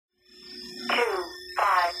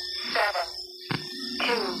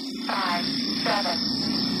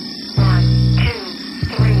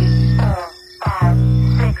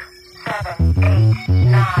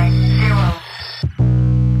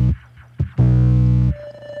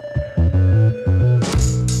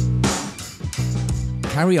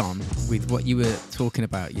Carry on with what you were talking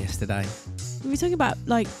about yesterday. We were talking about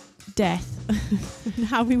like death and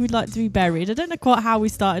how we would like to be buried. I don't know quite how we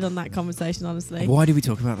started on that conversation, honestly. Why did we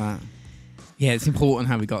talk about that? Yeah, it's important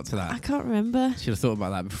how we got to that. I can't remember. Should have thought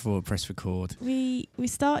about that before I press record. We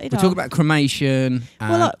started. We talk about cremation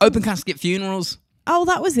and open casket funerals. Oh,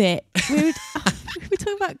 that was it. We were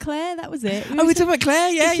talking about Claire. That was it. We were talking about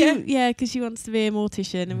Claire. Yeah. Because she wants to be a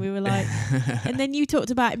mortician, and we were like, and then you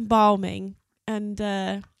talked about embalming, and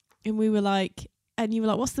we were like, and you were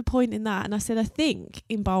like, what's the point in that? And I said, I think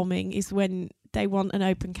embalming is when they want an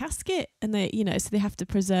open casket, and they, so they have to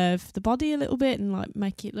preserve the body a little bit and like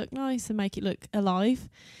make it look nice and make it look alive,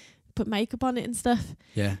 put makeup on it and stuff.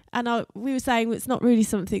 Yeah. And we were saying it's not really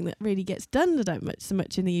something that really gets done. So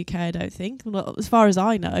much in the UK. I don't think, well, as far as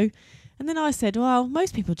I know. And then I said, well,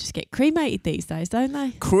 most people just get cremated these days, don't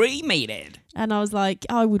they? Cremated. And I was like,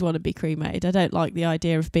 I would want to be cremated. I don't like the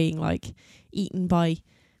idea of being like eaten by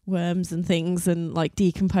worms and things and like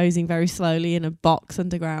decomposing very slowly in a box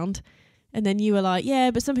underground. And then you were like, yeah,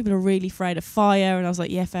 but some people are really afraid of fire. And I was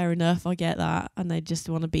like, yeah, fair enough. I get that. And they just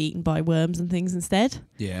want to be eaten by worms and things instead.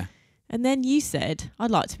 Yeah. And then you said,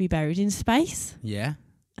 I'd like to be buried in space. Yeah.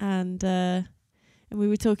 And we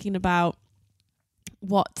were talking about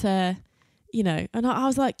what, and I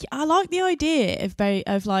was like, I like the idea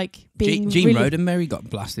of like being Gene really Roddenberry got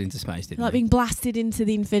blasted into space, didn't like he? being blasted into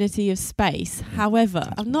the infinity of space. However,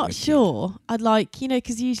 That's I'm not wicked. sure. I'd like,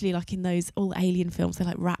 because usually like in those all alien films, they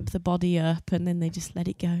like wrap the body up and then they just let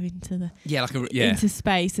it go into into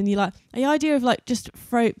space. And you like the idea of like just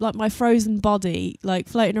like my frozen body like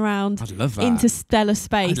floating around I'd love that. interstellar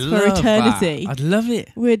space for eternity. I'd love it.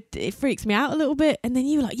 It freaks me out a little bit. And then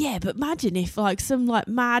you were like, yeah, but imagine if like some like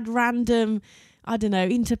mad random, I don't know,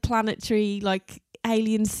 interplanetary like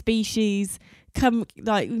alien species come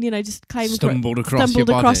like just stumbled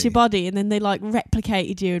across your body, and then they like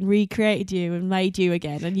replicated you and recreated you and made you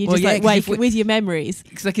again, and you just like 'cause wake with your memories.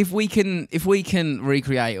 Because like if we can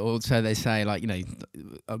recreate, or so they say, like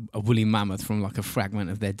a woolly mammoth from like a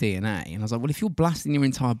fragment of their DNA, and I was like, well, if you're blasting your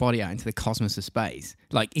entire body out into the cosmos of space,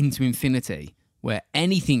 like into infinity, where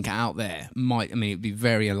anything out there it'd be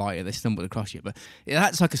very unlikely if they stumbled across you, but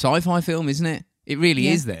that's like a sci-fi film, isn't it? It really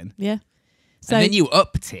is then. Yeah. So and then you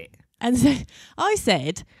upped it. And so I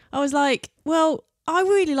was like, well, I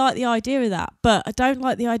really like the idea of that, but I don't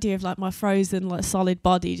like the idea of like my frozen like solid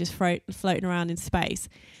body just floating around in space.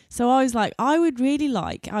 So I was like, I would really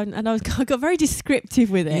like, I got very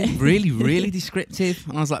descriptive with it. Yeah, really, really descriptive.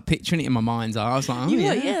 And I was like picturing it in my mind's eye. I was like,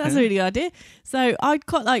 that's a really good idea. So I'd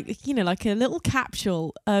got like, like a little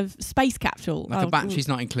capsule of space capsule. Like a battery's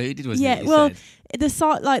not included, was it? Yeah, well, the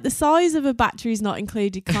size of a battery's not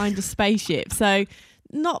included kind of spaceship. So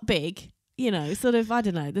not big, sort of, I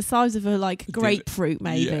don't know, the size of a like grapefruit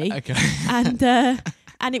maybe. Yeah, okay.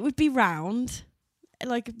 And it would be round.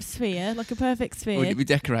 Like a sphere, like a perfect sphere. Would it be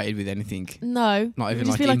decorated with anything? No, not even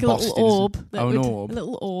just like be like a little orb. An orb. A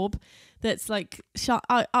little orb that's like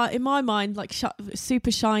in my mind like super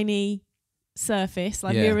shiny surface,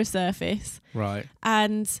 like mirror surface. Right.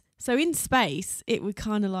 And so in space, it would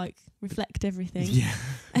kind of like reflect everything. Yeah.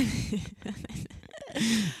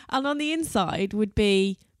 And on the inside would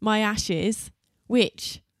be my ashes,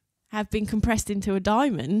 which have been compressed into a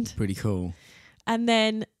diamond. Pretty cool. And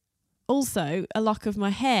then also a lock of my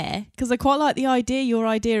hair, because I quite like your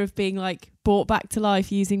idea of being like brought back to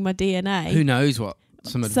life using my DNA. Who knows what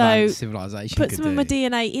some advanced civilization could do. Put some of my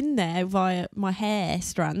DNA in there via my hair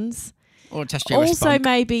strands. Or test your also spunk.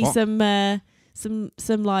 maybe What?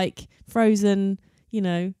 some like frozen,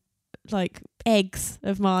 like eggs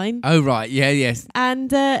of mine. Oh right, yes.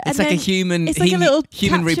 And it's like a human. It's like a little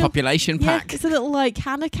human capsule. repopulation pack. Yeah, it's a little like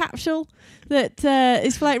Hannah capsule that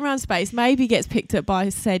is floating around space. Maybe gets picked up by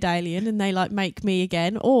said alien, and they like make me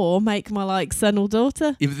again, or make my like son or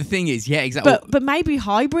daughter. Yeah, but the thing is, yeah, exactly. But maybe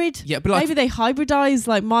hybrid. Yeah, but like, maybe they hybridize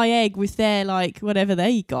like my egg with their like whatever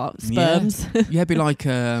they got sperms. Yeah, it'd be like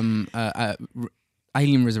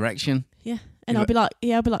alien resurrection. Yeah. And I'll be like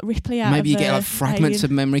Ripley out. Maybe of, you get like fragments alien.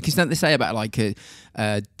 of memory, because don't they say about like a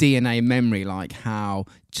DNA memory, like how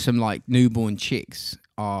some like newborn chicks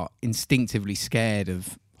are instinctively scared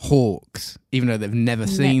of hawks, even though they've never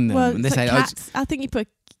seen them. Well, and they it's say, like cats. I think you put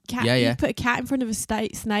cat. Yeah, yeah. You put a cat in front of a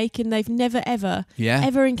snake, and they've never ever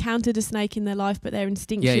encountered a snake in their life, but they're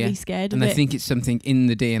instinctually scared and of they it. think it's something in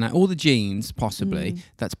the DNA or the genes, possibly,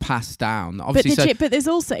 that's passed down. Obviously, but there's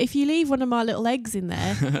also, if you leave one of my little eggs in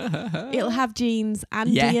there, it'll have genes and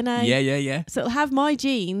DNA. Yeah. So it'll have my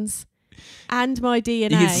genes and my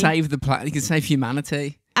DNA. You can save the planet. You can save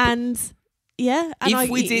humanity. And yeah, and if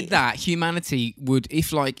we did that, humanity would.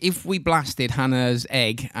 If we blasted Hannah's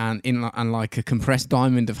egg and like a compressed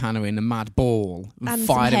diamond of Hannah in a mad ball and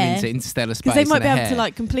fired them into interstellar space, because they might be able to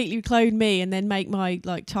like completely clone me and then make my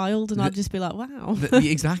like child, and I'd just be like, wow.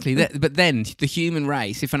 Exactly. But then the human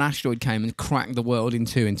race, if an asteroid came and cracked the world in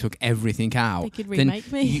two and took everything out, they could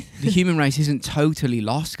remake me. The human race isn't totally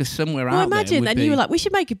lost because somewhere out there. Imagine, and you were like, we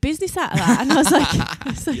should make a business out of that, and I was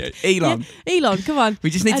like, Elon, come on.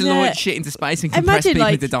 We just need to launch shit into space and compress people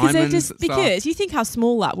into diamonds. Because you think how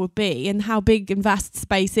small that would be and how big and vast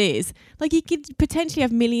space is. Like you could potentially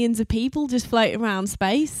have millions of people just floating around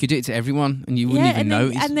space. You could do it to everyone and you wouldn't even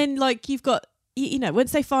know. And then like you've got,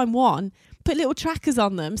 once they find one, put little trackers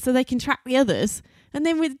on them so they can track the others, and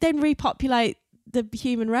then repopulate the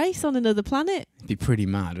human race on another planet. It'd be pretty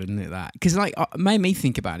mad, wouldn't it? That because like it made me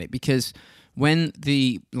think about it because. When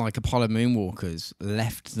the Apollo moonwalkers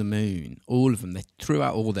left the moon, all of them, they threw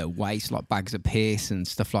out all their waste, like bags of piss and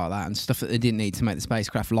stuff like that, and stuff that they didn't need to make the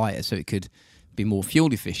spacecraft lighter so it could be more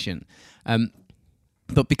fuel efficient.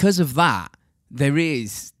 But because of that, there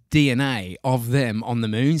is DNA of them on the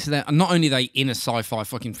moon. So they're not only are they in a sci-fi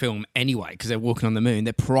fucking film anyway, because they're walking on the moon,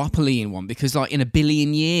 they're properly in one because like in a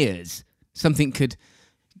billion years, something could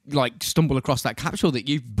like stumble across that capsule that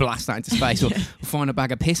you blast out into space, or find a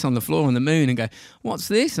bag of piss on the floor on the moon and go, what's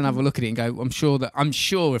this? And have a look at it and go, I'm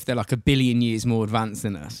sure if they're like a billion years more advanced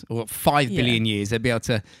than us, or 5 billion years, they'd be able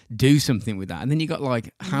to do something with that. And then you got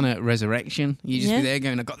like Hannah Resurrection. You just be there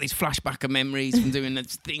going, I got these flashback of memories from doing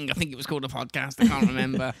this thing. I think it was called a podcast. I can't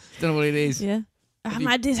remember. Don't know what it is. Yeah. I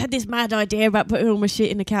had this mad idea about putting all my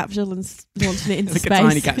shit in a capsule and launching it into like space. A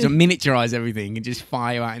tiny capsule, miniaturise everything and just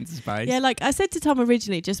fire you out into space. Yeah, like I said to Tom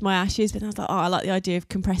originally, just my ashes, but I was like, I like the idea of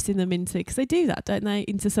compressing them into, because they do that, don't they,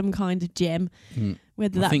 into some kind of gem.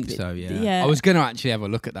 I think so, yeah. I was going to actually have a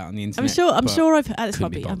look at that on the internet. I'm sure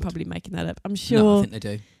I'm probably making that up. I'm sure. No, I think they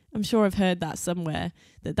do. I'm sure I've heard that somewhere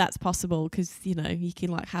that's possible because you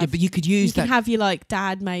can like have. Yeah, but you could use that. You can have your like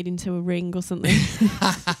dad made into a ring or something,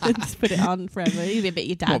 and just put it on forever. You'd be a bit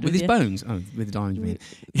your dad with his bones. Oh, with the diamonds, you mean?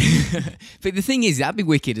 But the thing is, that'd be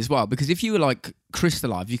wicked as well because if you were like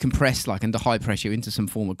crystalline, you compress like under high pressure into some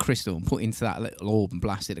form of crystal and put into that little orb and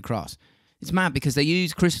blast it across. It's mad because they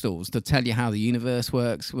use crystals to tell you how the universe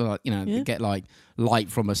works. Well, they get like light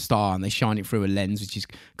from a star and they shine it through a lens, which is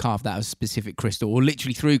carved out of a specific crystal, or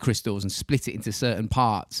literally through crystals and split it into certain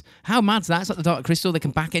parts. How mad's that? It's like the Dark Crystal. They can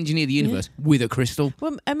back engineer the universe with a crystal.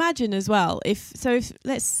 Well, imagine as well if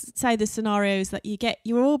let's say the scenario is that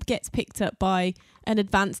your orb gets picked up by an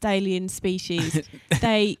advanced alien species.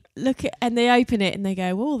 They look at and they open it and they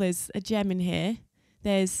go, "Oh, there's a gem in here.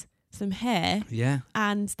 There's some hair,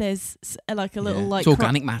 and there's like a little like it's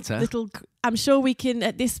organic matter. I'm sure we can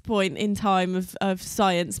at this point in time of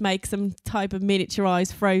science make some type of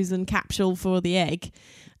miniaturized frozen capsule for the egg,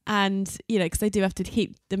 and because they do have to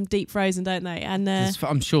keep them deep frozen, don't they? And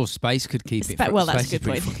I'm sure space could keep it. Well, that's space a good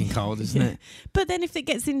point. Is pretty fucking cold, isn't it? But then if it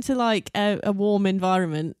gets into like a warm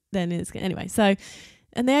environment, then it's anyway. So,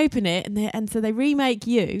 and they open it and so they remake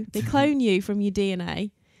you. They clone you from your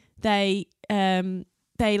DNA. They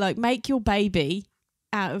like make your baby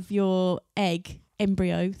out of your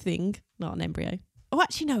embryo thing, not an embryo. Oh,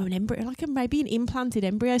 actually, no, an embryo, like maybe an implanted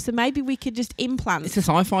embryo. So maybe we could just implant. It's a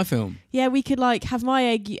sci-fi film. Yeah, we could like have my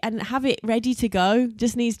egg and have it ready to go.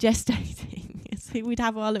 Just needs gestating. So we'd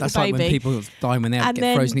have our little That's baby. That's like when people die when they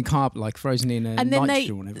get frozen in frozen in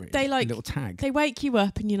nitrogen or whatever. They like a little tag. They wake you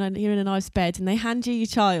up and you're in a nice bed and they hand you your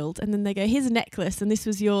child and then they go, "Here's a necklace and this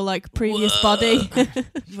was your like previous body."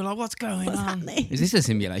 You're like, "What's going on? Happening? Is this a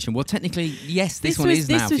simulation?" Well, technically, yes. This one is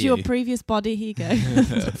now. This was your previous body. Here you go.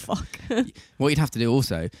 Fuck. What you'd have to do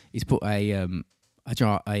also is put a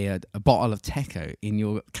bottle of Teco in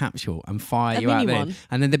your capsule and fire you out there,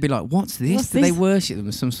 and then they'd be like, "What's this?" Do they worship them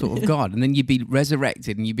as some sort of god? And then you'd be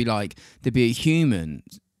resurrected, and you'd be like, there'd be a human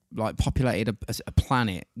like populated a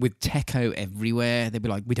planet with Teco everywhere. They'd be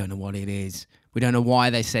like, "We don't know what it is. We don't know why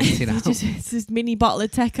they sent it out." It's this mini bottle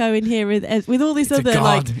of Teco in here with all this other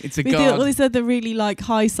like all this other really like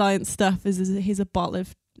high science stuff. Here's a bottle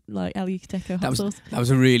of like El Yucateco hot sauce. That was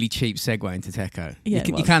a really cheap segue into Teco. Yeah,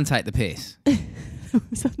 you can take the piss.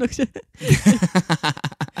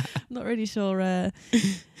 Not really sure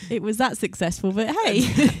it was that successful, but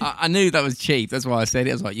hey. I knew that was cheap. That's why I said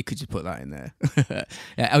it. I was like, you could just put that in there.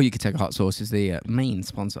 El Yucateco hot sauce is the main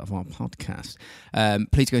sponsor of our podcast.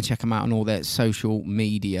 Please go and check them out on all their social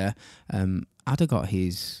media. Ada got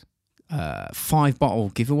his 5-bottle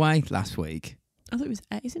giveaway last week. I thought it was,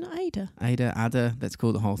 is it not Ada? Ada, let's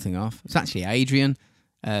call the whole thing off. It's actually Adrian.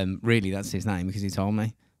 Really, that's his name because he told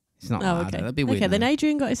me. It's not Oh, allowed. okay. That'd be weird. Okay, then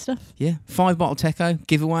Adrian got his stuff. Yeah, 5-bottle Teco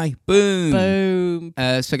giveaway. Boom. Boom.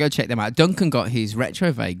 So go check them out. Duncan got his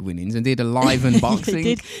Retro Vague winnings and did a live unboxing. He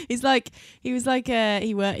did. He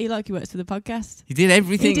works for the podcast. He did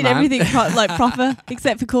everything. He did man. everything proper,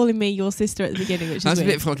 except for calling me your sister at the beginning, which That's is a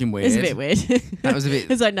weird. bit fucking weird. It's a bit weird. That was a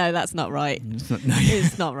bit. It's like, no, that's not right.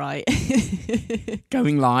 It's not right.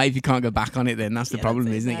 Going live, you can't go back on it. Then that's the Yeah, problem,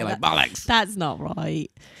 that's it. isn't it? No, You're like bollocks. That's not right.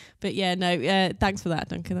 But yeah, no. Thanks for that,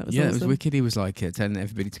 Duncan. That was Yeah, awesome. it was wicked. He was like telling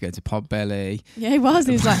everybody to go to Podbelly. Yeah, he was.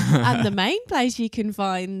 He was like, and the main place you can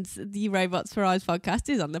find the Robots for Eyes podcast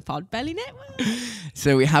is on the Podbelly network.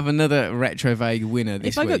 So we have another Retro Vague winner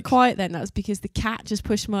this If I week. got quiet, then that was because the cat just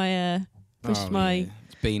pushed my Oh, yeah.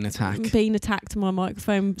 It's been attacked. bean attack to my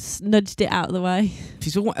microphone, nudged it out of the way.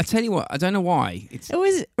 I tell you what, I don't know why. It's It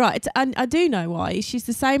was right. I do know why. She's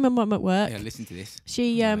the same as mum at work. yeah. Listen to this.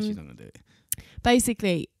 She No, she's not gonna do it.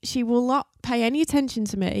 basically, she will not pay any attention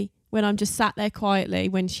to me when I'm just sat there quietly,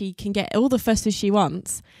 when she can get all the fusses she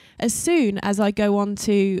wants. As soon as I go on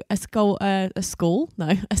to a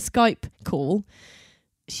Skype call,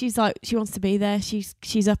 she's like, she wants to be there.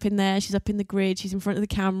 She's up in there. She's up in the grid. She's in front of the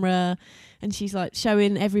camera, and she's like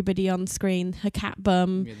showing everybody on screen her cat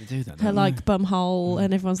bum, Yeah, they do that. her don't like they? bum hole, Mm.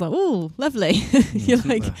 and everyone's like, "Oh, lovely." Mm, You're it's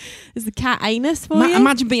not like, there. "Is the cat anus for you?"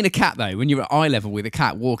 Imagine being a cat though, when you're at eye level with a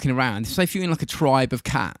cat walking around. Say if you're in like a tribe of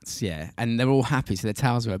cats, yeah, and they're all happy, so their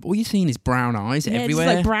tails are up. All you're seeing is brown eyes Yeah, everywhere,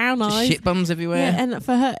 just like brown Just eyes. shit bums everywhere. Yeah, and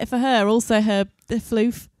for her, also the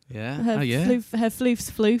floof. Yeah. Her Oh yeah. her floof's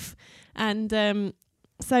floof, and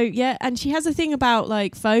so yeah, and she has a thing about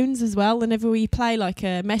like phones as well. Whenever we play like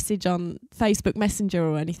a message on Facebook Messenger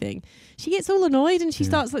or anything, she gets all annoyed and she Yeah.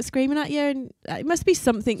 starts like screaming at you, and it must be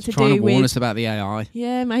something to Trying do to warn with. us about the AI.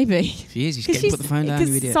 Yeah, maybe. She is. She's getting put the phone down, you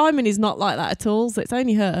Because idiot. Simon is not like that at all, so it's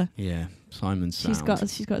only her. Yeah. Simon's sound.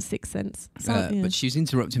 She's got a sixth sense. So, yeah. But she was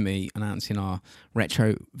interrupting me announcing our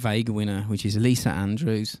Retro Vega winner, which is Lisa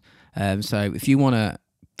Andrews. So if you want to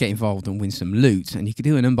get involved and win some loot, and you could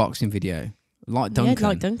do an unboxing video like Duncan, Yeah,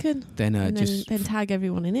 like Duncan. then And just then tag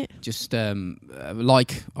everyone in it. just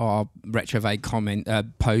like our Retro Vague comment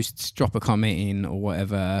posts, drop a comment in or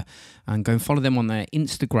whatever, and go and follow them on their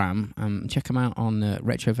Instagram. Check them out on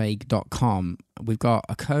retrovague.com. We've got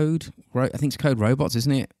a code, I think it's code ROBOTS,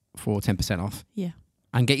 isn't it, for 10% off. Yeah.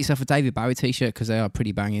 And get yourself a David Bowie t-shirt because they are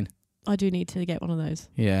pretty banging. I do need to get one of those.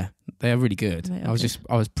 Yeah, they are really good. They are I was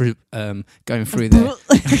good. going through there.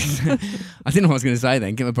 I didn't know what I was going to say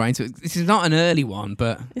then. Get my brain to it. This is not an early one,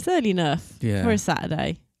 but It's early enough yeah. for a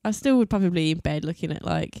Saturday. I still would probably be in bed looking at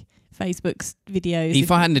like Facebook's videos. If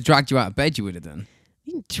I hadn't have dragged you out of bed, you would have done.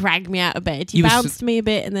 You didn't drag me out of bed. You You were bounced me a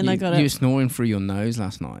bit, and then I got You were up. snoring through your nose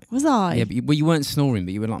last night. Was I? Yeah, but you weren't snoring,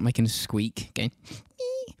 but you were like making a squeak, going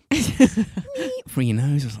through your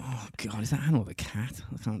nose. I was like, oh god, is that Hannah or the cat?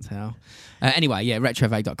 I can't tell. Anyway, yeah,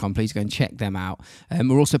 retrovague.com. Please go and check them out.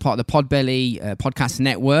 We're also part of the Podbelly podcast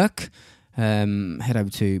network. Head over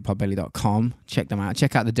to podbelly.com, check them out,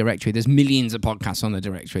 check out the directory. There's millions of podcasts on the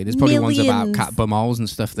directory. There's probably ones about Millions. cat bumholes and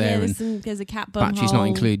stuff there, Yeah, and there's a cat bum batteries hole. not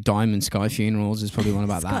include Diamond Sky Funerals. There's probably one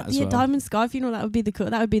about that as yeah, well. Diamond Sky Funeral. That would be the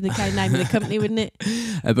name of the company, wouldn't it?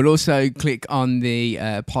 But also click on the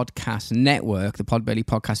podcast network, the Podbelly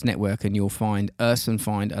podcast network, and you'll find us and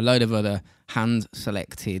find a load of other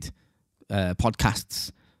hand-selected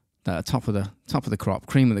podcasts that are top of the crop,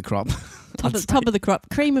 cream of the crop. Top of the crop,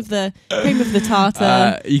 cream of the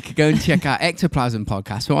tartar. You could go and check out Ectoplasm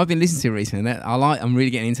podcast. So I've been listening to recently. I'm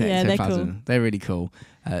really getting into Yeah, they're Ectoplasm. cool. They're really cool.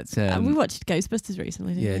 We watched Ghostbusters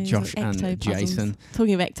recently. Didn't yeah, we? Josh It was and ectoplasms. Jason.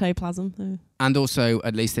 Talking of ectoplasm. And also,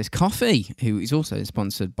 at least there's Coffee, who is also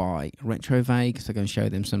sponsored by Retrovague. So go and show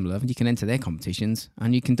them some love. And you can enter their competitions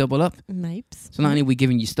and you can double up. Mapes. So not only are we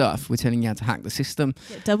giving you stuff, we're telling you how to hack the system.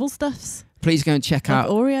 Get double stuffs. Please go and check Like out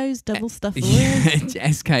Oreos, double stuffed Oreos.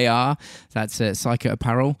 SKR. That's Psycho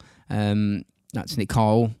Apparel. That's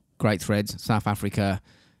Nicole. Great threads. South Africa.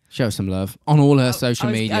 Show us some love on all her social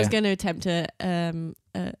media. I was going to attempt a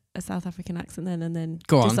South African accent then, and then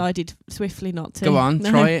Go on. decided swiftly not to. Go on, No.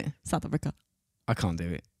 try it. South Africa. I can't do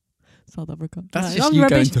it. South Africa. That's No, just I'm you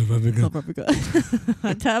rubbish. going to South Africa.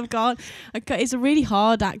 South Africa. I can't. It's a really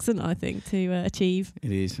hard accent, I think, to achieve.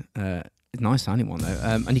 It is. It's a nice sounding one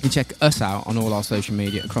though. And you can check us out on all our social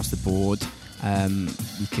media across the board.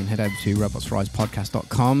 You can head over to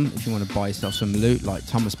robotsforeyes.podcast.com if you want to buy yourself some loot, like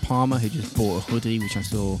Thomas Palmer, who just bought a hoodie, which I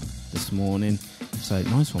saw this morning. So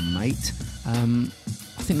nice one, mate.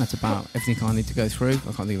 I think that's about everything I need to go through.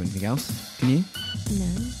 I can't think of anything else. Can you? No.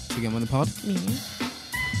 Should we get on the pod? Yeah.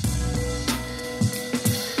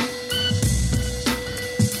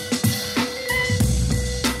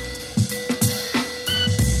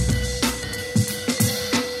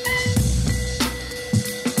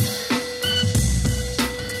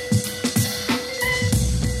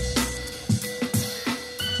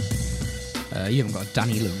 Thursday. You haven't got a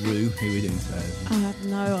Danny LaRue who we're doing Thursday. I have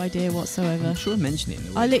no idea whatsoever. I'm sure I mentioned it in the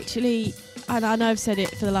week. I literally, and I know I've said it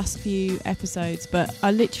for the last few episodes, but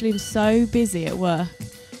I literally am so busy at work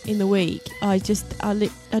in the week. I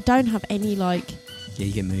don't have any like. Yeah,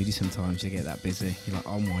 you get moody sometimes. You get that busy. You're like,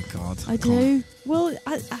 oh my god. I do. Well,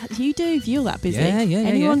 you do if you're that busy. Yeah.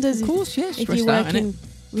 Anyone does. Of course, yeah. If Stressed you're out, working innit?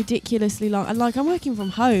 ridiculously long, and like I'm working from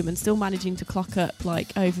home and still managing to clock up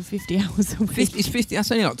like over 50 hours a week. It's 50.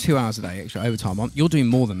 That's only like 2 hours a day extra overtime. You're doing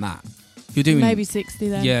more than that. You're doing maybe 60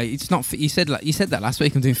 then. Yeah, it's not. You said that last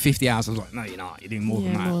week. I'm doing 50 hours. I was like, no, you're not. You're doing more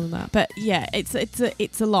than that. More than that. But yeah,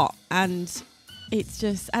 it's a lot, and it's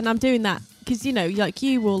just, and I'm doing that because like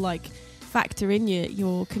you will like factor in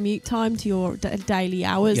your commute time to your daily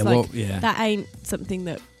hours. Yeah, like well, yeah. that ain't something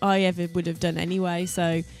that I ever would have done anyway.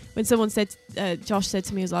 So when someone said, Josh said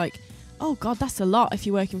to me, he was like, oh God, that's a lot if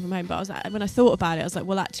you're working from home. But I was like, when I thought about it, I was like,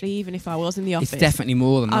 well, actually, even if I was in the office, it's definitely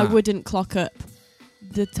more than that. I wouldn't clock up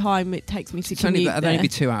the time it takes me to It's commute. only, that'd only be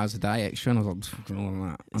 2 hours a day extra, and I was like, it's fucking more than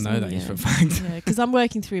that. I know that is for a fact. Yeah, because I'm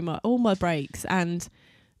working through all my breaks, and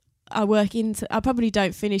I probably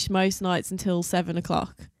don't finish most nights until 7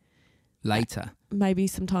 o'clock. Later. Maybe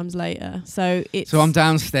sometimes later. So I'm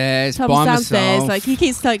downstairs by downstairs, myself. like he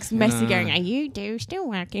keeps like messy going, are you still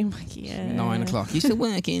working? I'm like, yeah. 9 o'clock. You still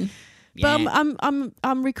working? But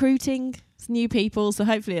I'm recruiting new people, so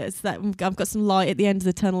hopefully it's that I've got some light at the end of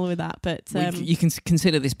the tunnel with that. But you can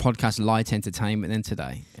consider this podcast light entertainment then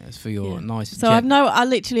today. It's for your nice. So I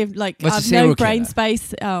literally have like Well, I've no brain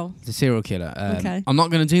space. Oh, it's a serial killer. Okay. I'm not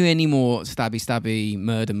going to do any more stabby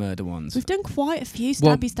murder ones. We've done quite a few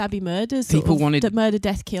stabby murders. People wanted murder,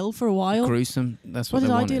 death, kill for a while. Gruesome. That's what what did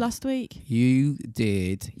they I wanted. do last week? You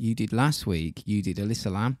did last week. You did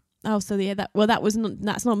Alyssa Lamb. Oh, so yeah,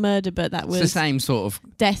 that's not murder, but that was it's the same sort of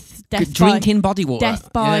death drinking body water.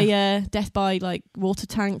 Death by like water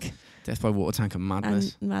tank. Death by water tank and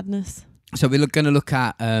madness. And madness. So we're going to look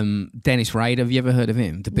at Dennis Rader. Have you ever heard of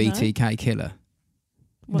him? The BTK killer.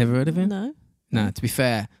 Never heard of him? No, to be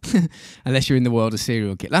fair, unless you're in the world of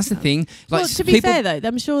serial killers. That's the thing. Like, well, to be fair, though,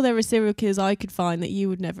 I'm sure there are serial killers I could find that you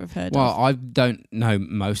would never have heard of. Well, I don't know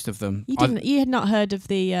most of them. You had not heard of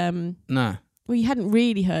the... No. Well, you hadn't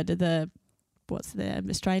really heard of the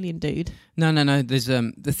Australian dude. No. There's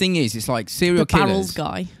the thing is, it's like serial killers. Barrels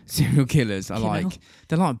guy. Serial killers are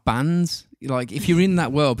they're like bands. Like if you're in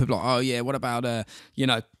that world, people are like, oh yeah, what about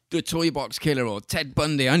the Toy Box Killer or Ted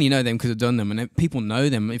Bundy? I only know them because I've done them, and people know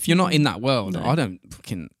them. If you're not in that world, I don't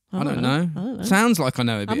know. Sounds like I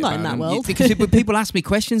know a bit I'm not about in that them. world. Because people ask me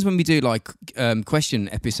questions when we do like question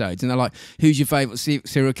episodes, and they're like, "Who's your favourite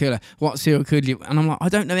serial killer? What serial killer?" And I'm like, I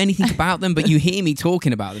don't know anything about them, but you hear me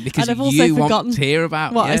talking about them because you want to hear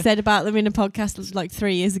about what I said about them in a podcast like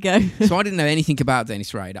 3 years ago. So I didn't know anything about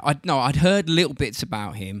Dennis Rader. I'd heard little bits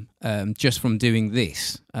about him just from doing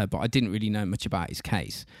this, but I didn't really know much about his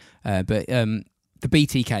case. But the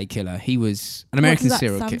BTK killer, he was an American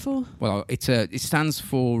serial killer. Well, it stands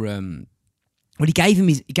for. Well, he gave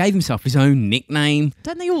himself his own nickname.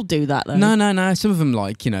 Don't they all do that though? No. Some of them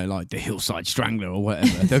like the Hillside Strangler or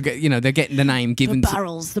whatever. They'll get they're getting the name given.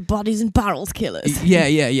 The bodies and barrels killers.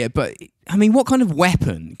 Yeah. But I mean, what kind of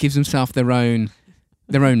weapon gives himself their own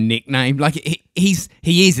nickname? Like he is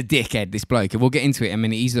a dickhead. This bloke. We'll get into it. I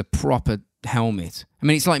mean, he's a proper helmet. I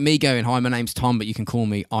mean, it's like me going, hi, my name's Tom, but you can call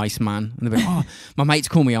me Iceman. And they're like, oh, my mates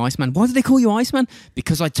call me Iceman. Why do they call you Iceman?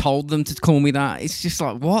 Because I told them to call me that. It's just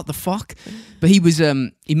like, what the fuck? But he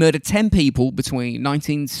murdered 10 people between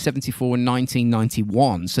 1974 and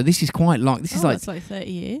 1991. So this is quite long. That's like 30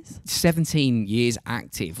 years. 17 years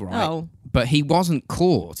active, right? Oh. But he wasn't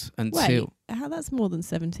caught until... Wait, how that's more than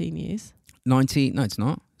 17 years? No, it's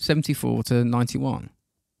not. 74 to 91.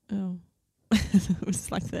 Oh. It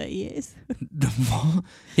was like 30 years. What?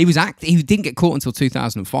 He didn't get caught until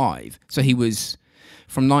 2005. So he was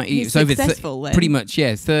from 90. He's successful then. Pretty much,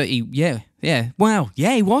 yeah. 30. Yeah. Wow.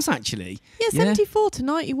 Yeah, he was actually. Yeah, 74 to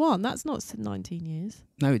 91. That's not 19 years.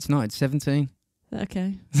 No, it's not. It's 17.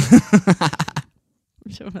 Okay.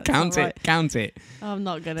 I'm sure that's Count not right. Count it. I'm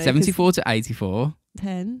not gonna. 74 to 84.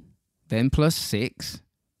 10. Then plus 6.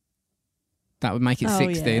 That would make it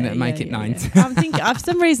 16. Yeah, That'd make it 19. I'm thinking, for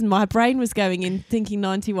some reason, my brain was going in thinking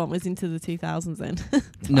 91 was into the 2000s then.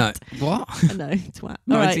 No. What? No, twat.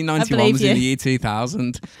 1991 was in the year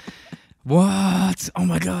 2000. What? Oh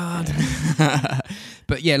my God.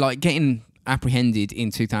 But yeah, like getting apprehended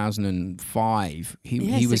in 2005.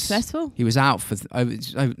 He was successful. He was out for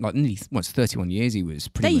nearly 31 years. He was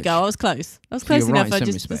pretty There you much. go. I was close. I was close enough. Right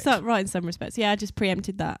in some respects. Right in some respects. Yeah, I just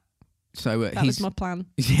preempted that. So That was my plan.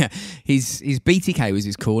 yeah, his BTK was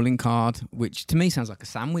his calling card, which to me sounds like a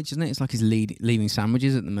sandwich, isn't it? It's like his leaving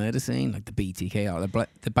sandwiches at the murder scene, like the BTK, like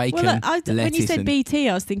the bacon. Well, the when you said BT,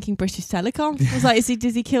 I was thinking British Telecom. I was like,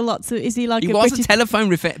 does he kill lots of? Is he like he a was British a telephone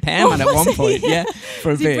repairman at one point, yeah, for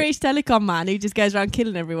a is he a bit. British Telecom man who just goes around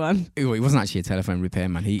killing everyone? Well, he wasn't actually a telephone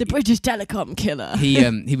repairman. The British Telecom killer.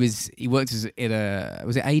 He worked was it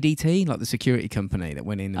ADT, like the security company that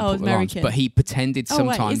went in and put the alarms, American. but he pretended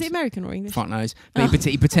sometimes. Oh wait, is it American or English? Fuck knows. But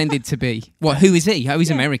he pretended to be. What? Who is he? Oh, he's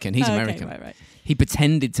Yeah. American. He's Oh, okay, American. right. He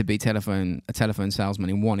pretended to be a telephone salesman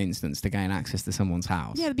in one instance to gain access to someone's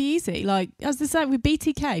house. Yeah, it'd be easy. Like as the same with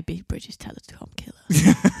BTK, be British Telecom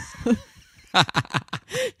killer.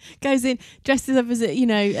 Goes in, dresses up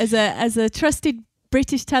as a trusted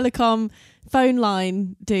British Telecom phone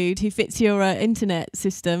line dude who fits your internet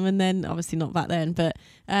system, and then obviously not back then, but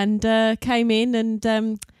came in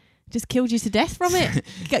and just killed you to death from it.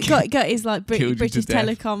 got his like Killed you to British death.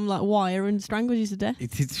 Telecom like wire and strangled you to death. He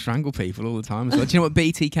did strangle people all the time as well. Do you know what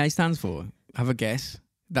BTK stands for? Have a guess.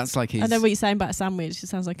 That's like his I know what you're saying about a sandwich. It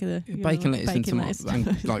sounds like a bacon, lettuce, and tomato,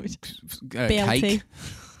 and like BLT. cake.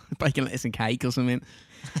 Bacon, lettuce, and cake or something.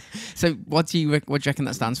 So, what do you reckon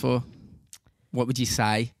that stands for? What would you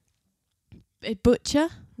say? A butcher?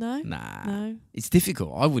 No. Nah, No. it's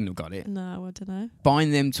difficult. I wouldn't have got it. No, I don't know.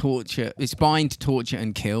 Bind them, torture. It's bind, torture,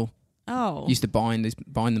 and kill. Oh. Used to bind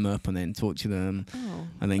them up and then torture them Oh.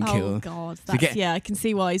 and then Oh kill. God, To get- I can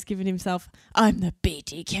see why he's giving himself. I'm the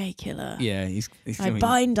BTK killer. Yeah, he's I doing-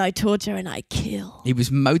 bind, I torture, and I kill. He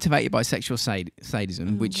was motivated by sexual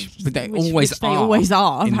sadism, but they always they are. always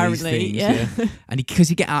are, in these apparently. things, Yeah. And because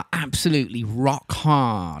he get out absolutely rock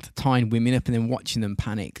hard, tying women up and then watching them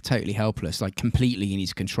panic, totally helpless, like completely in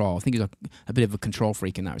his control. I think he's like a bit of a control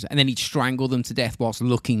freak in that respect. And then he'd strangle them to death whilst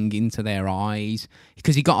looking into their eyes,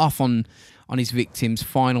 because he got off on his victims'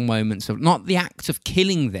 final moments of not the act of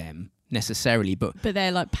killing them necessarily, but But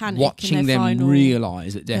they're like panic. watching in their them final...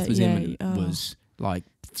 realise that death was yeah, imminent oh. was like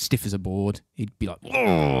stiff as a board. He'd be like,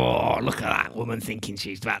 "Oh, look at that woman thinking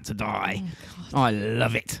she's about to die." Oh, I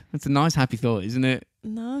love it. It's a nice, happy thought, isn't it?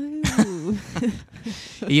 no.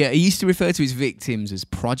 Yeah, he used to refer to his victims as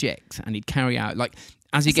projects, and he'd carry out like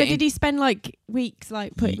as he So get did he spend like weeks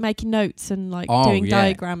like making notes and like Oh, doing yeah.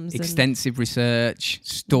 diagrams? extensive research,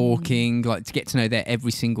 stalking, like to get to know their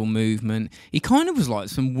every single movement. He kind of was like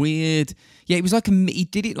some weird. Yeah, it was like he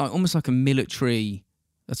did it like almost like a military.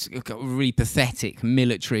 That's a really pathetic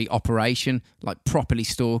military operation, like properly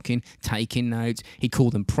stalking, taking notes. He'd call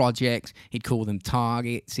them projects. He'd call them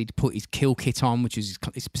targets. He'd put his kill kit on, which was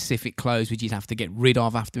his specific clothes, which he'd have to get rid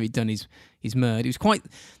of after he'd done his murder. He was quite.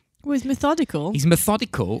 was methodical. He's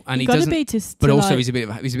methodical, and he Got to doesn't. be to But also, like, he's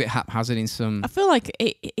a bit haphazard in some. I feel like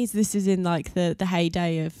this is in like the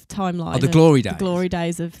heyday of timeline. The of glory days. The glory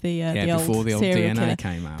days of the Before the old serial DNA killer.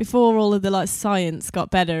 came out. Before all of the like science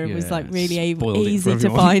got better, it was Yeah, like really spoiled it for easy to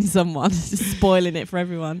everyone. find someone, just spoiling it for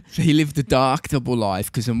everyone. So he lived a dark double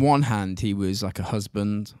life because on one hand he was like a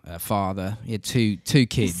husband, a father. He had two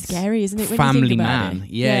kids. It's scary, isn't it? When Family you think about man. it?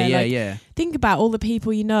 Yeah. Think about all the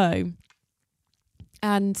people you know,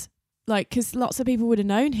 and like, because lots of people would have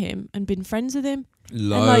known him and been friends with him.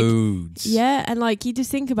 Loads. Yeah, and like you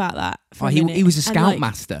just think about that. For Oh, a minute. he was a And,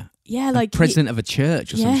 scoutmaster. Yeah, and like president of a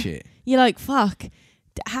church or some yeah. shit. You're like, fuck.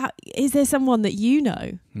 How is there someone that you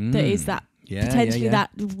know that is that potentially that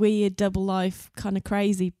weird double life kind of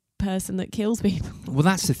crazy person that kills people? Well,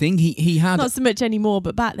 that's the thing. He had. Not so much anymore,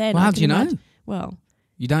 but back then. Well, I how can do you know? imagine- Well,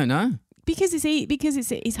 You don't know. because it's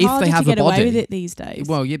If harder they to have get a away body- with it these days.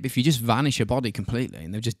 Well, yeah, but if you just vanish a body completely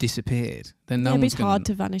and they've just disappeared, then no yeah, but one's it's going hard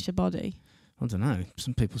to vanish a body. I don't know.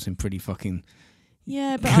 Some people seem pretty fucking.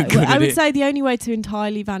 Yeah, but Good I at would it. say the only way to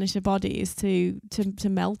entirely vanish a body is to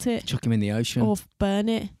melt it Chuck them in the ocean. or burn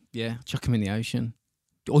it. Yeah, chuck them in the ocean.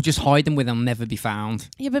 Or just hide them where they'll never be found.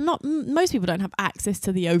 Yeah, but most people don't have access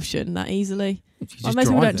to the ocean that easily. You could Well, just most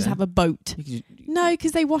people drive don't just there. have a boat. You could just No,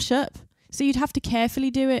 because they wash up. So you'd have to carefully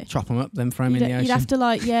do it. chop them up, then throw them in the ocean. You'd have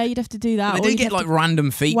to you'd have to do that. They or do you'd get have like to random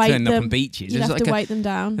feet weight turned up them. on beaches. You'd There's have like to weight them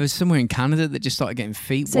down. there was somewhere in Canada that just started getting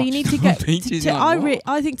feet. So you need to washed get on beaches. to, You're like, what?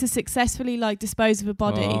 I think to successfully like dispose of a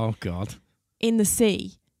body Oh god. in the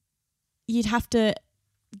sea, you'd have to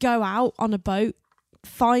go out on a boat,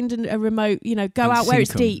 find a remote, go And out where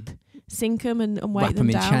it's sink 'em. deep, sink them and weight Wrap them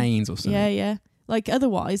them in down. chains or something. Yeah. Like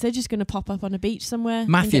otherwise, they're just going to pop up on a beach somewhere. and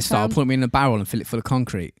Mafia get style, found. put them in a barrel and fill it full of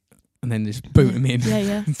concrete, and then just boot them in. Yeah.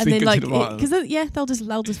 and And then sink 'em like to the bottom. because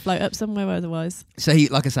they'll just float up somewhere otherwise. So he,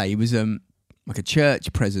 like I say, he was like a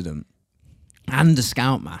church president and a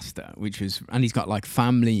scoutmaster, and he's got like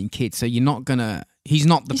family and kids. So you're not gonna He's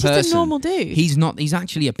not the He's person. just a normal dude. He's not. He's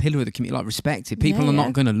actually a pillar of the community, like respected. People Yeah, are yeah.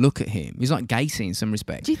 not going to look at him. He's like Gacy in some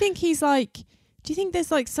respects. Do you think he's like? Do you think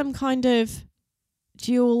there's like some kind of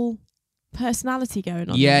dual personality going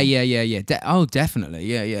on? Yeah, there? yeah. Definitely.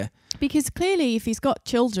 Yeah. Because clearly, if he's got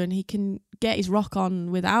children, he can get his rock on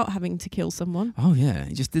without having to kill someone. Oh yeah.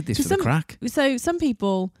 He just did this So for the crack. So some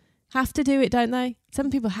people have to do it, don't they? Some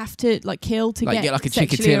people have to like kill to Like get like a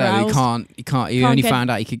sexually Chikatilo. aroused. He only found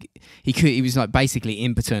out he was like basically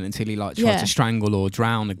impotent until he like tried Yeah. to strangle or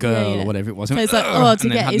drown a girl or whatever it was. So it's like, and to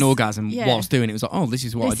then get had his- an orgasm yeah. whilst doing it. It was like, oh, this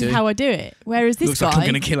is what This I do. is how I do it. Whereas this Looks guy like I'm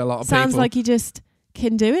going to kill a lot of sounds people. like he just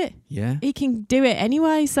can do it. Yeah. He can do it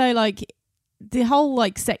anyway. So like the whole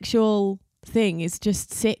like sexual thing is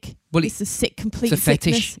just sick. Well, it's a sick, complete It's a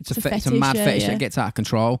fetish. sickness. It's a mad yeah, fetish yeah. that gets out of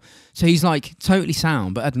control. So he's like totally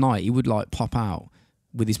sound, but at night he would like pop out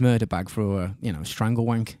with his murder bag for a strangle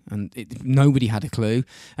wank, and nobody had a clue.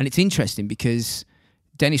 And it's interesting because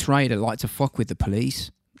Dennis Rader liked to fuck with the police.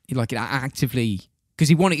 He like actively because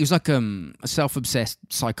he was like a self-obsessed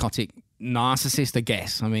psychotic narcissist, I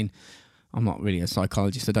guess. I mean, I'm not really a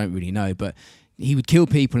psychologist, I don't really know, but he would kill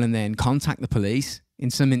people and then contact the police in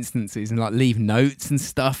some instances and like leave notes and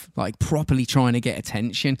stuff, like properly trying to get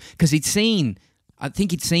attention because I think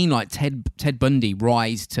he'd seen like Ted Bundy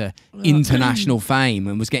rise to international fame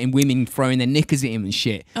and was getting women throwing their knickers at him and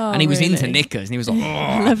shit. Oh, And he was really? into knickers and he was like,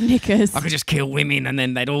 I oh, love knickers. I could just kill women and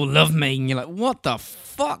then they'd all love me. And you're like, what the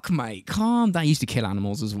fuck, mate? Calm down. He used to kill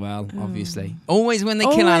animals as well, obviously. Always when they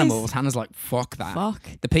kill Always. animals, Hannah's like, fuck that. Fuck.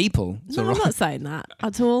 The people. It's No, all I'm right. not saying that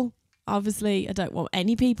at all. Obviously, I don't want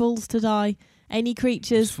any peoples to die, any It's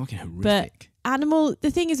creatures. fucking horrific.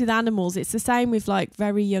 The thing is with animals, it's the same with like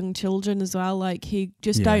very young children as well, like who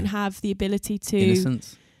just Yeah. don't have the ability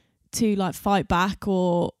Innocence. to like fight back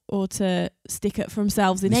or to stick up for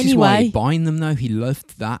themselves in This any is why way. he'd bind them though. He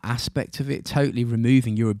loved that aspect of it, totally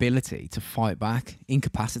removing your ability to fight back,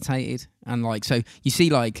 incapacitated. And like, so you see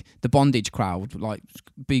like the bondage crowd, like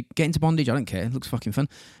get into bondage, I don't care, it looks fucking fun.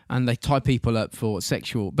 And they tie people up for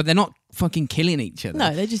sexual, but they're not fucking killing each other.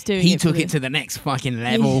 No, they're just doing He it. for took the- it to the next fucking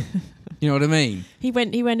level. You know what I mean? He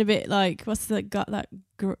went a bit like what's that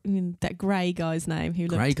grey guy's name who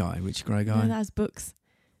Grey looked guy, which grey no, guy? that has books.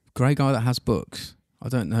 Grey guy that has books. I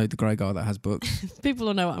don't know the grey guy that has books. People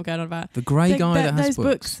will know what I'm going on about. The grey guy that has those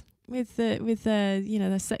books. with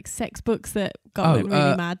the sex books that got really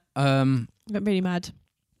mad. Got really mad.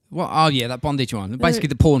 What? Oh yeah, that bondage one. Basically,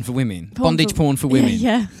 the porn for women. Porn Bondage for- porn for women.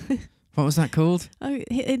 Yeah. What was that called? Oh,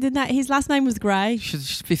 his last name was Grey.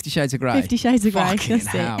 50 Shades of Grey. 50 Shades of Grey. Fucking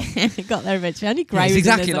That's it. Got there eventually. Only Grey Yeah, it's was in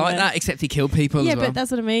there exactly like somewhere. that, except he killed people Yeah, as well. but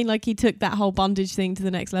that's what I mean. Like he took that whole bondage thing to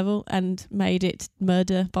the next level and made it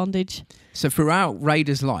murder bondage. So throughout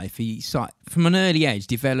Rader's life, he from an early age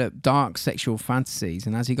developed dark sexual fantasies,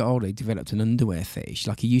 and as he got older, he developed an underwear fetish.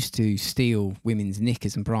 Like he used to steal women's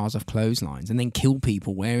knickers and bras off clotheslines and then kill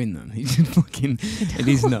people wearing them. He's just fucking, it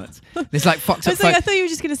is nuts. There's like fucked up. I thought you were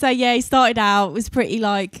just going to say, yeah, he started out, was pretty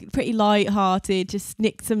light-hearted, just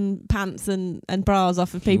nicked some pants and bras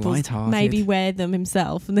off of people, Light-hearted. maybe wear them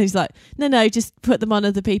himself. And then he's like, no, just put them on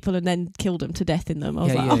other people and then killed them to death in them. I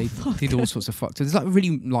was like, he fuck. did all sorts of fucked. There's like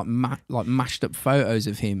really like mashed up photos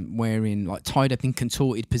of him wearing like tied up in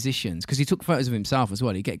contorted positions because he took photos of himself as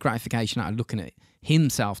well. He'd get gratification out of looking at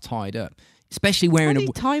himself tied up, especially How wearing did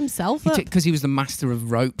he tie himself up? because he was the master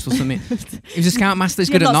of ropes or something. He was a scoutmaster. He's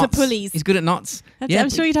He had good at lots of knots. pulleys. He's good at knots. I'm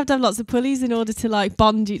sure you'd have to have lots of pulleys in order to like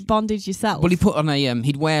bondage yourself. Well, he put on a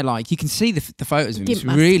he'd wear like you can see the photos of him. Gimp It's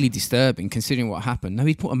mask. really disturbing considering what happened. No,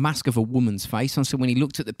 he'd put a mask of a woman's face on, so when he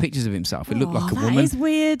looked at the pictures of himself, it looked like a woman. That is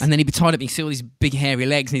weird. And then he'd be tied up. You see all these big hairy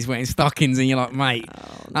legs, and he's wearing stockings, and you're like, mate,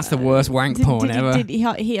 that's the worst wank porn ever.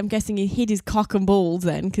 I'm guessing he hid his cock and balls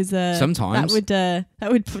then, because Sometimes.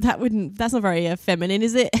 that's not very feminine,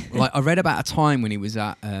 is it? Like I read about a time when he was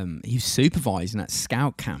he was supervising at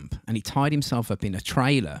scout camp, and he tied himself up in a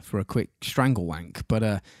trailer for a quick strangle wank.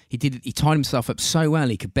 But he tied himself up so well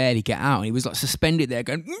he could barely get out, and he was like suspended there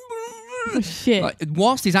going. Oh, shit. Like,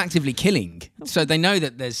 whilst he's actively killing, so they know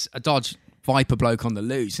that there's a Dodge Viper bloke on the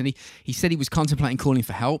loose, and he said he was contemplating calling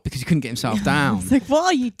for help because he couldn't get himself down. It's like, what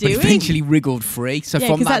are you But doing? eventually wriggled free. So yeah,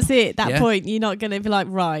 from because that, that's it. That yeah. point, you're not going to be like,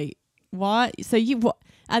 right, what? So you what?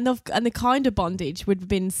 And the kind of bondage would have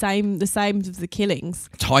been the same as the killings.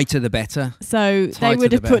 tighter the better. So they Tighter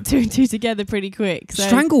would the have put two and two together pretty quick. So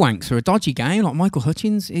Strangle wanks are a dodgy game. Like Michael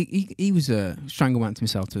Hutchins, he was a strangle wanked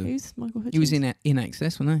himself too. who's Michael Hutchins? He was in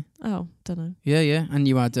excess, wasn't Oh, don't know. he? Yeah. And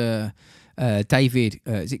you had David.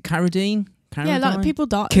 Is it Carradine? Yeah, like people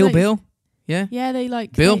die. Kill like, Bill. Yeah. Yeah, they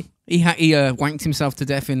like Bill? He wanked himself to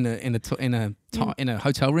death in a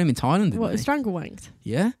hotel room in Thailand. Didn't What, he? strangle wanked?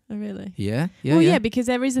 Yeah. Oh, really? Yeah. Well, yeah, because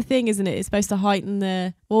there is a thing, isn't it? It's supposed to heighten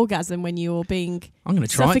the orgasm when you're being I'm going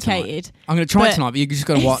to try it tonight. suffocated. I'm going to try it But tonight, but you just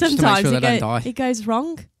got to watch to make sometimes sure they don't die. it goes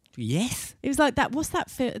wrong. Yes. It was like that. What's that?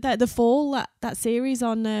 The Fall, that series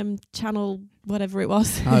on channel whatever it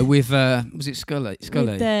was. Oh, with was it Scully?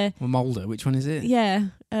 With Or Mulder? Which one is it? yeah,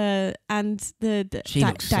 and the She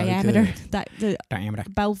looks so diameter, good. the Diameter.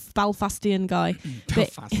 Belfastian guy.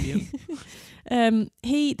 Belfastian.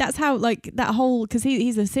 That's how, like, that whole, because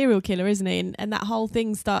he's a serial killer, isn't he? And that whole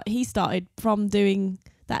thing he started from doing.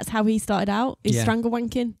 That's how he started out. Is Yeah. strangle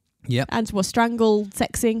wanking. Yep. And strangle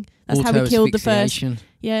sexing. That's how he killed the first. Auto-asphyxiation.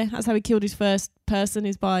 Yeah, that's how he killed his first person,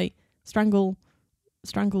 is by strangle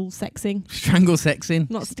sexing. Strangle sexing.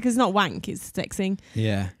 Not because it's not wank, it's sexing.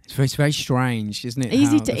 Yeah, it's very strange, isn't it?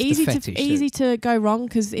 Easy how to the easy fetish to that- easy to go wrong,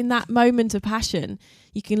 because in that moment of passion,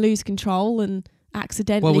 you can lose control and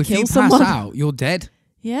accidentally Well, if kill you someone. pass out, you're dead.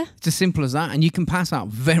 Yeah, It's as simple as that, and you can pass out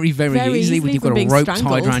very, very, Very easily when easily you've got from a being rope tied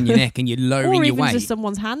strangled. around your neck and you're lowering or your even weight. just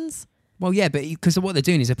someone's hands. Well, yeah, but because what they're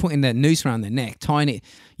doing is they're putting their noose around their neck, tying it.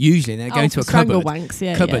 Usually, they're going to a for strangle cupboard. wanks,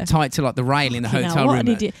 yeah, Cupboard yeah. tight to like the rail in the Fucking hell, hotel what room, an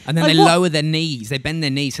idiot. and then Like, they what- lower their knees. They bend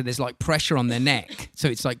their knees, so there's like pressure on their neck, so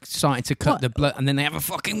it's like starting to cut What? the blood. And then they have a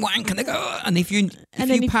fucking wank, and they go. "Ugh," and if you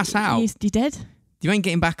And pass out, you're dead. you ain't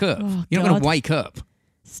getting back up. Oh, You're not going God. to wake up.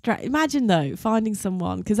 Imagine though finding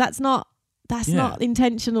someone, because that's not Yeah. not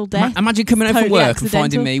intentional death. Imagine coming home from Totally work and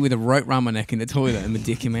finding accidental. me with a rope round my neck in the toilet and my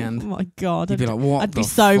dick in my Oh hand. my God, You'd be like, what? I'd be the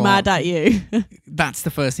so fuck? mad at you. That's the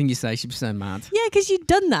first thing you say. She'd be so mad. Yeah, because you'd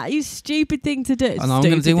done that. You stupid thing to do. And I'm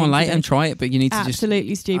going to do one later and try it, but you need to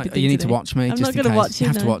Absolutely stupid just. thing You need to to do. watch me. I'm just not in gonna case. watch You it,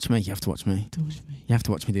 have to no. watch me. You have to watch me. You have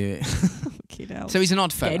to watch me do it. Fucking hell. So he's an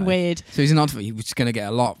odd fellow. Getting weird. So he's an odd fellow. He's going to get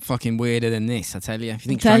a lot fucking weirder than this, I tell you. If you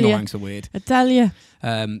think tell strangle you. wanks are weird. I tell you.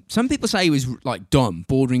 Some people say he was like dumb,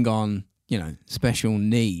 bordering on, special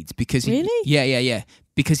needs because he, Really? Yeah.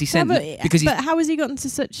 Because he sent because but how has he gotten to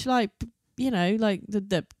such like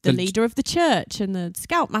the leader of the church and the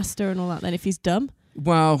scoutmaster and all that? Then if he's dumb,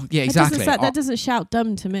 well, yeah, exactly. That doesn't shout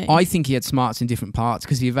dumb to me. I think he had smarts in different parts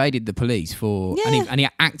because he evaded the police and he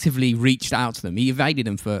actively reached out to them. He evaded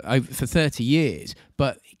them for 30 years,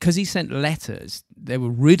 but because he sent letters, they were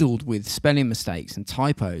riddled with spelling mistakes and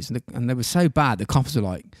typos, and they were so bad. The cops were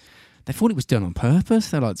like, they thought it was done on purpose.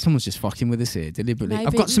 They're like, someone's just fucking with us here deliberately. Maybe.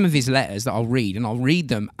 I've got some of his letters that I'll read, and I'll read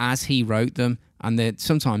them as he wrote them, and they're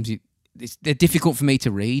difficult for me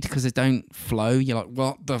to read because they don't flow. You're like,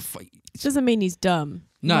 what the fuck? Doesn't mean he's dumb.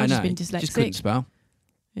 He No, might have no, just been he dyslexic. just couldn't spell.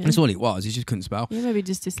 Yeah. That's all it was. He just couldn't spell. Yeah, maybe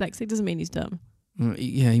just dyslexic. Doesn't mean he's dumb.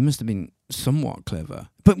 Yeah, he must have been somewhat clever.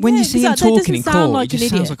 But when Yeah, you see him 'cause that talking in doesn't sound court, like he just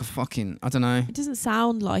an sounds idiot. like a fucking, I don't know. It doesn't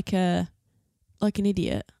sound like an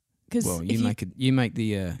idiot. Because Well, you make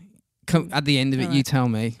the at the end of it, All you right. tell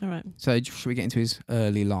me. All right. So should we get into his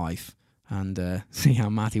early life and see how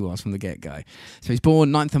mad he was from the get-go? So he's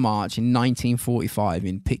born 9th of March in 1945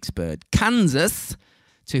 in Pittsburgh, Kansas,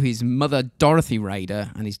 to his mother Dorothy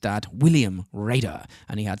Rader and his dad William Rader.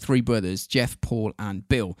 And he had 3 brothers, Jeff, Paul and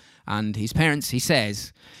Bill. And his parents, he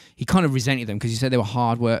says, he kind of resented them because he said they were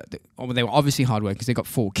hard work. They were obviously hard work because they got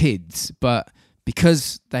 4 kids, but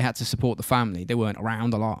because they had to support the family, they weren't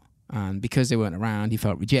around a lot. And because they weren't around, he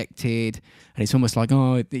felt rejected. And it's almost like,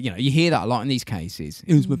 you hear that a lot in these cases.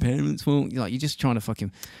 It was my parents' fault. You're just trying to fucking...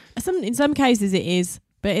 In some cases it is,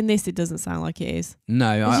 but in this it doesn't sound like it is.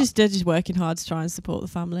 No, They're just working hard to try and support the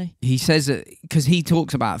family. he says that because he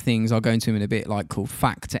talks about things, I'll go into him in a bit, like called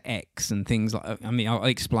Factor X and things like. I mean, I'll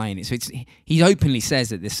explain it. So he openly says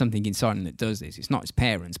that there's something inside him that does this. It's not his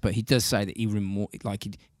parents, but he does say that he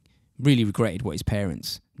really regretted what his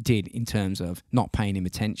parents did in terms of not paying him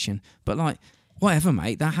attention. But like, whatever,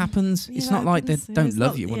 mate, that happens. Yeah, it's that not like they happens. Yeah, don't it's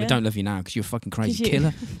love not- you. Well, yeah. they don't love you now because you're a fucking crazy 'Cause you-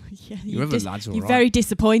 killer. Yeah, Your other lads are you're all right. very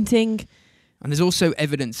disappointing. And there's also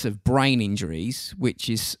evidence of brain injuries, which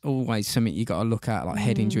is always something you got to look at, like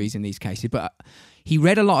head injuries in these cases. But he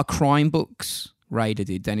read a lot of crime books, Rader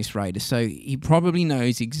did, Dennis Rader. So he probably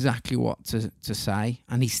knows exactly what to say.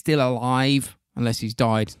 And he's still alive, unless he's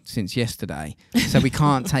died since yesterday. So we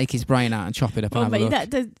can't take his brain out and chop it up Well, and have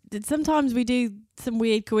a mate, look. sometimes we do some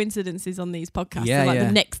weird coincidences on these podcasts. Yeah, So, like yeah.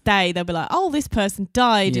 the next day they'll be like, "Oh, this person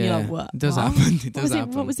died," and you're like, "What?" It does What? happen. It What does was happen.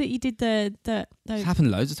 it? What was it? You did It's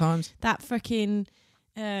happened loads of times. that freaking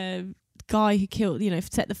guy who killed,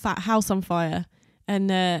 set the fat house on fire,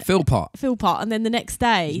 and Philpott. and then the next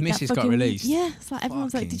day, His missus that got fucking- released. Yeah, it's like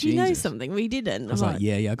everyone's like, Fucking "Did you know Jesus. something? We didn't." I was I'm like,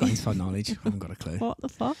 yeah, I got inside knowledge. I haven't got a clue. What the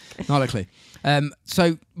fuck? Not a clue.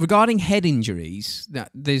 So regarding head injuries, that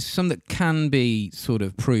there's some that can be sort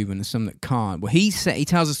of proven and some that can't. Well, he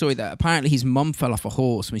tells a story that apparently his mum fell off a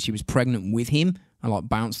horse when she was pregnant with him and like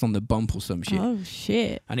bounced on the bump or some shit. Oh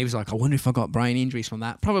shit! And he was like, I wonder if I got brain injuries from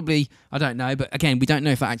that. Probably, I don't know. But again, we don't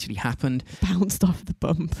know if that actually happened. Bounced off the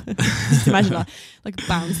bump. Just imagine like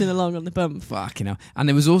bouncing along on the bump. Fucking hell. And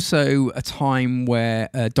there was also a time where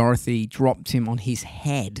Dorothy dropped him on his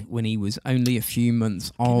head when he was only a few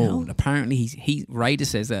months old. hell. Apparently, Raider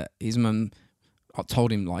says that his mum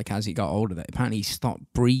told him, like, as he got older, that apparently he stopped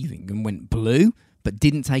breathing and went blue, but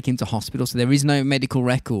didn't take him to hospital. So there is no medical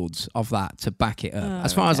records of that to back it up.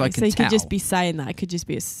 As far as I can so he tell. could just be saying that. It could just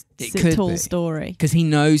be a could tall be. story. Because he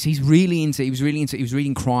knows he was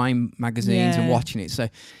reading crime magazines and Yeah. watching it. So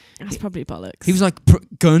That's probably bollocks. he was like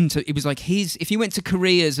it was like if he went to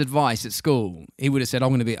Korea's advice at school, he would have said, I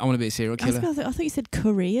want to be a serial I killer. thought you said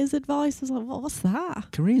Korea's advice. I was like, what's that?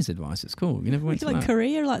 Korea's advice at school. You never went to like that?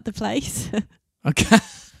 Korea, like the place. Okay.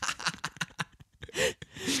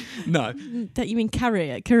 No. That you mean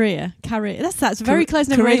Korea? That's very close.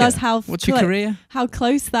 Never Korea. realised how What's your career? how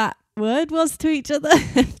close that word was to each other.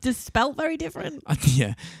 Just spelt very different.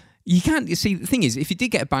 Yeah. You can't. You see, the thing is, if you did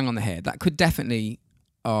get a bang on the head, that could definitely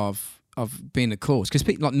of being a cause. Because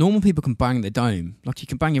like normal people can bang the dome. Like you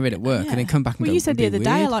can bang your head at work and then come back and well, go. you said the "It'd other be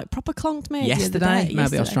day, I weird." like proper clonked me. Yesterday, maybe I'll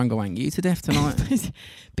Yesterday. strangle wank you to death tonight.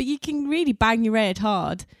 But you can really bang your head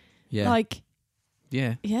hard. Yeah. Like,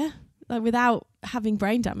 yeah. like without having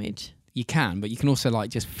brain damage. You can, but you can also like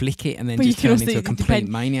just flick it and then But just you can turn also into a complete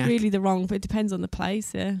maniac. Really the wrong, but it depends on the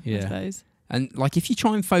place, I suppose. And like if you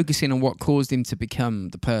try and focus in on what caused him to become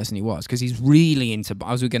the person he was, because he's really into,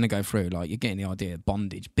 as we're going to go through, like you're getting the idea of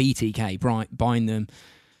bondage, BTK, bind them,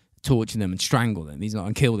 torture them and strangle them. He's like,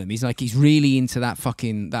 and kill them. He's really into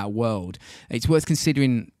that world. It's worth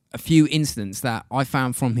considering a few incidents that I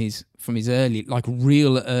found from his early, like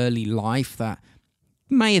real early life that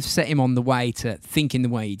may have set him on the way to thinking the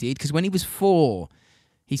way he did. Because when he was 4,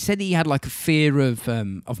 he said he had like a fear of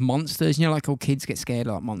monsters. You know, like all kids get scared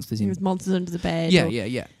of like monsters. There was monsters under the bed.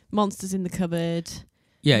 Yeah. Monsters in the cupboard.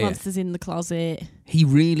 Yeah. Monsters in the closet. He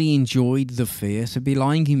really enjoyed the fear. So be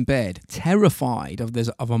lying in bed, terrified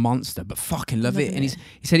of a monster, but fucking love it. And he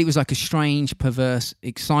said it was like a strange, perverse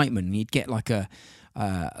excitement. And he'd get like a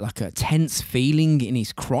tense feeling in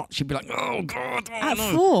his crotch. He'd be like, oh God. Oh, At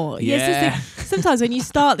no. 4? Yeah. Yes. Sometimes when you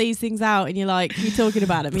start these things out and you're talking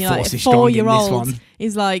about it, and you're like, Force a is strong in this 4-year-old one.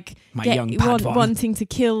 is like My young Padawan. wanting to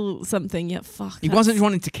kill something. Yeah, fuck. He wasn't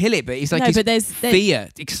wanting to kill it, but he's like, No, his but there's fear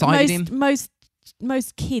excited him.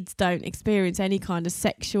 Most kids don't experience any kind of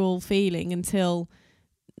sexual feeling until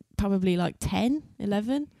probably like 10,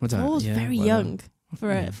 11. Four's very young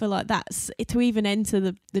for like that to even enter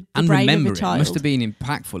the and brain remember of a child. It must have been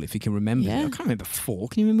impactful if you can remember. Yeah. I can't remember 4.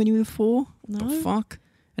 Can you remember when you were 4? No. The fuck?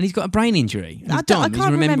 And he's got a brain injury. And he's I dumb.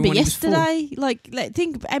 can't remember when he was 4. yesterday.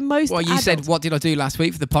 Think and most. Well, you adults, said, what did I do last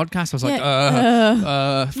week for the podcast? I was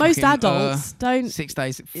like, most fucking, adults don't. 6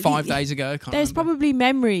 days, 5 days ago. Can't There's remember. probably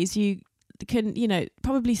memories you can,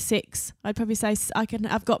 probably 6. I'd probably say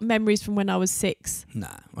I've got memories from when I was 6. Nah,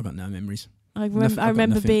 I've got no memories. I I've got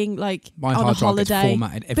remember nothing. being like My on a hard drive gets holiday,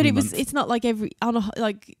 formatted every but month. it's not like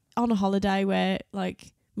on a holiday where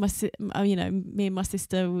like me and my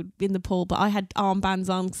sister would be in the pool, but I had armbands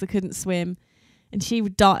on because I couldn't swim, and she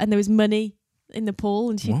would dive, and there was money in the pool,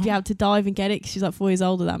 and she'd be able to dive and get it because she's like 4 years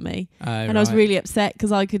older than me, and I was really upset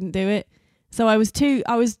because I couldn't do it. So I was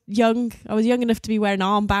young enough to be wearing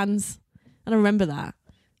armbands, and I remember that.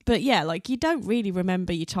 But yeah, like you don't really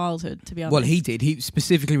remember your childhood, to be honest. Well, he did. He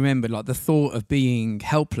specifically remembered like the thought of being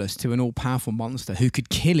helpless to an all-powerful monster who could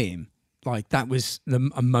kill him. Like that was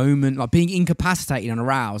a moment, like being incapacitated and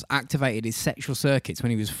aroused, activated his sexual circuits when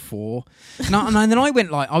he was 4. And then I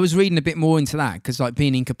went I was reading a bit more into that because like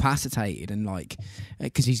being incapacitated and like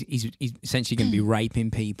because he's essentially going to be raping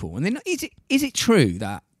people. And then is it true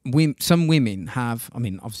that some women have? I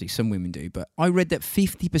mean, obviously some women do, but I read that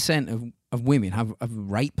 50% of women have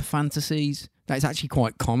rape fantasies. That's actually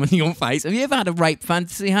quite common in your face. Have you ever had a rape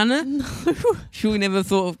fantasy, Hannah? No. Sure, you never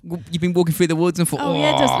thought you've been walking through the woods and thought,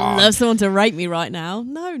 yeah, just love someone to rape me right now.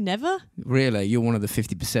 No, never. Really? You're one of the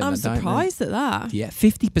 50% I'm that don't. surprised at that. Yeah,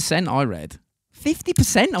 50% I read.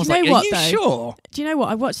 50%? I was like, are you sure? Do you know what?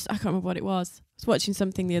 I can't remember what it was. I was watching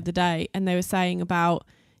something the other day and they were saying about,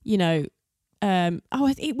 it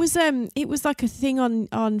was like a thing on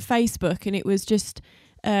Facebook, and it was just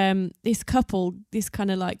this couple, this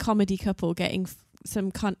kind of like comedy couple getting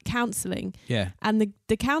some counselling. Yeah. And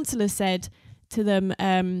the counsellor said to them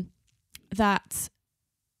that,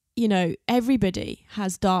 you know, everybody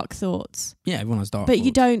has dark thoughts. Yeah, everyone has dark But thoughts.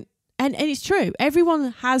 you don't, and it's true.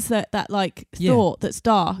 Everyone has that like Yeah. thought that's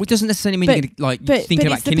dark. Which doesn't necessarily mean But- you're gonna, like but thinking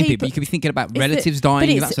it's about the killing people. people- You could be thinking about it's the- relatives but dying.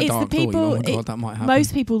 it's- That's a it's the dark thought. You go, people- oh my God, it- that might happen.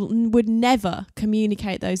 Most people would never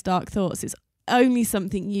communicate those dark thoughts. It's only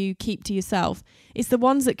something you keep to yourself. It's the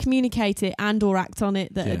ones that communicate it and or act on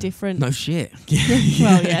it that Yeah. are different. No shit.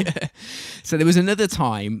 Well, yeah. So there was another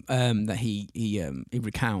time that he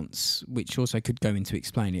recounts, which also could go into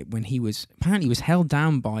explain it, when he was held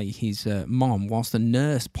down by his mom whilst the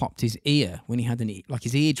nurse popped his ear when he had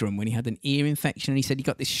his eardrum when he had an ear infection, and he said he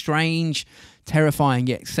got this strange, terrifying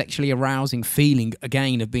yet sexually arousing feeling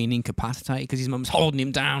again of being incapacitated because his mum's holding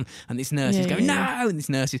him down and this nurse is going no, and this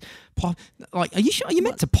nurse is pop. Like, are you sure you're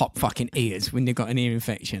meant to pop fucking ears when they've got an ear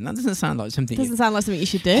infection? That doesn't sound like something. Doesn't sound like something you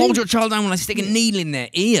should do. Hold your child down when I stick a needle in their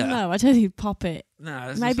ear. No, I don't think you'd pop it. No, that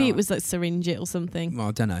doesn't Maybe sound it was like syringe it or something. Well,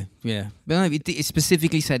 I don't know. Yeah, but no, it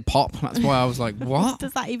specifically said pop. That's why I was like, What what?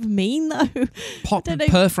 does that even mean though? Pop don't and know.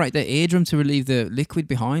 perforate their eardrum to relieve the liquid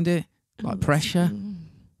behind it, like pressure. Mm.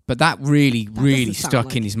 But that really doesn't sound stuck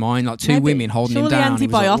like- in his mind. Like two Maybe- women holding him surely down. He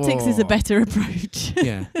was like, antibiotics is a "Whoa." better approach.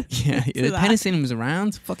 Yeah, yeah. The that. penicillin was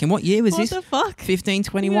around. Fucking what year was What this? the fuck?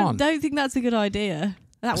 1521. I don't think that's a good idea.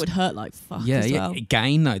 That would hurt like fuck Yeah, as yeah. well.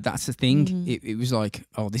 Again, though, that's the thing. Mhm. It was like,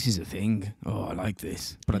 oh, this is a thing. Oh, I like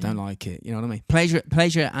this, but I don't like it. You know what I mean?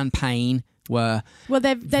 Pleasure and pain were, Well,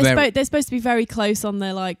 they're Very- they're supposed to be very close on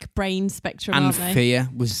their like brain spectrum, and aren't they? fear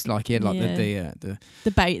was like, yeah, like Yeah. the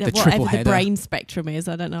The triple whatever the header. brain spectrum is.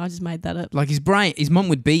 I don't know. I just made that up. like his mum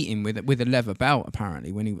would beat him with a leather belt.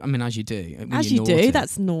 Apparently, when he, I mean, as you do, when As you're you naughty. do,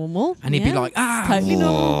 that's normal. And he'd be Yeah. like, ah, Totally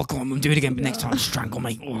normal. oh, come on, mum, do it again, but next time strangle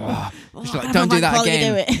me. Oh. Just like, have don't a do wank that while you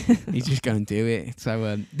again. do it. He's just go and do it.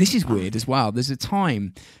 So this is weird as well. There's a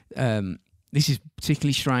time, this is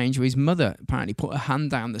particularly strange, where his mother apparently put her hand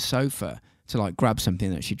down the sofa to like grab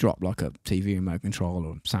something that she dropped, like a TV remote control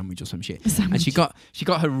or a sandwich or some shit. And she got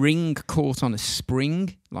her ring caught on a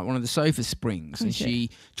spring, like one of the sofa springs, Oh, and shit. she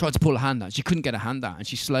tried to pull her hand out. She couldn't get her hand out, and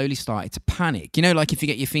she slowly started to panic. You know, like if you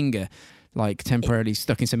get your finger like temporarily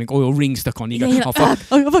stuck in something, or your ring stuck on, you go, Yeah, you're oh like, fuck.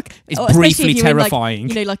 oh fuck. It's Oh, especially briefly if you're in, like, terrifying.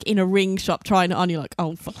 you know, like in a ring shop trying it on, you're like,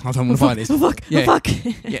 oh fuck. I don't want to buy this. Oh fuck. Yeah. Oh fuck.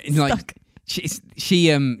 Yeah, and, like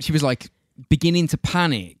she was like beginning to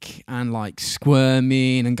panic and like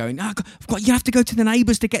squirming and going, oh, God, you have to go to the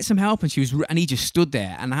neighbours to get some help. And and he just stood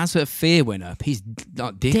there. And as her fear went up, his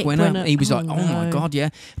like, dick went up. He was Oh, like, oh my no. God, yeah.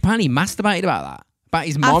 Apparently he masturbated about that. About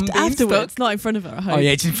his mum being Afterwards, stuck. not in front of her. I hope. Oh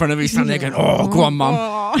yeah, just in front of him, standing there going, oh, go on, mum.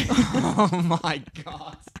 Oh. Oh my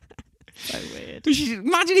God. So weird.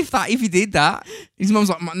 Imagine if he did that. His mum's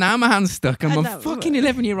like, now my hand's stuck and I my know. fucking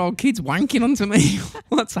 11-year-old kid's wanking onto me.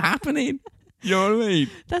 What's happening? You know what I mean?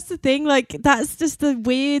 That's the thing. Like, that's just the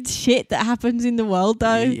weird shit that happens in the world,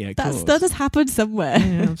 though. Yeah, of course. That has happened somewhere.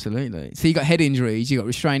 Yeah, absolutely. So you got head injuries, you got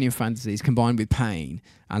restraining fantasies combined with pain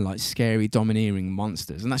and like scary, domineering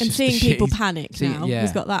monsters, and that's And just seeing the shit people he's- panic see- now. yeah.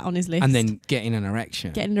 He's got that on his list. and then getting an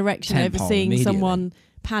erection. getting an erection over Tentpole seeing immediately. someone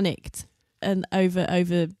panicked and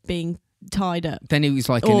over being tied up, Then it was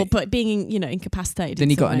like, or but being incapacitated. then in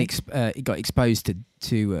he some got way. he got exposed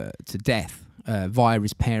to death via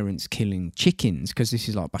his parents killing chickens, because this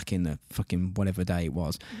is like back in the fucking whatever day it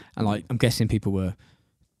was, and like I'm guessing people were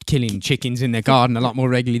killing chickens in their garden a lot more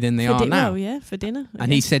regularly than they are now. Well, yeah, for dinner. I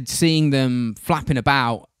And he guess. said seeing them flapping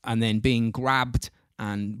about and then being grabbed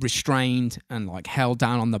and restrained and like held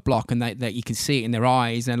down on the block, and that you can see it in their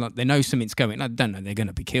eyes, and like they know something's going. I don't know, they're going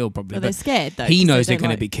to be killed probably. Well, they're But scared though. he 'cause knows they they're don't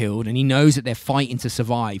going to be killed, and he knows that they're fighting to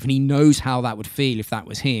survive, and he knows how that would feel if that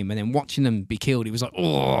was him. And then watching them be killed, he was like,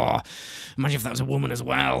 "Oh, imagine if that was a woman as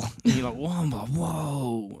well." And you're like,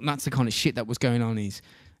 "Whoa!" And that's the kind of shit that was going on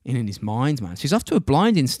in his mind, man. So he's off to a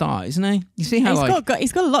blinding start, isn't he? You see how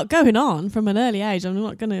He's got a lot going on from an early age. I'm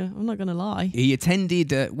not gonna lie. he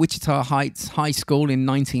attended Wichita Heights High School in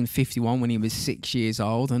 1951 when he was 6 years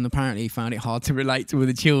old, and apparently he found it hard to relate to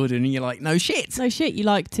other children. And you're like, no shit. No shit. You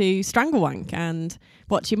like to strangle wank and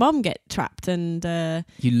watch your mum get trapped and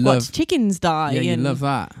You watch love, chickens die. yeah, you and love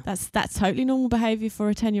that. That's totally normal behaviour for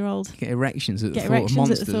a 10-year-old. Get erections at the Get thought of erections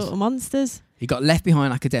monsters. at the thought of monsters. He got left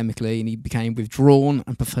behind academically, and he became withdrawn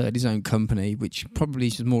and preferred his own company, which probably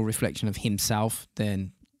is just more a reflection of himself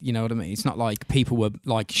than, you know what I mean? It's not like people were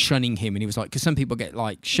like shunning him, and he was like, because some people get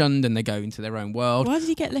like shunned and they go into their own world. Why did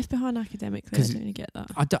he get left behind academically? I 'Cause don't really get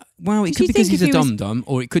that. Well, it Did could you be because think he's if a he was- dum-dum,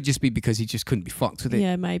 or it could just be because he just couldn't be fucked with it.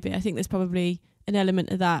 Yeah, maybe. I think there's probably an element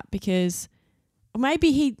of that because or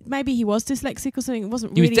maybe he was dyslexic or something. It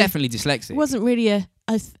wasn't He really was definitely dyslexic. it wasn't really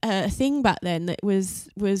a thing back then that was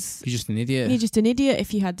He's just an idiot. you're just an idiot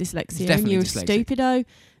if you had dyslexia and definitely you were dyslexic. stupido.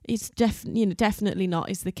 it's definitely not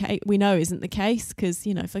is the case. We know isn't the case because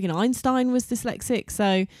fucking Einstein was dyslexic,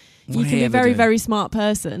 so you can be a very very smart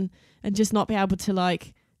person and just not be able to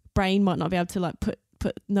like brain might not be able to like put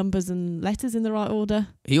numbers and letters in the right order.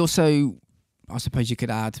 He also, I suppose you could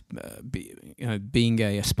add, being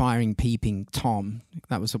a aspiring peeping Tom.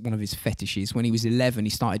 That was one of his fetishes. When he was 11, he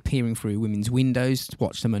started peering through women's windows to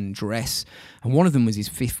watch them undress, and one of them was his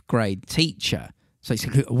 5th grade teacher. So it's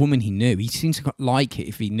a woman he knew. He seemed to like it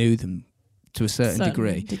if he knew them to a certain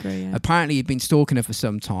degree. Yeah. Apparently, he'd been stalking her for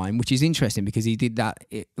some time, which is interesting because he did that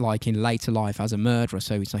like in later life as a murderer.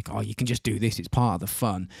 So it's like, oh, you can just do this. It's part of the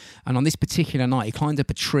fun. And on this particular night, he climbed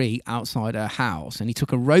up a tree outside her house and he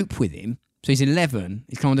took a rope with him. So he's 11.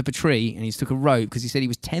 He's climbed up a tree and he took a rope because he said he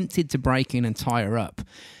was tempted to break in and tie her up.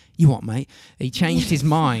 You what, mate? He changed his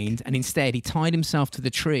mind and instead he tied himself to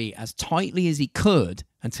the tree as tightly as he could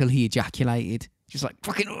until he ejaculated. Just like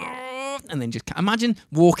fucking, and then just imagine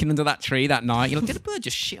walking under that tree that night. You're like, did a bird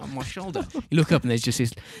just shit on my shoulder? You look up and there's just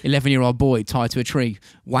this 11-year-old boy tied to a tree,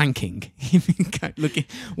 wanking. Looking,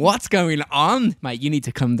 what's going on, mate? You need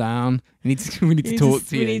to come down. We need to talk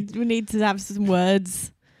to you. We need to have some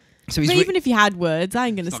words. So but even if you had words, I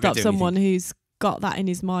ain't going to stop someone who's got that in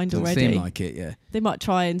his mind Doesn't already. Seem like it, yeah. They might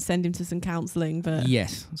try and send him to some counselling, but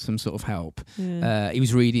yes, some sort of help. Yeah. He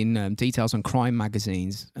was reading details on crime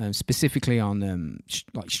magazines, specifically on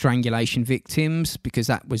like strangulation victims, because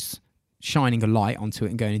that was shining a light onto it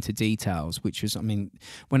and going into details. Which was, I mean,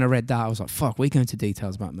 when I read that, I was like, "Fuck, we're going into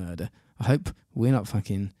details about murder. I hope we're not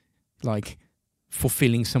fucking like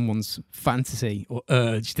fulfilling someone's fantasy or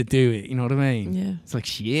urge to do it." You know what I mean? Yeah. It's like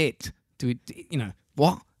shit. Do it?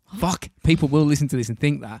 What? Fuck, people will listen to this and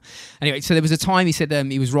think that. Anyway, so there was a time he said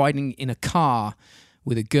he was riding in a car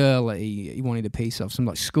with a girl that he wanted a piece of, some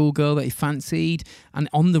like schoolgirl that he fancied. And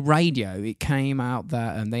on the radio, it came out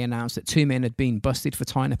that they announced that 2 men had been busted for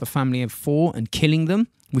tying up a family of 4 and killing them,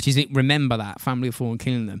 which is, remember that, family of 4 and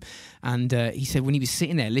killing them. And he said when he was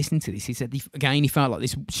sitting there listening to this, he said, he felt like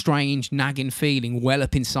this strange nagging feeling well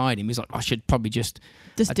up inside him. He was like, I should probably just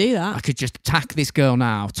do that. I could just attack this girl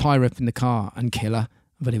now, tie her up in the car and kill her.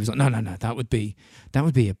 But he was like, no, that would be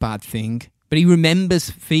a bad thing. But he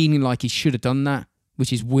remembers feeling like he should have done that,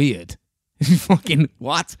 which is weird. Fucking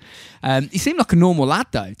what? He seemed like a normal lad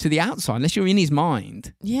though, to the outside, unless you're in his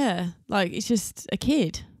mind. Yeah, like he's just a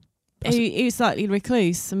kid. He was slightly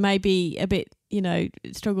recluse and maybe a bit,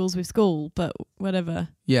 struggles with school, but whatever.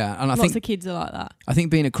 Yeah, and I think think lots of kids are like that. I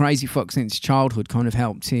think being a crazy fuck since childhood kind of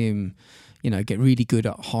helped him, get really good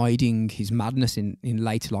at hiding his madness in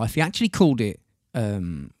later life. He actually called it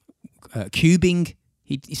cubing.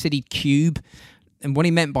 He said he'd cube, and what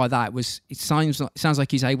he meant by that was it sounds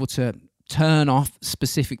like he's able to turn off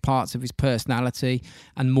specific parts of his personality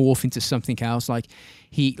and morph into something else. Like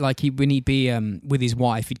he when he'd be with his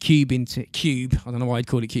wife, he'd cube. I don't know why I'd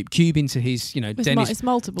call it cube into his it's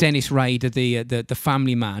multiple. Dennis Rader, the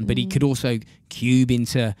family man, but he could also cube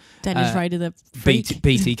into Dennis Rader, the freak.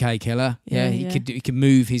 BTK killer. He could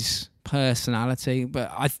move his personality,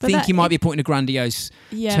 but I think he might be putting a grandiose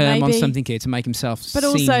term on something here to make himself but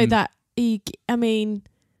also that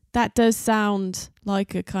that does sound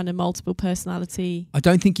like a kind of multiple personality. I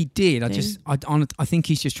don't think he did. Thing. I think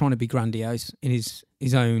he's just trying to be grandiose in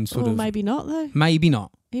his own sort of. Maybe not though. Maybe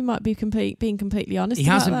not. He might be being completely honest. He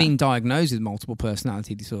hasn't been diagnosed with multiple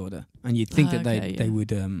personality disorder, and you'd think that they would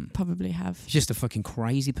probably have. He's just a fucking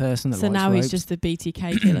crazy person. So now he's just a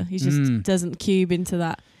BTK killer. He just doesn't cube into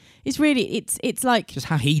that. It's really it's like just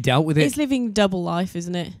how he dealt with it. It's living double life,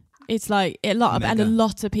 isn't it? It's like a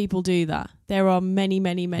lot of people do that. There are many.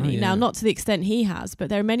 Now, not to the extent he has, but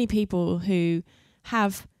there are many people who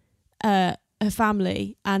have a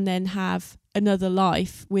family and then have another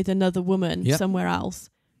life with another woman somewhere else.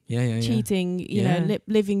 Cheating,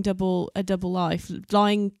 living a double life,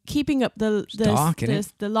 lying, keeping up the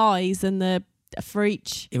lies and the for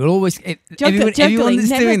each. It will always. Everyone that's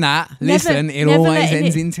doing that, listen, it always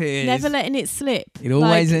ends in tears. Never letting it slip. It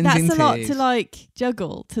always ends in tears. That's a lot to like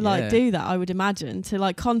juggle, to like do that. I would imagine to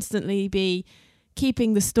like constantly be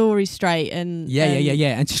keeping the story straight and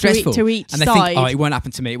and stressful to each and side. Think, it won't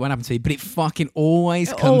happen to me, but it fucking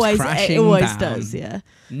always comes crashing down. It always does, yeah.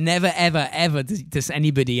 Never ever does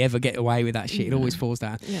anybody ever get away with that shit. It always falls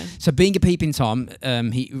down. Yeah. So being a peeping Tom,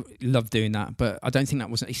 he loved doing that, but I don't think that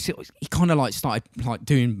was. He kind of like started like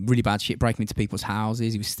doing really bad shit, breaking into people's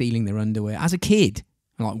houses. He was stealing their underwear as a kid.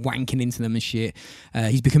 Like wanking into them and shit.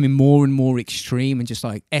 He's becoming more and more extreme and just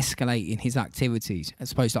like escalating his activities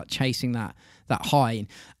as opposed to like chasing that high, and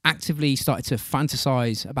actively started to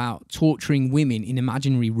fantasize about torturing women in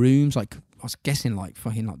imaginary rooms, like I was guessing like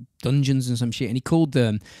fucking like dungeons and some shit. And he called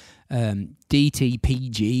them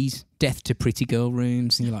DTPGs, death to pretty girl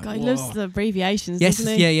rooms, and you're like, God, he whoa. loves the abbreviations, Yes,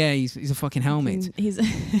 doesn't he? yeah. He's a fucking helmet. He's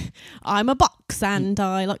I'm a box and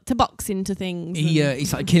I like to box into things. He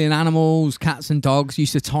started killing animals, cats and dogs.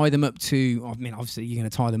 Used to tie them up to. I mean, obviously you're going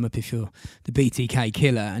to tie them up if you're the BTK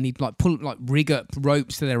killer, and he'd like rig up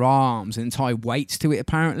ropes to their arms and tie weights to it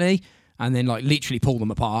apparently, and then like literally pull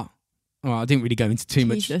them apart. Well, I didn't really go into too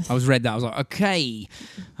much. Jesus. I read that. I was like, okay,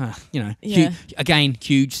 Yeah.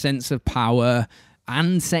 huge sense of power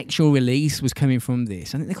and sexual release was coming from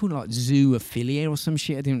this. I think they called it like zoophilia or some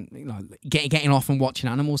shit. I didn't like getting off and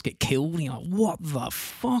watching animals get killed. And you're like, what the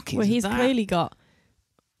fuck is Well, he's that? clearly got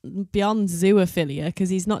beyond zoophilia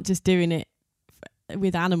because he's not just doing it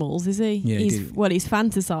with animals, is he? Yeah, he's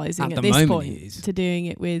fantasizing At at the this moment point he is. to doing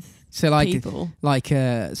it with So like people.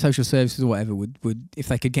 social services or whatever would if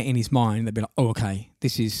they could get in his mind, they'd be like, oh, okay,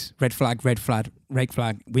 this is red flag. We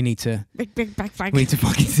need to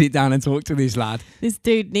fucking sit down and talk to this lad. This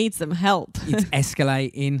dude needs some help. It's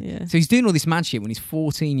escalating. Yeah. So he's doing all this mad shit when he's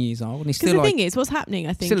 14 years old, and he's Because still the like thing is, what's happening,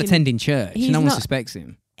 I think, still attending church. he's No one not- suspects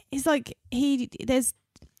him. it's like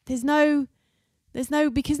there's no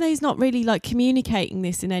because he's not really like communicating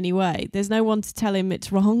this in any way. There's no one to tell him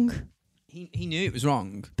it's wrong. He knew it was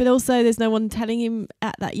wrong. But also there's no one telling him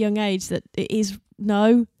at that young age that it is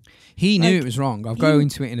no. He knew Like, it was wrong. I'll go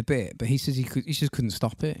into it in a bit, but he says he just couldn't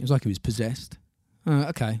stop it. It was like he was possessed.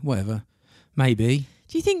 Okay, whatever. Maybe.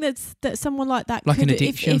 Do you think that someone like that Like an could,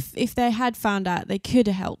 addiction? if they had found out, they could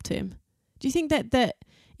have helped him? Do you think that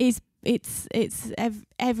it's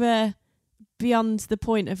ever beyond the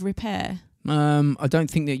point of repair? I don't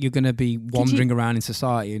think that you're going to be wandering around in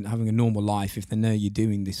society and having a normal life if they know you're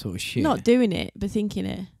doing this sort of shit. Not doing it, but thinking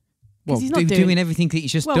it. well, he's not doing everything that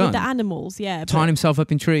he's just Well, done. with the animals, yeah. Tying himself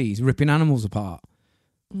up in trees, ripping animals apart.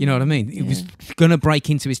 You know what I mean? He was going to break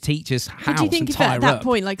into his teacher's house But do you think and if tie at her that up.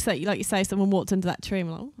 point, like you say, someone walked under that tree and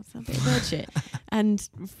were like, oh, that's a bit of bird shit, and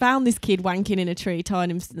found this kid wanking in a tree, tying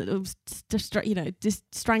him, just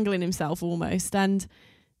strangling himself almost, and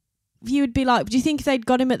you would be like, do you think if they'd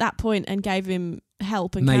got him at that point and gave him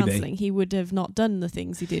help and Maybe. counselling, he would have not done the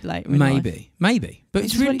things he did later in life? Maybe. But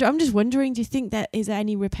it's really... I'm just wondering, do you think there is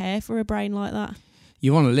any repair for a brain like that?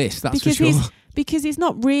 You're on a list, that's Because for sure. Because he's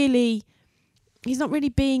not really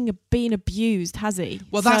being abused, has he?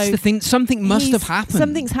 Well, that's the thing. Something must have happened.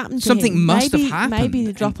 Something's happened to Something him. must have happened. Maybe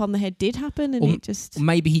the drop on the head did happen, and it just... Or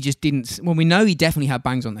maybe he just didn't... Well, we know he definitely had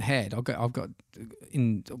bangs on the head. I've got...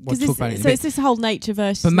 We'll talk about it in a bit. It's this whole nature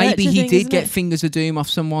versus But maybe nurture he thing, did isn't get it? fingers of doom off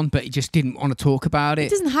someone, but he just didn't want to talk about It it.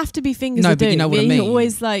 doesn't have to be fingers No, of but doom. you know what I It mean.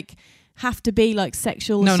 always have to be like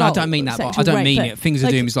sexual No, assault. I don't mean that. But I sexual don't rape, mean but it. Fingers of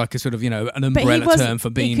like- doom is like a sort of, an but he umbrella wasn't- term for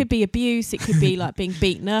being... It could be abuse. It could be like being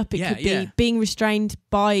beaten up. It Yeah, could be yeah. being restrained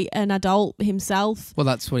by an adult himself. Well,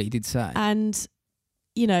 that's what he did say. And,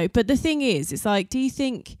 but the thing is, it's like, do you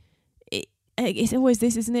think it's always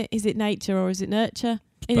this, isn't it? Is it nature or is it nurture?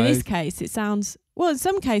 In this both. case, it sounds, well, in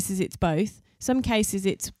some cases it's both. Some cases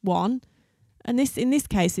it's one. And in this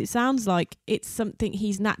case, it sounds like it's something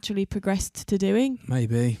he's naturally progressed to doing.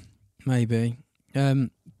 Maybe.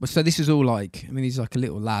 So this is all like, he's like a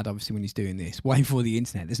little lad, obviously, when he's doing this, way before the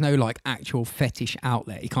internet. There's no like actual fetish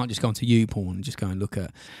outlet. He can't just go onto YouPorn and just go and look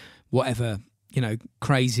at whatever,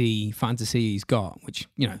 crazy fantasy he's got, which,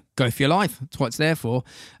 go for your life. That's what it's there for.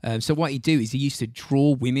 So what he'd do is he used to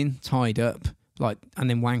draw women tied up, and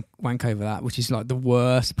then wank over that, which is like the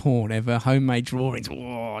worst porn ever. Homemade drawings.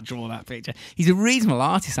 Oh, draw that picture. He's a reasonable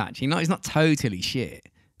artist, actually. He's not totally shit.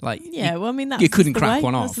 That's That's you couldn't just the crack way.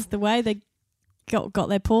 one That's off. just the way they got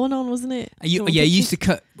their porn on, wasn't it? He Drawn used to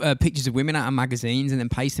pictures. cut pictures of women out of magazines and then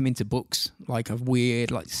paste them into books, like of weird,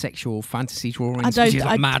 like sexual fantasy drawings, which is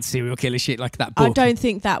like mad serial killer shit, like that book. I don't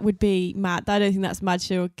think that would be mad. I don't think that's mad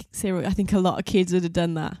serial. I think a lot of kids would have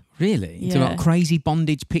done that. Really? Yeah. To like crazy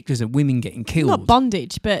bondage pictures of women getting killed. Not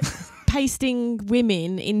bondage, but pasting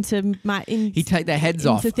women into He'd take their heads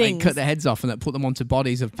off, and cut their heads off, and then put them onto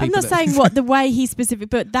bodies of people. I'm not saying what the way he's specific,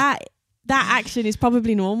 but that action is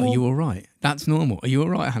probably normal. Are you all right? That's normal. Are you all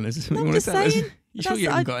right, Hannah? Is there something I'm you want just to tell us? saying. You sure you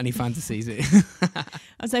haven't got any fantasies here?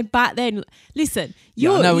 I'm saying back then, listen,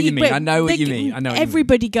 Yeah, I know what you mean. I know what you mean.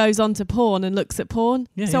 Everybody goes onto porn and looks at porn.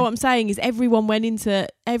 Yeah, so yeah. what I'm saying is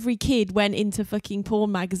every kid went into fucking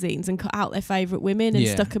porn magazines and cut out their favourite women and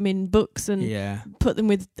Yeah. stuck them in books and Yeah. put them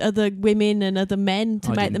with other women and other men to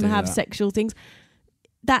I make didn't them do have that. sexual things.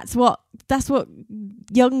 That's what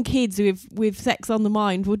young kids with sex on the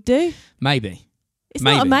mind would do. Maybe. It's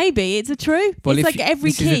not a maybe, it's a true. Well, it's if like you-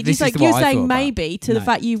 every this is- kid. this It's like is you're what I thought saying about. maybe to the No.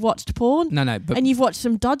 fact you've watched porn No, but and you've watched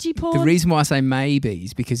some dodgy porn. the reason why I say maybe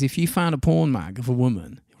is because if you found a porn mag of a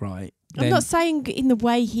woman, right, I'm not saying in the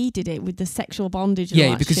way he did it with the sexual bondage. And yeah,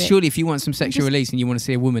 all that because shit. surely if you want some sexual release and you want to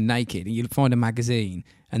see a woman naked and you find a magazine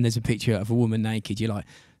and there's a picture of a woman naked, you're like,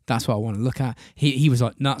 that's what I want to look at. He was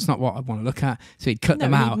like, no, that's not what I want to look at. So he'd cut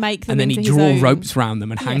them out make them and then he'd into draw his own- ropes around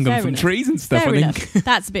them and hang them from enough. trees and stuff. Fair I enough. think.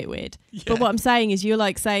 That's a bit weird. Yeah. But what I'm saying is, you're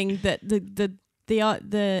like saying that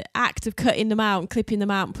the act of cutting them out and clipping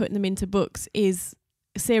them out and putting them into books is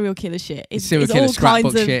serial killer shit. It's serial killer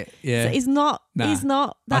scrapbook shit. Yeah, It's not. Nah, It's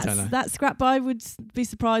not. I don't know. That's scrap. But I would be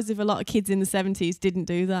surprised if a lot of kids in the 70s didn't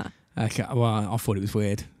do that. Okay, well, I thought it was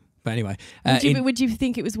weird. But anyway. Would you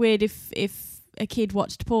think it was weird if a kid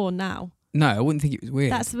watched porn now? No, I wouldn't think it was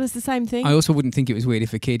weird. That's the same thing. I also wouldn't think it was weird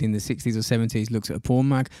if a kid in the 60s or 70s looks at a porn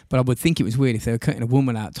mag, but I would think it was weird if they were cutting a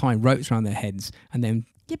woman out, tying ropes around their heads, and then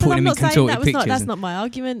yeah, but putting I'm them not in saying contorted that was pictures. that's not my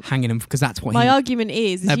argument. Hanging them, because that's what My argument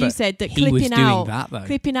is No, you but said that he was clipping doing out that, though.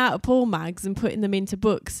 clipping out of porn mags and putting them into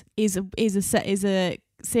books is a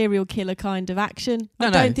serial killer kind of action. I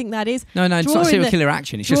don't think that is. No, it's not Drawing serial the- killer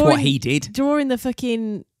action. It's just what he did. Drawing the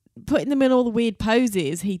fucking putting them in all the weird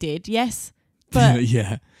poses he did. Yes, but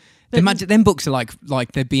yeah. but- Imagine them books are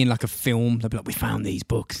like they're being like a film. They'll be like, we found these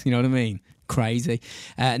books. You know what I mean? Crazy.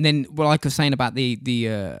 And then, well, like I was saying about the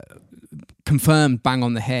confirmed bang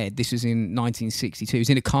on the head. This was in 1962. He was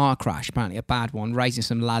in a car crash, apparently a bad one, raising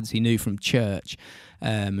some lads he knew from church.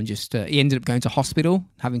 And just he ended up going to hospital,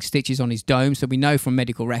 having stitches on his dome. So we know from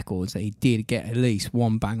medical records that he did get at least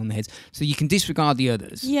one bang on the head. So you can disregard the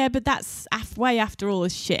others. yeah, but that's way after all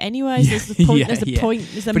this shit. Anyway, there's a point. There's a point.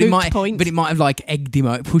 There's a moot point. But it might have like egged him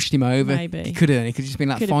out, pushed him over. Maybe. He could have just been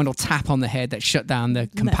like Could've- final tap on the head that shut down the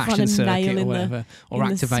That compassion final circuit nail or in whatever, or in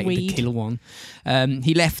the activated the Swede. kill one.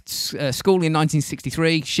 He left school in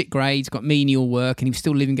 1963, shit grades, got menial work, and he was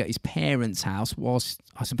still living at his parents' house whilst,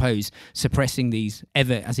 I suppose, suppressing these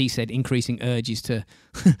as he said, increasing urges to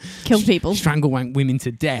Kill people. strangle wank women to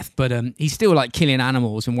death. But he's still like killing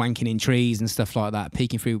animals and wanking in trees and stuff like that,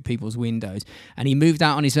 peeking through people's windows. And he moved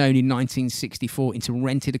out on his own in 1964 into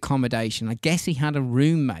rented accommodation. I guess he had a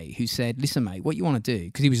roommate who said, listen, mate, what you want to do?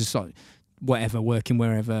 Because he was just like, whatever, working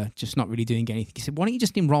wherever, just not really doing anything. He said, why don't you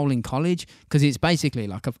just enroll in college? Because it's basically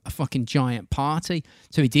like a fucking giant party.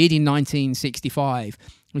 So he did in 1965,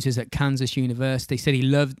 which is at Kansas University. He said he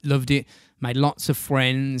loved it, made lots of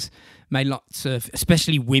friends, made lots of,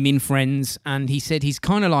 especially women friends. And he said he's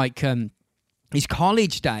kind of like, his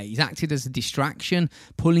college days acted as a distraction,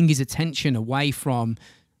 pulling his attention away from,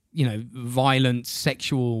 violent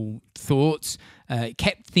sexual thoughts.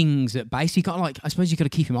 Kept things at base. You got I suppose you got to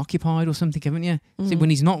keep him occupied or something, haven't you? So when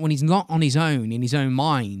he's not on his own in his own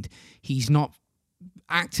mind, he's not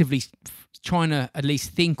actively trying to at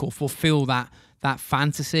least think or fulfill that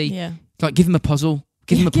fantasy. Yeah. Like give him a puzzle.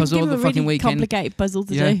 Give him a puzzle Give him the a fucking really weekend. complicated puzzle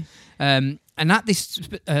to Yeah. do. And at this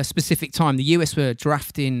specific time, the US were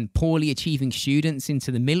drafting poorly achieving students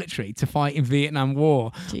into the military to fight in Vietnam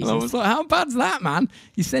War. And I was like, how bad's that, man?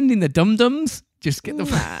 You're sending the dum-dums? Just get the...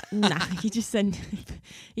 Nah. You're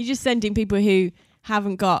just sending people who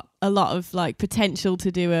haven't got a lot of potential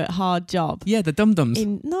to do a hard job. Yeah, the dum-dums.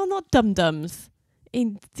 No, not dum-dums.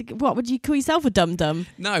 What would you call yourself, a dum-dum?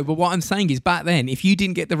 No, but what I'm saying is back then, if you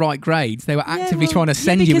didn't get the right grades, they were actively trying to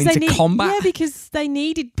send you into combat. Yeah, because they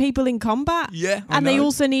needed people in combat. Yeah, and they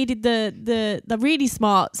also needed the really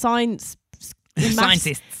smart science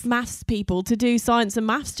scientists, maths people to do science and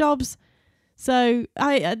maths jobs. So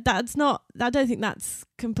I don't think that's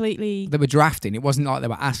completely. They were drafting. It wasn't like they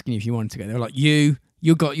were asking you if you wanted to go. They were like, you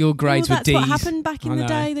got your grades Well, with D's. that's what happened back in the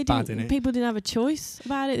day. They bad, didn't. innit? People didn't have a choice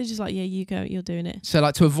about it. They're just like, yeah, you go. You're doing it. So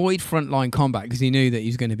to avoid frontline combat, because he knew that he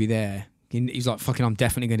was going to be there, he's like, fucking, I'm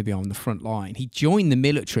definitely going to be on the front line. He joined the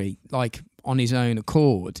military on his own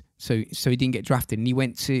accord. So he didn't get drafted, and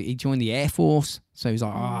he joined the Air Force. So he was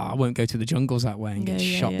like, I won't go to the jungles that way and get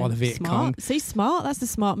shot by the Viet Cong. See, smart. That's the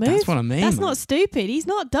smart move. That's what I mean. That's man. not stupid. He's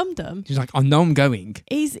not dum-dum. He's like, I know I'm going.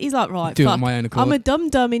 He's like, right, Do it fuck. on my own accord. I'm a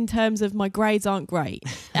dum-dum in terms of my grades aren't great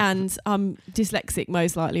and I'm dyslexic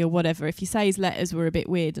most likely or whatever. If you say his letters were a bit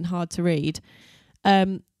weird and hard to read.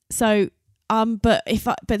 But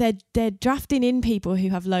they're drafting in people who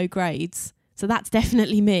have low grades. So that's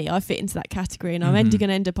definitely me. I fit into that category, and I'm going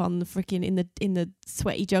to end up on the freaking in the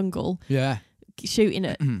sweaty jungle, shooting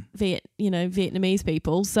at Vietnamese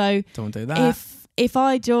people. So don't do that. If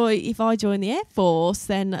I join the Air Force,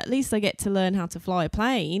 then at least I get to learn how to fly a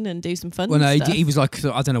plane and do some fun stuff. Well, no, he was like,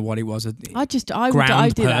 I don't know what he was. I'd do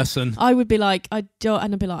person. that. I would be like, I'd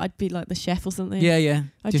be like the chef or something. Yeah.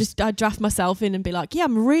 I'd draft myself in and be like, yeah,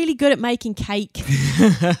 I'm really good at making cake.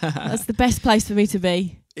 That's the best place for me to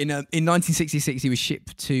be. In 1966, he was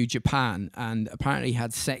shipped to Japan and apparently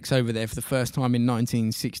had sex over there for the first time in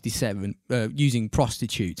 1967 using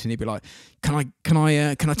prostitutes. And he'd be like, "Can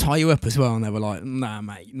I tie you up as well?" And they were like, "Nah,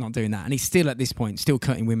 mate, not doing that." And he's still at this point still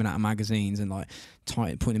cutting women out of magazines and like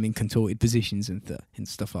putting them in contorted positions and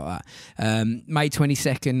stuff like that. May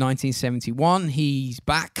 22nd, 1971, he's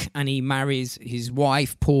back and he marries his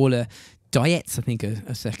wife Paula Dietz, I think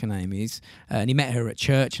her second name is, and he met her at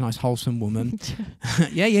church, a nice wholesome woman.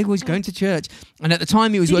 yeah, he was going to church, and at the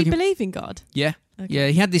time he was working. Did he believe in God? Yeah. Okay. Yeah,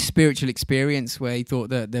 he had this spiritual experience where he thought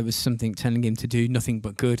that there was something telling him to do nothing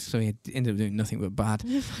but good, so he ended up doing nothing but bad.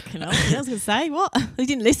 Fucking hell, I was going to say, what? He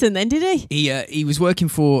didn't listen then, did he? He was working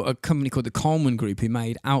for a company called the Coleman Group who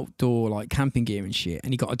made outdoor like camping gear and shit,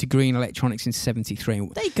 and he got a degree in electronics in 73.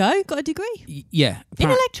 There you go, got a degree. Yeah. In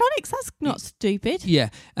electronics, that's not stupid. Yeah,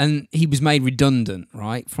 and he was made redundant,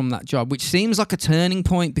 right, from that job, which seems like a turning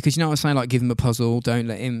point because, you know what I'm saying, like give him a puzzle, don't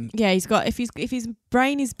let him... Yeah, he's got, if his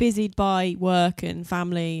brain is busied by work and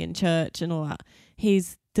family and church and all that,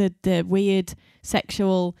 he's the weird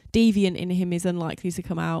sexual deviant in him is unlikely to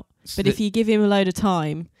come out. But if you give him a load of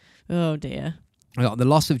time, oh dear. The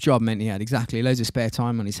loss of job meant he had exactly loads of spare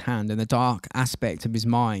time on his hand, and the dark aspect of his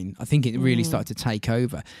mind, I think it really started to take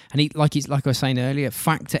over. And like I was saying earlier,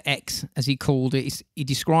 Factor X, as he called it, he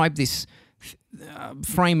described this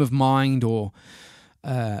frame of mind or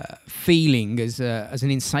feeling as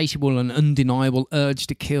an insatiable and undeniable urge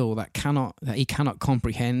to kill that he cannot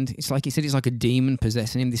comprehend. It's like he said, it's like a demon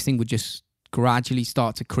possessing him. This thing would just gradually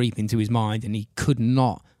start to creep into his mind, and he could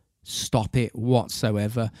not stop it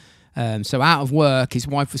whatsoever. So out of work, his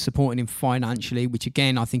wife was supporting him financially, which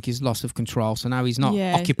again I think is loss of control. So now he's not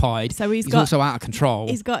occupied. So he's also out of control.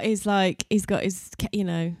 He's got his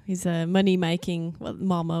money making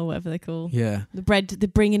mama, whatever they call. Yeah. The bread, the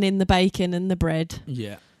bringing in the bacon and the bread.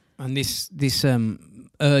 Yeah. And this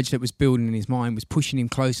urge that was building in his mind was pushing him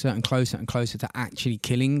closer and closer and closer to actually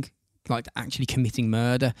killing. Like actually committing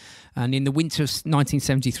murder. And in the winter of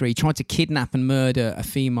 1973 he tried to kidnap and murder a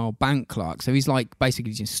female bank clerk. So he's like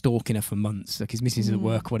basically just stalking her for months, like his missus at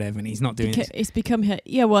work or whatever, and he's not doing it. It's become her,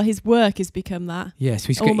 his work has become that. Yeah, so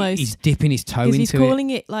he's dipping his toe into it. He's calling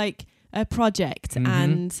it like a project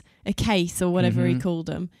and a case or whatever he called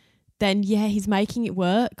them. Then he's making it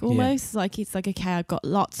work almost. Yeah. It's like, okay, I've got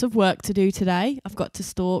lots of work to do today. I've got to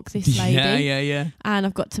stalk this lady. Yeah. And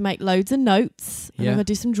I've got to make loads of notes. And I'm going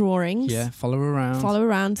to do some drawings. Yeah, follow her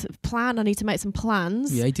around. Plan. I need to make some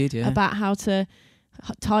plans. Yeah, he did, yeah. About how to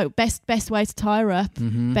best way to tie her up.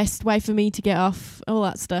 Best way for me to get off. All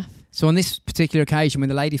that stuff. So on this particular occasion, when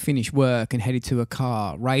the lady finished work and headed to her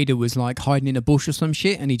car, Rader was like hiding in a bush or some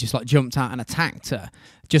shit, and he just like jumped out and attacked her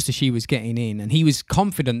just as she was getting in. And he was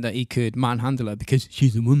confident that he could manhandle her because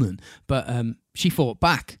she's a woman. But she fought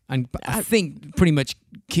back and I think pretty much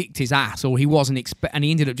kicked his ass, or he wasn't and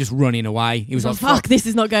he ended up just running away. He was like, fuck, this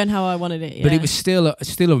is not going how I wanted it. Yeah. But it was still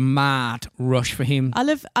a mad rush for him.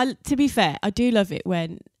 To be fair, I do love it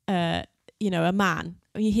when, a man,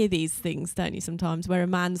 you hear these things, don't you, sometimes, where a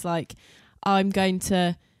man's like, I'm going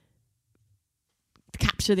to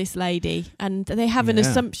capture this lady, and they have an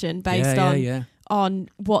assumption based on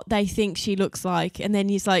what they think she looks like, and then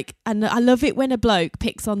he's like, and I love it when a bloke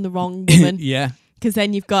picks on the wrong woman. Yeah. Because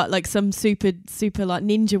then you've got like some super like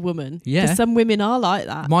ninja woman. Yeah. Because some women are like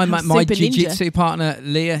that. My jiu-jitsu partner,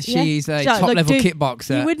 Leah, she's a top-level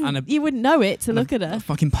kickboxer. You wouldn't know it to look at her. A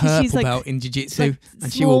fucking purple belt in jiu-jitsu.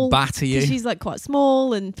 And she will batter you. She's like quite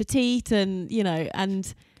small and petite and,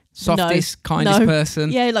 and... Softest, kindest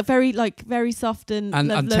person. Yeah, very soft and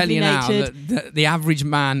I'm telling you now that the average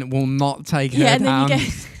man will not take her And down. then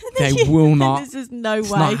they will not. There's just no way.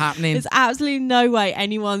 It's not happening. There's absolutely no way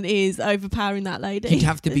anyone is overpowering that lady. You'd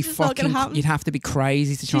have to be you'd have to be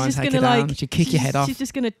crazy to try and take her down. She'd kick your head off. She's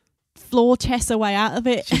just going to floor chess her way out of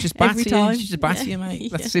it. She'll just batter you. She'll just batter you,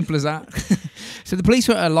 mate. That's simple as that. So the police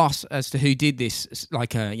were at a loss as to who did this,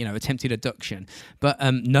 like attempted abduction. But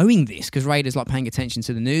knowing this, because Rader's like paying attention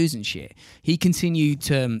to the news and shit, he continued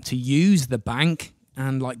to use the bank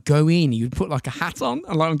and like go in. He would put like a hat on,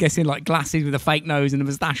 and I'm guessing like glasses with a fake nose and a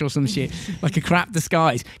moustache or some shit, like a crap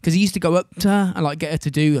disguise. Because he used to go up to her and like get her to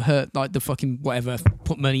do her like the fucking whatever,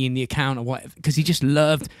 put money in the account or whatever. Because he just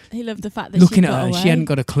loved. He loved the fact that looking at her. Away. She hadn't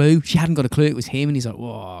got a clue. It was him, and he's like,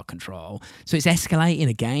 whoa, control. So it's escalating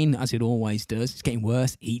again, as it always does. It's getting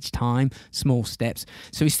worse each time. Small steps.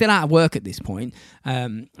 So he's still out of work at this point.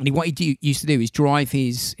 And what he used to do is drive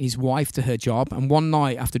his wife to her job. And one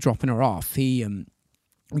night after dropping her off,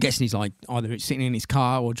 I'm guessing he's like either sitting in his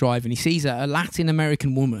car or driving. He sees a Latin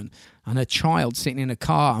American woman and her child sitting in a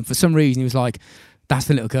car. And for some reason, he was like, that's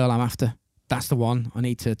the little girl I'm after. That's the one. I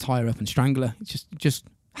need to tie her up and strangle her. Just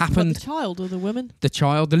Happened. The child or the woman? The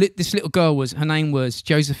child. This little girl her name was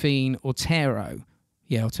Josephine Otero.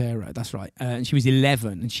 Yeah, Otero, that's right. And she was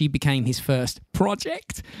 11, and she became his first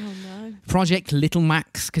project. Oh, no. Project Little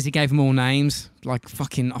Max, because he gave them all names, like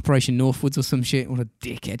fucking Operation Northwoods or some shit. What a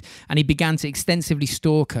dickhead. And he began to extensively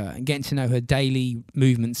stalk her and getting to know her daily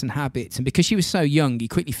movements and habits. And because she was so young, he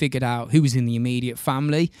quickly figured out who was in the immediate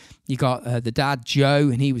family. You got the dad, Joe,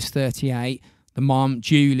 and he was 38. The mom,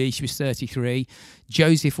 Julie, she was 33.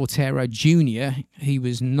 Joseph Otero Jr., he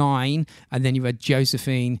was 9. And then you had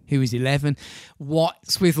Josephine, who was 11.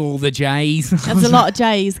 What's with all the J's? There's a lot of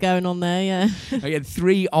J's going on there, yeah. I had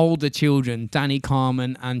 3 older children, Danny,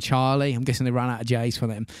 Carmen, and Charlie. I'm guessing they ran out of J's for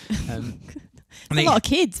them. A lot of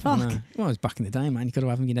kids, fuck. Well, it was back in the day, man. You got to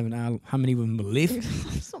have them. You never know how many of them will live.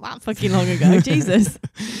 It's not that fucking long ago, Jesus.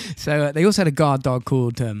 So they also had a guard dog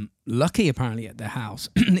called Lucky, apparently, at their house.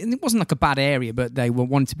 It wasn't like a bad area, but they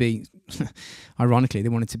wanted to be, ironically, they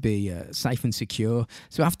wanted to be safe and secure.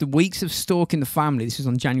 So after weeks of stalking the family, this was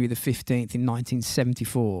on January the 15th in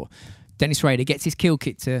 1974, Dennis Rader gets his kill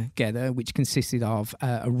kit together, which consisted of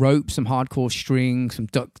a rope, some hardcore string, some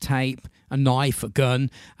duct tape, a knife, a gun,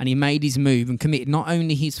 and he made his move and committed not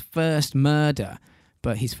only his first murder,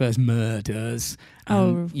 but his first murders.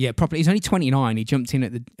 Yeah, properly. He's only 29. He jumped in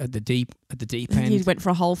at the deep end. He went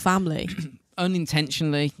for a whole family.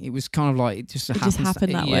 Unintentionally, it was kind of like it just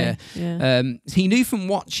happened that way. Yeah. He knew from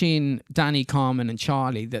watching Danny, Carmen, and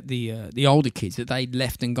Charlie that the older kids that they'd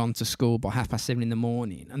left and gone to school by 7:30 in the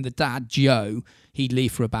morning, and the dad Joe he'd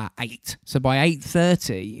leave for about 8. So by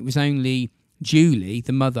 8:30, it was only Julie,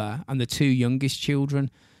 the mother, and the 2 youngest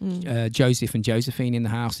children, Joseph and Josephine, in the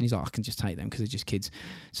house. And he's like, I can just take them because they're just kids.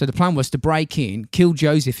 So the plan was to break in, kill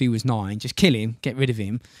Joseph, who was 9, just kill him, get rid of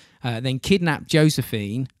him, then kidnap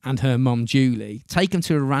Josephine and her mum Julie, take them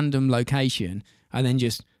to a random location, and then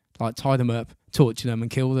just like tie them up, torture them,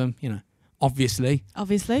 and kill them. You know, obviously,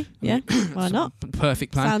 yeah. Why not?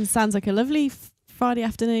 Perfect plan. Sounds like a lovely Friday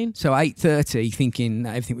afternoon. So 8:30, thinking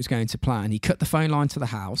that everything was going to plan, he cut the phone line to the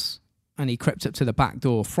house. And he crept up to the back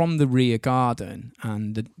door from the rear garden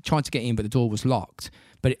and tried to get in, but the door was locked.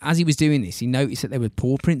 But as he was doing this, he noticed that there were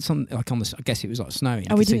paw prints on the. I guess it was like snowing.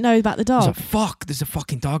 Oh, we didn't know about the dog. He was like, fuck, there's a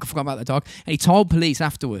fucking dog. I forgot about the dog. And he told police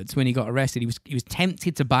afterwards when he got arrested. He was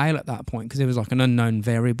tempted to bail at that point because there was like an unknown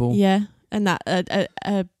variable. Yeah, and that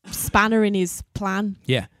a spanner in his plan.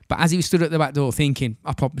 Yeah, but as he was stood at the back door thinking,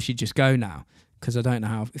 I probably should just go now, because I don't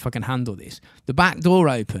know if I can handle this. The back door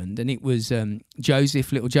opened and it was little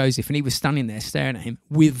Joseph, and he was standing there staring at him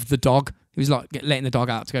with the dog. He was like letting the dog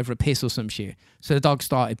out to go for a piss or some shit. So the dog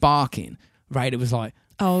started barking. Raider was like,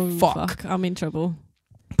 oh, fuck, I'm in trouble.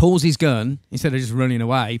 Pulls his gun, instead of just running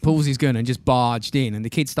away, pulls his gun and just barged in, and the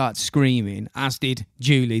kid started screaming, as did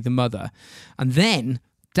Julie, the mother. And then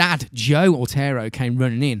Dad, Joe Otero, came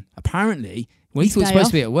running in. Apparently, well, he thought he was supposed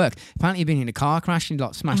to be at work. Apparently, he'd been in a car crash and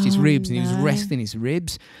like smashed his ribs, and he was resting his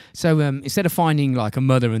ribs. So instead of finding like a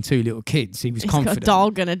mother and 2 little kids, he was confident. Got a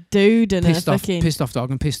dog and a dude and pissed off dog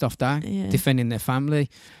and pissed off dad, defending their family.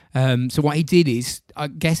 So what he did is, I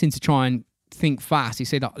guess, to try and think fast, he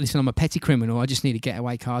said, "Listen, I'm a petty criminal. I just need a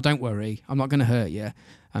getaway car. Don't worry, I'm not going to hurt you.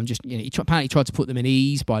 I'm just," he apparently tried to put them at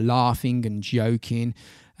ease by laughing and joking.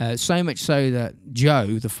 So much so that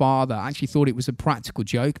Joe, the father, actually thought it was a practical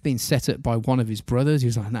joke being set up by one of his brothers. He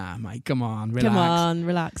was like, nah, mate, come on,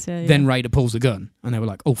 relax. Yeah, Then Raider pulls a gun, and they were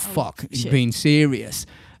like, oh fuck, he's being serious.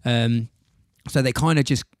 So they kind of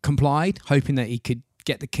just complied, hoping that he could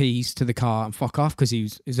get the keys to the car and fuck off, because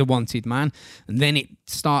he's a wanted man. And then it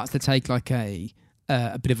starts to take like a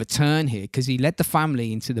bit of a turn here, because he led the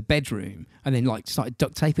family into the bedroom and then like started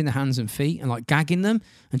duct taping their hands and feet and like gagging them.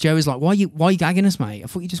 And Joe was like, why are you gagging us, mate? I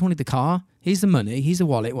thought you just wanted the car. Here's the money, here's the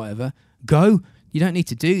wallet, whatever, go, you don't need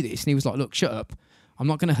to do this. And he was like, look, shut up, I'm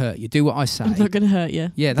not going to hurt you, do what I say. I'm not going to hurt you.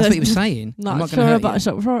 Yeah, that's what he was saying. I'm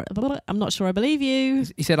not sure I believe you.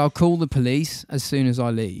 He said, I'll call the police as soon as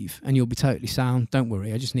I leave and you'll be totally sound, don't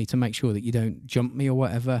worry, I just need to make sure that you don't jump me or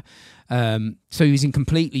whatever. So he was in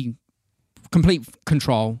complete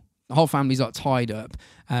control. The whole family's like tied up.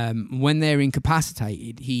 When they're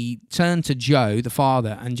incapacitated, he turned to Joe, the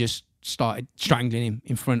father, and just started strangling him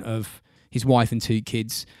in front of his wife and 2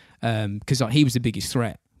 kids, because like, he was the biggest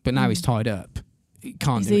threat. But now he's tied up.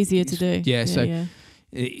 It's easier to do. Yeah, so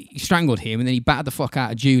he strangled him, and then he battered the fuck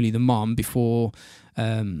out of Julie, the mom, before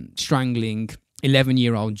strangling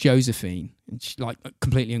 11-year-old Josephine, like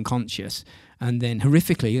completely unconscious. And then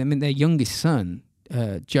horrifically, I mean, their youngest son,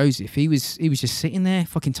 Joseph, he was just sitting there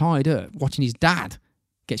fucking tied up watching his dad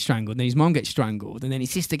get strangled, then his mum gets strangled, and then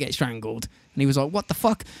his sister gets strangled, and he was like, what the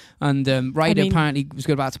fuck? And Raider apparently was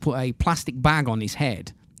about to put a plastic bag on his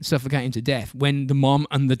head suffocate him to death when the mom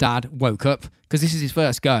and the dad woke up, because this is his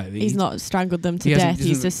first go. He's not strangled them to death.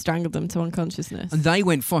 He's just strangled them to unconsciousness. And they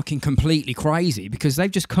went fucking completely crazy because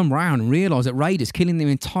they've just come round and realised that Rader's killing their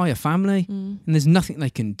entire family and there's nothing they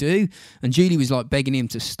can do. And Julie was like begging him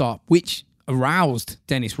to stop, which aroused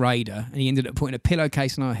Dennis Rader, and he ended up putting a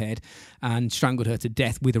pillowcase on her head and strangled her to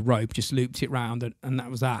death with a rope, just looped it round, and that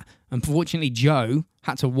was that. Unfortunately, Joe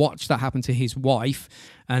had to watch that happen to his wife,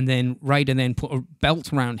 and then Rader then put a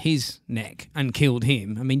belt around his neck and killed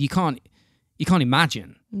him. I mean, you can't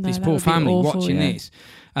imagine this poor family watching this.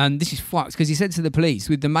 And this is fucked, because he said to the police,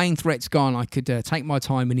 with the main threats gone, I could take my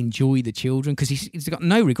time and enjoy the children, because he's got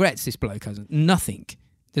no regrets, this bloke hasn't. Nothing.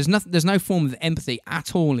 There's no form of empathy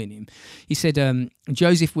at all in him. He said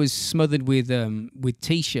Joseph was smothered with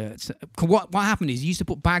T-shirts. What happened is he used to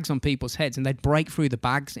put bags on people's heads and they'd break through the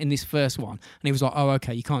bags in this first one. And he was like, oh,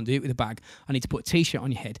 okay, you can't do it with a bag. I need to put a T-shirt on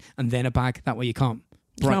your head and then a bag. That way you can't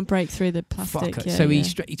break through the plastic. Fuck. So he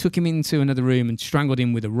took him into another room and strangled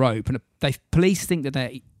him with a rope. And police think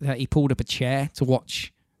that he pulled up a chair to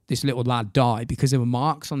watch this little lad die because there were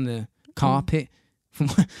marks on the carpet.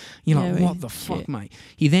 You're like, what the fuck, mate?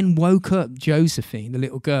 He then woke up Josephine, the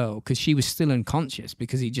little girl, because she was still unconscious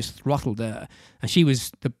because he just throttled her, and she was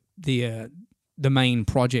the main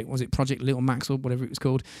project. Was it Project Little Max or whatever it was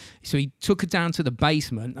called? So he took her down to the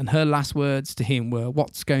basement, and her last words to him were,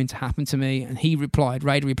 "What's going to happen to me?" And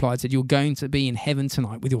Rader replied, said, "You're going to be in heaven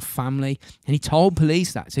tonight with your family." And he told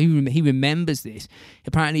police that, so he remembers this.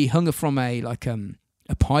 Apparently, he hung her from a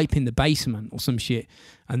pipe in the basement or some shit,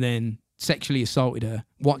 and then sexually assaulted her,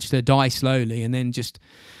 watched her die slowly, and then just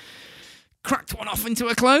cracked one off into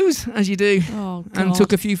her clothes, as you do, and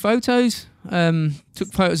took a few photos.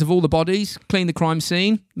 Took photos of all the bodies, cleaned the crime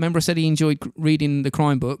scene. Remember, I said he enjoyed reading the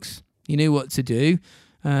crime books. He knew what to do.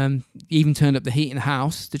 He even turned up the heat in the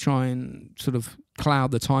house to try and sort of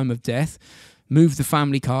cloud the time of death. Moved the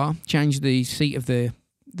family car, changed the seat of the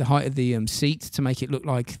height of the seat to make it look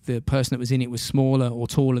like the person that was in it was smaller or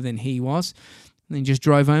taller than he was. And then just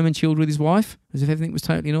drove home and chilled with his wife as if everything was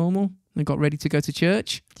totally normal, and got ready to go to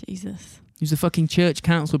church. Jesus. He was the fucking church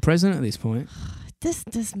council president at this point.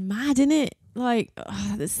 This mad, innit? Like,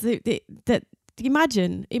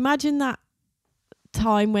 imagine that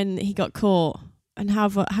time when he got caught and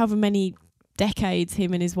however many decades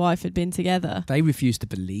him and his wife had been together. They refused to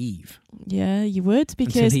believe. Yeah, you would,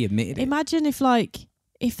 because until he admitted it. Imagine if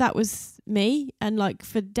that was me, and like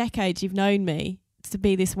for decades you've known me to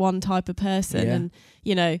be this one type of person,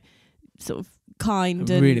 and sort of kind,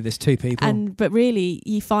 and really there's two people, but really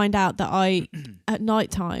you find out that I at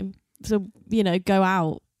night time go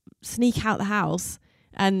out, sneak out the house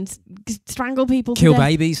and strangle people, kill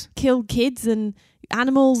babies, kill kids and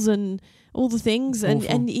animals and all the things,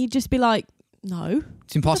 and you'd just be like, no,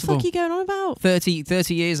 it's impossible. What the fuck are you going on about? 30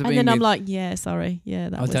 years of and being then I'm like, yeah, sorry, yeah,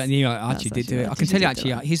 that was. You actually did do it. I can tell you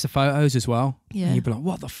actually. Here's the photos as well. Yeah, and you'd be like,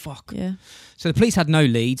 what the fuck? Yeah. So the police had no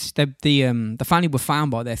leads. The family were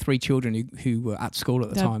found by their 3 children who were at school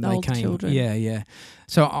at the time. They came. Children. Yeah.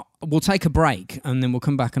 So we'll take a break and then we'll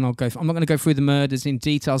come back and I'll go. I'm not going to go through the murders in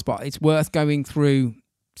details, but it's worth going through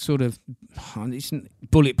sort of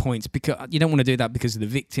bullet points, because you don't want to do that because of the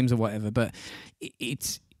victims or whatever. But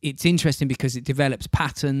it's interesting because it develops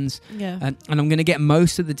patterns. Yeah. And I'm going to get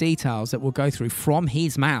most of the details that we'll go through from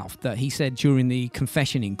his mouth that he said during the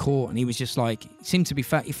confession in court. And he was just like,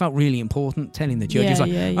 he felt really important telling the judge. He was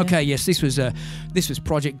like, okay, yes, this was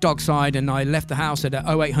Project Dogside, and I left the house at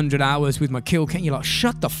 0800 hours with my kill kit. You're like,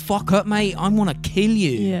 shut the fuck up, mate. I want to kill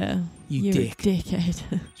you. Yeah. You're dick. Dickhead.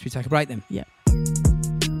 Should we take a break then? Yeah.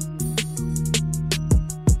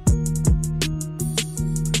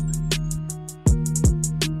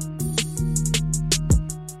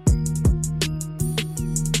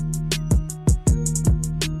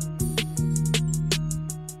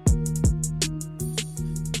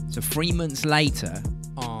 So 3 months later,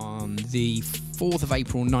 on the 4th of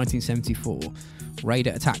April 1974,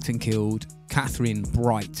 Rader attacked and killed Catherine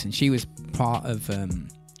Bright, and she was part of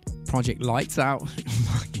Project Lights Out.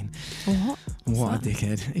 What? What a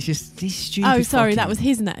dickhead. It's just this stupid. Oh, sorry, that was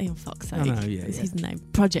his name. Oh, fuck's sake. I know, yeah. It's his name.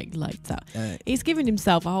 Project Lights Out. He's given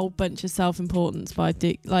himself a whole bunch of self-importance by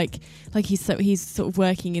like he's sort of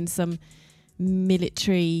working in some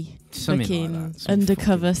military fucking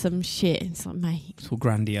undercover some shit. It's like, mate, it's all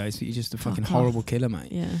grandiose. You're just a fucking horrible killer,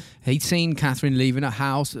 mate. Yeah. He'd seen Catherine leaving her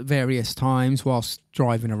house at various times whilst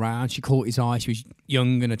driving around. She caught his eye. She was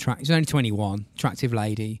young and attractive. She was only 21, attractive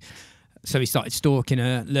lady. So he started stalking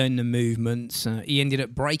her, learning the movements. He ended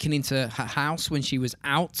up breaking into her house when she was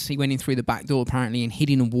out. He went in through the back door apparently and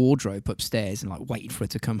hid in a wardrobe upstairs and like waited for her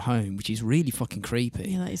to come home, which is really fucking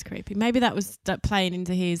creepy. Yeah, that is creepy. Maybe that was playing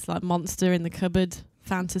into his like monster in the cupboard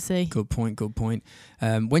fantasy. Good point.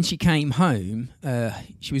 When she came home,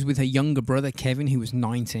 she was with her younger brother Kevin, who was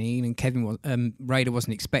 19, and Rader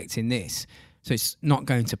wasn't expecting this. So it's not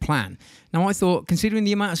going to plan. Now, I thought, considering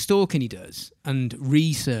the amount of stalking he does and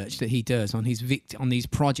research that he does on on these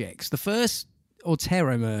projects, the first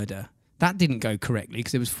Otero murder, that didn't go correctly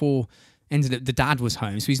because there was 4. Ended up the dad was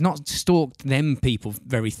home, so he's not stalked them people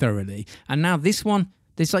very thoroughly. And now this one,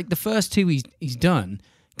 there's like the first 2 he's done.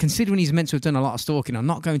 Considering he's meant to have done a lot of stalking, I'm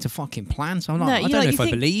not going to fucking plan. So I'm not. I don't know if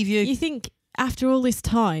I believe you. You think after all this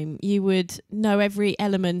time, you would know every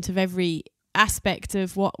element of every aspect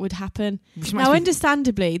of what would happen. Now,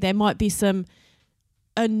 understandably, there might be some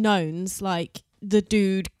unknowns, like the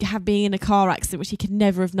dude being in a car accident, which he could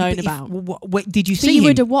never have known about. Did you see him?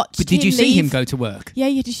 Would have watched. But did you see him go to work? Yeah,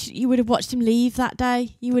 you would have watched him leave that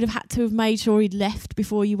day. You would have had to have made sure he'd left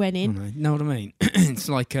before you went in. You know what I mean? It's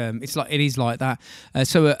like it is like that.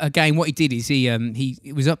 So again, what he did is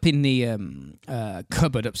he was up in the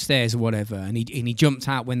cupboard upstairs or whatever, and he jumped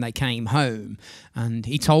out when they came home, and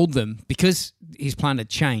he told them because his plan had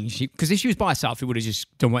changed. Because if she was by herself, he would have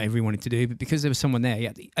just done whatever he wanted to do. But because there was someone there,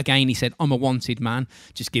 he said, "I'm a wanted man.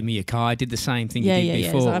 Just give me your car." I did the same thing he did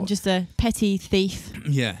before. So I'm just a petty thief.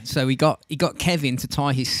 Yeah. So he got Kevin to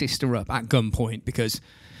tie his sister up at gunpoint because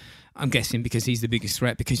I'm guessing because he's the biggest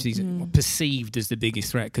threat, because he's perceived as the biggest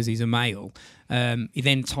threat because he's a male. He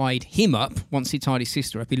then tied him up. Once he tied his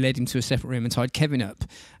sister up, he led him to a separate room and tied Kevin up.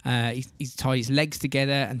 He tied his legs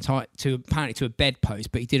together and tied apparently to a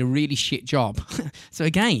bedpost, but he did a really shit job. So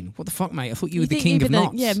again, what the fuck, mate? I thought you were the king of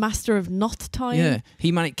knots. Yeah, master of knot tying.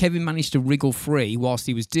 Yeah, Kevin managed to wriggle free whilst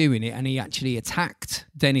he was doing it, and he actually attacked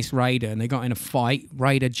Dennis Rader, and they got in a fight.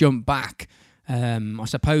 Rader jumped back. I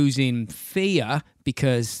suppose in fear,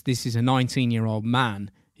 because this is a 19-year-old man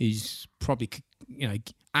who's probably,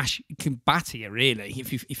 can batter you really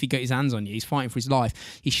if he got his hands on you. He's fighting for his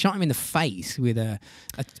life. He shot him in the face with a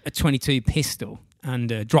 22 pistol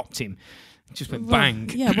and dropped him. Just went bang.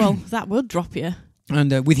 Yeah, well, that would drop you.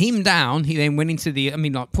 And with him down, he then went into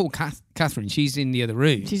poor Catherine, she's in the other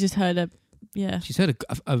room. She just heard she's heard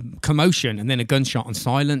a commotion and then a gunshot and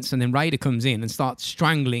silence, and then Rader comes in and starts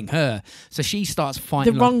strangling her. So she starts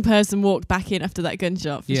fighting. The wrong person walked back in after that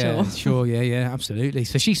gunshot, for sure. Sure, yeah, absolutely.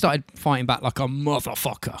 So she started fighting back like a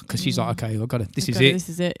motherfucker because she's like, okay, this is it. This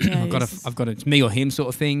is it. Yeah, I've got it's me or him sort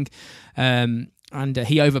of thing. And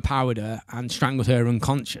he overpowered her and strangled her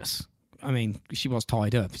unconscious. I mean, she was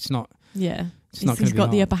tied up. It's not. Yeah. It's not He's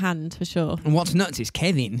got the upper hand for sure. And what's nuts is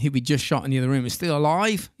Kevin, who we just shot in the other room, is still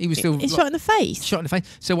alive. He was still shot in the face. Shot in the face.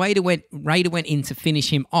 So Rader went in to finish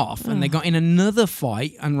him off, and they got in another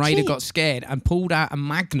fight. And Rader got scared and pulled out a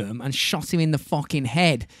magnum and shot him in the fucking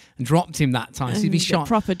head and dropped him that time. So he'd been shot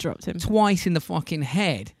proper dropped him twice in the fucking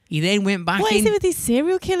head. He then went back. What is it with these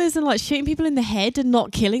serial killers and like shooting people in the head and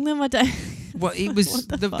not killing them? I don't. Well, it was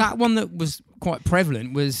that one that was quite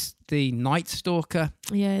prevalent was the Night Stalker.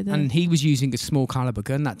 Yeah, and he was using a small caliber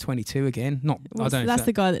gun, that 22 again. That's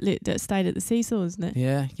the guy that stayed at the Cecil, isn't it?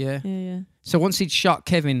 Yeah. So once he'd shot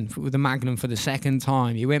Kevin with the magnum for the second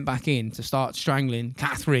time, he went back in to start strangling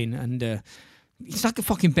Catherine, and it's like a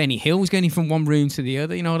fucking Benny Hill. He's going from one room to the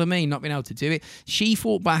other, you know what I mean? Not being able to do it. She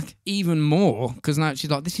fought back even more because now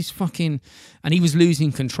she's like, this is fucking... And he was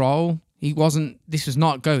losing control. This was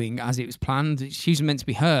not going as it was planned. She was meant to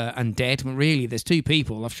be her and dead, but really there's 2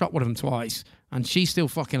 people. I've shot one of them twice and she's still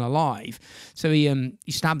fucking alive. So he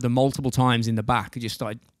stabbed her multiple times in the back. He just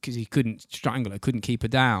started, because he couldn't strangle her, couldn't keep her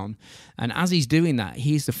down. And as he's doing that,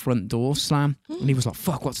 he hears the front door slam and he was like,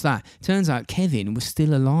 fuck, what's that? Turns out Kevin was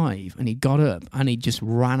still alive and he got up and he just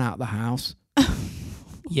ran out the house.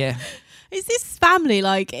 Yeah. Is this family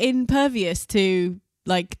like impervious to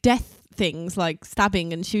like death things like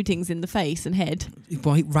stabbing and shootings in the face and head?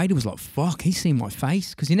 Well, Rader was like, fuck, he's seen my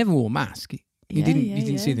face because he never wore a mask. He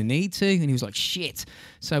didn't see the need to, and he was like, shit.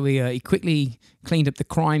 So he quickly cleaned up the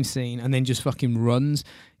crime scene and then just fucking runs.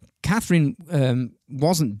 Catherine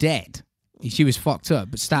wasn't dead. She was fucked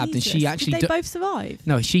up but stabbed. Jesus. And she actually... Did they both survive?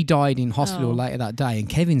 No, she died in hospital later that day, and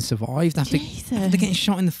Kevin survived after getting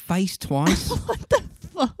shot in the face twice. What the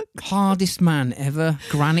fuck? Hardest man ever.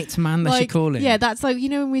 Granite man, they should call him. Yeah, that's like,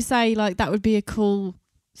 when we say like that would be a cool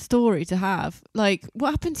story to have. Like,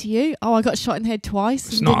 what happened to you? Oh, I got shot in the head twice.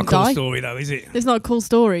 It's not a cool story though, is it? It's not a cool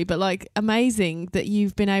story, but like amazing that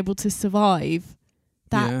you've been able to survive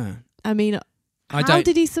that. Yeah. I mean, How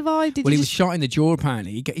did he survive? Well, he was shot in the jaw,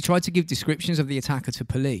 apparently. He tried to give descriptions of the attacker to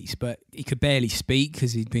police, but he could barely speak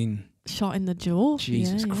because he'd been... shot in the jaw?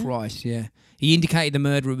 Jesus Christ, yeah. He indicated the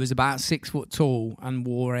murderer was about 6 foot tall and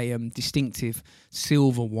wore a distinctive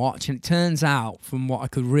silver watch. And it turns out, from what I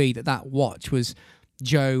could read, that watch was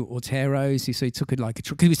Joe Otero's. So he took it like a...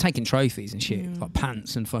 Because he was taking trophies and shit, like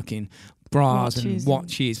pants and fucking bras and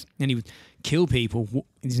watches. And he would kill people,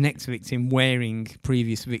 his next victim wearing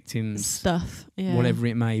previous victims' stuff, whatever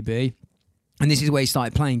it may be. And this is where he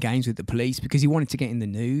started playing games with the police because he wanted to get in the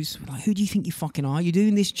news. Like, who do you think you fucking are? You're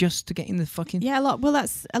doing this just to get in the fucking... Yeah, a lot. Well,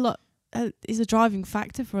 that's a lot... is a driving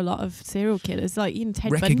factor for a lot of serial killers. Like, you know,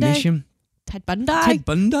 Ted Recognition. Bundy. Ted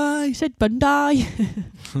Bundy. Ted Bundy.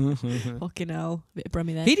 Fucking hell. Bit of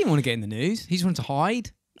brummy there. He didn't want to get in the news. He just wanted to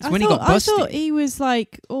hide. It's when he got busted. I thought he was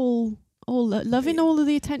like all loving all of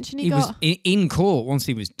the attention he got. Was in court once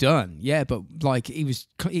he was done, yeah, but like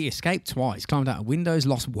he escaped twice, climbed out of windows,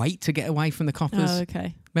 lost weight to get away from the coppers. Oh,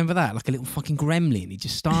 okay. Remember that? Like a little fucking gremlin. He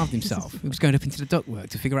just starved himself. He was going up into the ductwork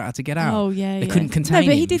to figure out how to get out. Oh, yeah, They couldn't contain him.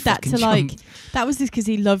 No, but he did that to jumped. like... That was just because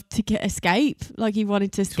he loved to escape. Like he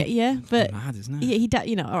wanted to get... Yeah, but... Mad, isn't it? Yeah,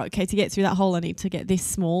 you know, all right, okay, to get through that hole I need to get this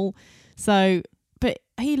small. So... But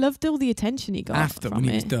he loved all the attention he got after from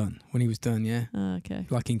when he was done, yeah. Oh, okay.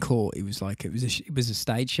 Like in court, it was like it was a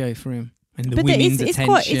stage show for him, and the but women's it's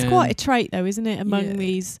attention. quite a trait though, isn't it? Among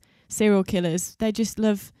these serial killers, they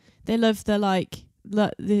love the like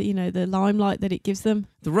the limelight that it gives them.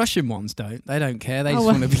 The Russian ones don't. They don't care. They just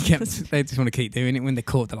want to be kept. They just want to keep doing it. When they're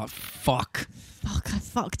caught, they're like, "Fuck, I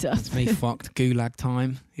fucked up. It's me fucked. Gulag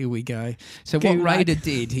time. Here we go." So what Rader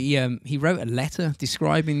did, he wrote a letter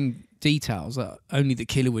describing details that only the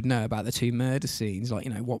killer would know about the two murder scenes, like,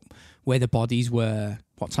 you know, where the bodies were,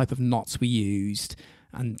 what type of knots were used,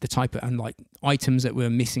 and the type of, and like items that were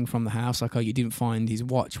missing from the house, like, oh, you didn't find his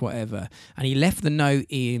watch, whatever. And he left the note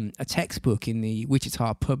in a textbook in the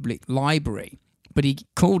Wichita Public Library, but he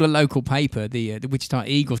called a local paper, the Wichita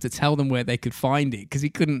Eagle, to tell them where they could find it, because he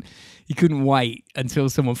couldn't wait until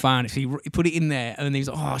someone found it. So he put it in there, and then he was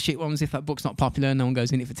like, oh shit, what happens if that book's not popular, no one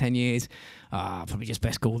goes in it for 10 years? Probably just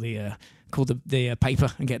best call the paper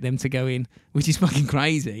and get them to go in, which is fucking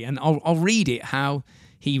crazy. And I'll read it how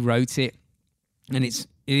he wrote it, and it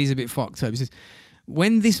is a bit fucked up. It says,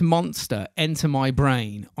 "When this monster enter my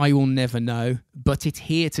brain, I will never know, but it's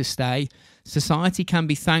here to stay. Society can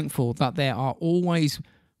be thankful that there are always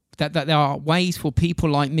that there are ways for people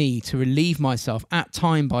like me to relieve myself at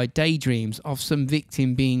time by daydreams of some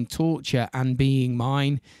victim being torture and being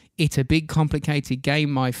mine. It's a big complicated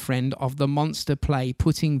game, my friend, of the monster play,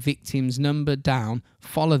 putting victims' number down,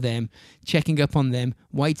 follow them, checking up on them,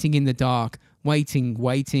 waiting in the dark, waiting.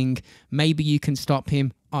 Maybe you can stop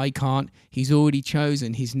him. I can't. He's already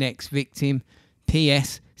chosen his next victim.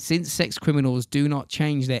 P.S. Since sex criminals do not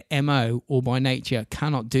change their MO, or by nature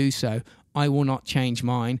cannot do so, I will not change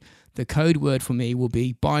mine. The code word for me will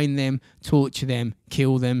be bind them, torture them,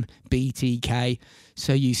 kill them, BTK.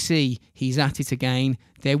 So you see, he's at it again.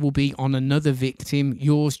 There will be on another victim,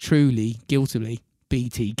 yours truly, guiltily,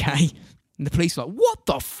 BTK. And the police are like, what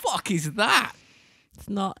the fuck is that?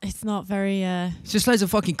 It's not very... It's just loads of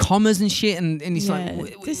fucking commas and shit, and it's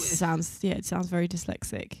like... it sounds very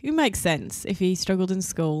dyslexic. It makes sense if he struggled in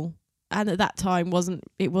school, and at that time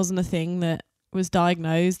it wasn't a thing that was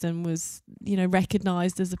diagnosed and was, you know,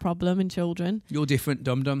 recognised as a problem in children. You're different,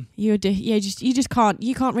 dum-dum. You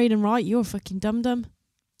can't read and write, you're a fucking dum-dum.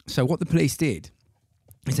 So what the police did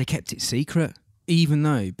is they kept it secret, even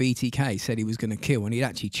though BTK said he was going to kill, and he'd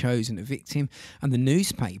actually chosen a victim. And the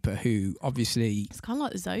newspaper, who obviously... It's kind of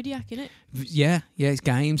like the Zodiac, isn't it? Yeah, it's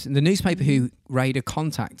games. And the newspaper who Rader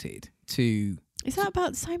contacted to... Is that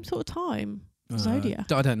about the same sort of time? Zodiac?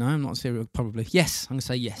 I don't know. I'm not serial. Probably. Yes. I'm going to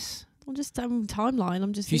say yes. I'm just timeline.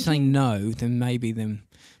 I'm just. If you say no, then maybe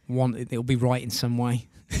it'll be right in some way.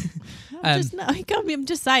 I'm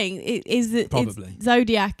just saying. Probably it's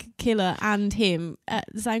Zodiac killer and him at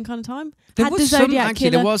the same kind of time. There was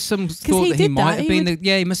some thought that he might have been.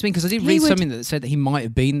 He must have been, because I did read something that said that he might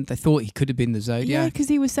have been. They thought he could have been the Zodiac. Yeah, because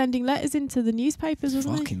he was sending letters into the newspapers,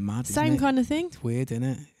 wasn't he? Fucking mad. Same kind of thing. It's weird, isn't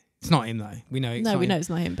it? It's not him though. We know it's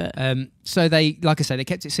not him. But so they, like I say, they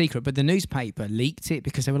kept it secret. But the newspaper leaked it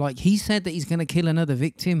because they were like, he said that he's going to kill another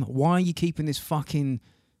victim. Why are you keeping this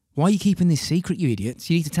secret, you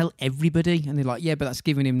idiots? You need to tell everybody. And they're like, yeah, but that's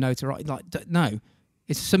giving him notoriety. Like, no,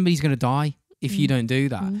 it's somebody's going to die if you don't do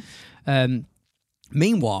that.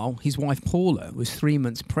 Meanwhile, his wife Paula was 3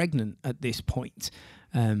 months pregnant at this point.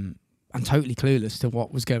 and totally clueless to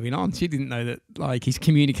what was going on. She didn't know that, like, he's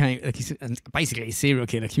communicating, like he's basically a serial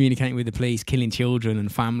killer communicating with the police, killing children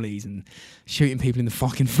and families and shooting people in the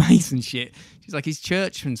fucking face and shit. She's like his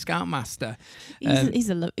church and scoutmaster. He's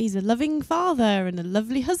a loving father and a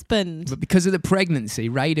lovely husband. But because of the pregnancy,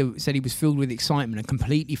 Rader said he was filled with excitement and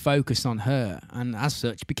completely focused on her, and as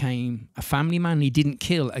such became a family man. He didn't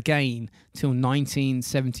kill again till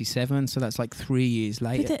 1977, so that's like 3 years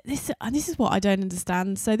later. But this is what I don't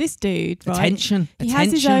understand. So this dude, right? Attention. He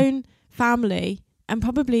has his own family and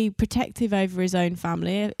probably protective over his own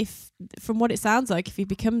family. If, from what it sounds like, if he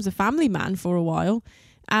becomes a family man for a while,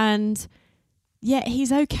 and yet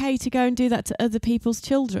he's okay to go and do that to other people's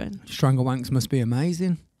children. Strangle wanks must be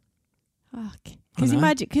amazing. Fuck.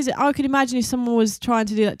 Because I could imagine if someone was trying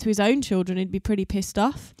to do that to his own children, he'd be pretty pissed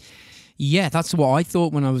off. Yeah, that's what I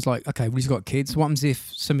thought when I was like, okay, well, he's got kids. What happens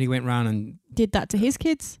if somebody went round and did that to his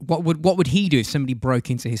kids? What would he do if somebody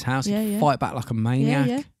broke into his house? He'd fight back like a maniac.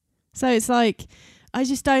 Yeah. So it's like, I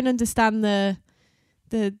just don't understand the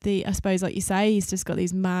I suppose, like you say, he's just got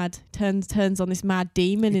these mad turns on this mad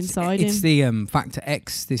demon inside him. It's the Factor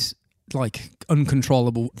X, this like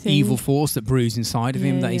uncontrollable evil force that brews inside of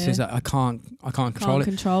him that he says that I can't control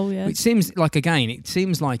it. Yeah. It seems like, again,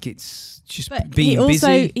 it's just being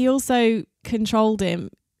busy. He also controlled him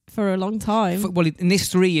for a long time. Well, in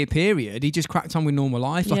this 3-year period, he just cracked on with normal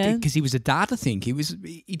life, because he was a dad. I think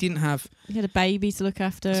he didn't have. He had a baby to look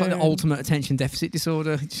after. It's like the ultimate attention deficit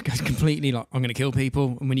disorder. He just goes completely like, I'm going to kill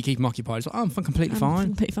people, and when you keep him occupied, it's like, oh, I'm completely fine.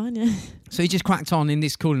 Completely fine, yeah. So he just cracked on in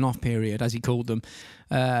this cooling off period, as he called them.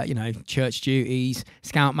 Church duties,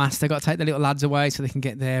 scoutmaster, got to take the little lads away so they can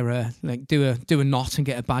get their do a knot and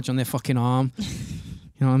get a badge on their fucking arm.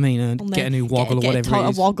 You know what I mean? Get a new woggle or whatever it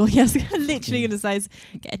is. A woggle, yes. Literally going to say is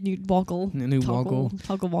get a new woggle. A new woggle.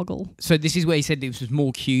 Toggle woggle. So this is where he said it was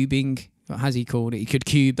more cubing, as he called it. He could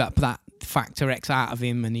cube that Factor X out of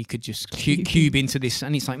him, and he could just cube into this.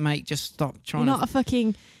 And it's like, mate, just stop trying You're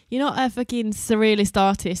not a fucking surrealist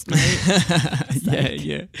artist, mate.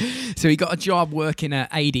 Yeah. So he got a job working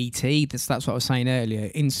at ADT. That's what I was saying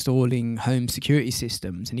earlier, installing home security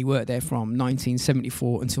systems. And he worked there from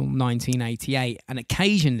 1974 until 1988. And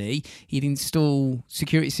occasionally he'd install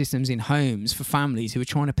security systems in homes for families who were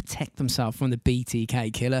trying to protect themselves from the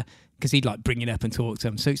BTK killer, because he'd like bring it up and talk to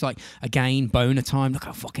them. So it's like, again, boner time. Look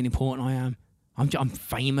how fucking important I am. I'm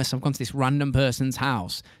famous. I've gone to this random person's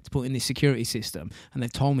house to put in this security system, and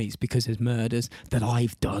they've told me it's because there's murders that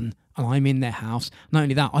I've done, and I'm in their house. Not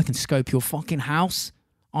only that, I can scope your fucking house.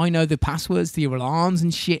 I know the passwords to your alarms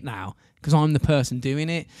and shit now because I'm the person doing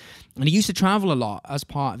it. And he used to travel a lot as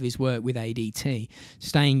part of his work with ADT,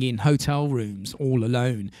 staying in hotel rooms all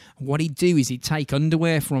alone. And what he'd do is he'd take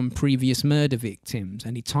underwear from previous murder victims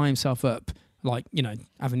and he'd tie himself up, like,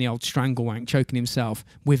 having the old strangle wank, choking himself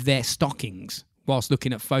with their stockings whilst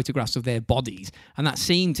looking at photographs of their bodies. And that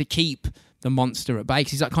seemed to keep the monster at bay,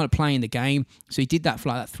 because he's like kind of playing the game. So he did that for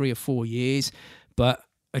like 3 or 4 years. But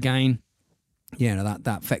again,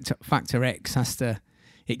 that Factor X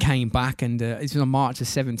it came back, and it was on March the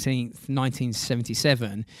 17th,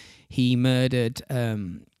 1977. He murdered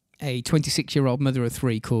a 26-year-old mother of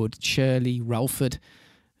 3 called Shirley Relford.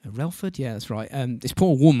 Relford? Yeah, that's right. This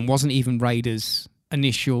poor woman wasn't even Rader's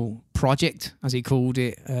initial project, as he called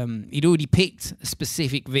it. He'd already picked a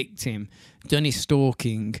specific victim, done his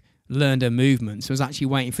stalking, learned her movements. So I was actually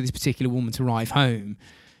waiting for this particular woman to arrive home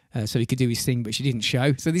so he could do his thing, but she didn't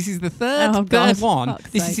show. So this is the third one.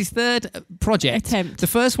 This is his third project. Attempt. The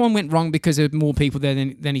first one went wrong because of more people there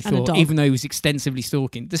than he thought, even though he was extensively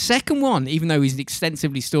stalking. The second one, even though he was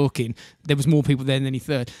extensively stalking, there was more people there than he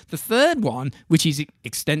thought. The third one, which is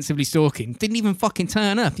extensively stalking, didn't even fucking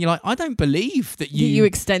turn up. You're like, I don't believe that you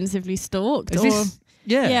extensively stalked.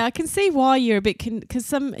 Yeah, I can see why you're a bit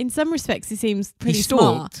because in some respects he seems pretty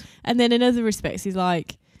smart, and then in other respects he's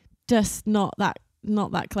like just not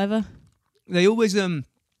that clever. They always go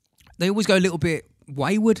a little bit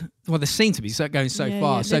wayward. Well, they seem to be going so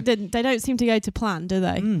far. Yeah. So they don't seem to go to plan, do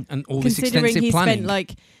they? And all this Considering extensive he planning. spent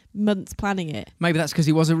like months planning it. Maybe that's because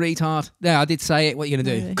he was a retard. Yeah, I did say it. What are you going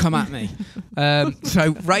to do? Maybe. Come at me.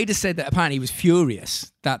 So Rader said that apparently he was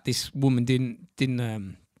furious that this woman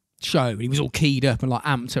didn't show. He was all keyed up and like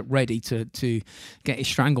amped up, ready to get his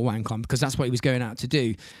strangle wank on, because that's what he was going out to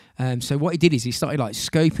do. So what he did is he started like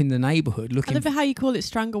scoping the neighbourhood, looking. I love how you call it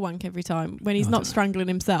strangle wank every time when he's not strangling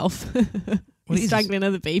himself. He's strangling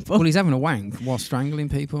other people. Well, he's having a wank while strangling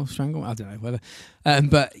people. I don't know whether.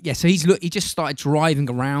 But yeah, so he just started driving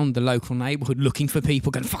around the local neighbourhood looking for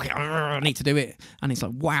people, going, fuck it, I need to do it. And it's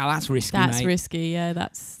like, wow, that's risky, That's mate. risky, yeah.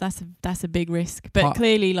 That's a big risk. But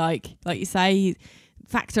clearly, like you say,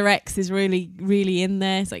 Factor X is really, really in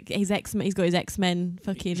there. It's like he's got his X-Men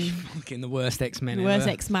fucking the worst X-Men the ever. worst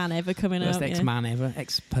X-Man ever coming Worst up. X-Man ever.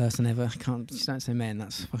 X-person ever. Just don't say men.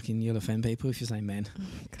 That's fucking, you'll offend people if you say men.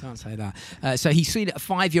 Can't say that. So he's seen a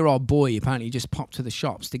 5-year-old boy apparently just popped to the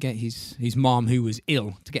shops to get his mom, who was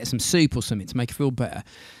ill, to get some soup or something to make her feel better.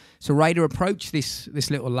 So Raider approached this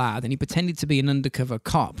little lad and he pretended to be an undercover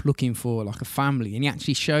cop looking for like a family, and he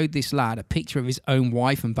actually showed this lad a picture of his own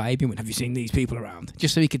wife and baby and went, "Have you seen these people around?"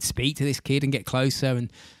 Just so he could speak to this kid and get closer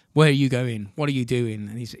and, "Where are you going? What are you doing?"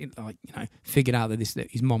 And he's like, figured out that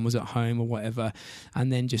his mom was at home or whatever,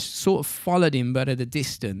 and then just sort of followed him but at a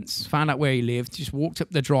distance, found out where he lived, just walked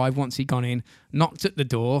up the drive once he'd gone in, knocked at the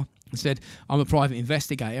door and said, "I'm a private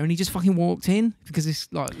investigator," and he just fucking walked in because this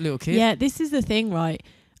like little kid. Yeah, this is the thing, right?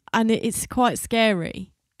 And it's quite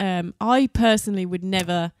scary. I personally would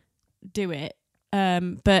never do it.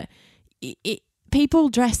 But people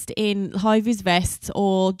dressed in high-vis vests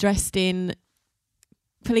or dressed in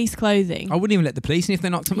police clothing. I wouldn't even let the police in if they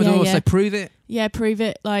knocked at my door. Yeah. So prove it. Yeah, prove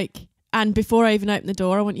it. And before I even open the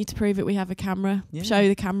door, I want you to prove it. We have a camera. Yeah. Show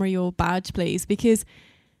the camera your badge, please. Because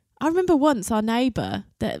I remember once our neighbour,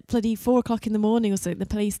 that bloody 4:00 in the morning or something, the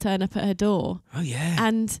police turn up at her door. Oh yeah.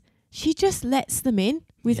 And she just lets them in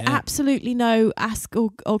with Yeah. absolutely no ask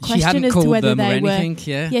or She question hadn't as called to whether them they or were.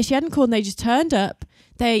 anything. Yeah. Yeah, she hadn't called and they just turned up.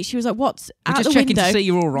 She was like, "What's We're out just the checking window?" to see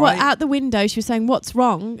you're all right. Well, out the window, she was saying, "What's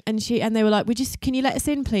wrong?" And they were like, "Can you let us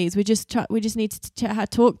in, please? We just need to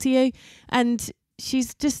talk to you." And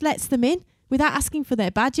she's just lets them in without asking for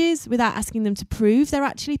their badges, without asking them to prove they're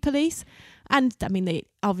actually police. And I mean, they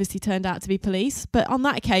obviously turned out to be police, but on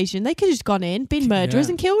that occasion, they could have just gone in, been murderers,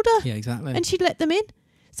 and killed her. Yeah, exactly. And she'd let them in.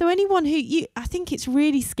 So anyone I think it's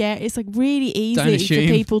really scary. It's like really Don't easy for assume.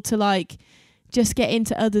 people to like just get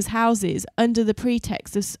into others' houses under the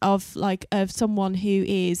pretext of someone who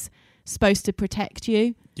is supposed to protect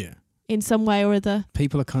you. Yeah. In some way or other.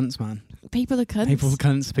 People are cunts, man. People are cunts. People are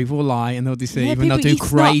cunts. People will lie and they'll deceive Yeah, and they'll do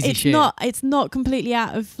crazy shit. It's not completely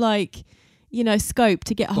out of scope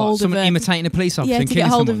to get hold of someone imitating a police officer and to killing get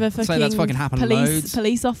hold someone. of a So that's fucking happened loads.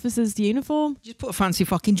 police officer's uniform. Just put a fancy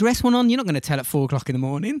fucking dress one on. You're not going to tell at 4:00 in the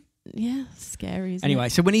morning. Yeah, scary. Isn't Anyway,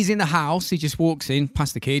 it? so when he's in the house, he just walks in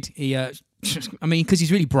past the kid. He, because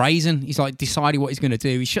he's really brazen. He's like deciding what he's going to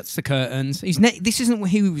do. He shuts the curtains. This isn't who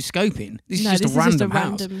he was scoping. This is just a random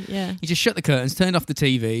house. Yeah. He just shut the curtains, turned off the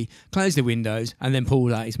TV, closed the windows, and then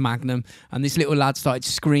pulled out his Magnum. And this little lad started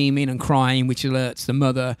screaming and crying, which alerts the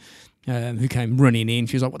mother, who came running in.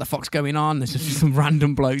 She was like, "What the fuck's going on?" There's just some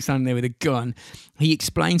random bloke standing there with a gun. He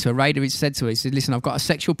explained to her, Raider had said to her, he said, "Listen, I've got a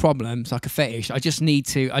sexual problem. It's like a fetish. I just need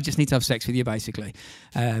to have sex with you, basically."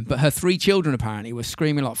 But her 3 children apparently were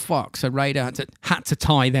screaming like fuck. So Raider had to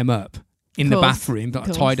tie them up in the bathroom,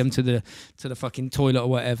 but tied them to the fucking toilet or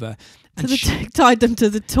whatever. And tied them to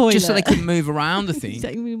the toilet. Just so they couldn't move around, I think.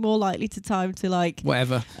 You're more likely to tie them to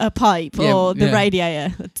whatever. a pipe or the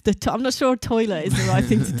radiator. I'm not sure a toilet is the right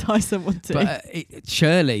thing to tie someone to. But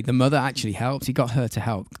Shirley, the mother, actually helped. He got her to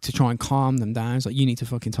help to try and calm them down. It's like, you need to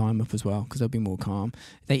fucking tie them up as well because they'll be more calm.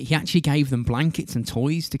 He actually gave them blankets and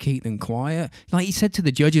toys to keep them quiet. Like he said to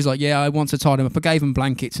the judges, like, "Yeah, I want to tie them up. I gave them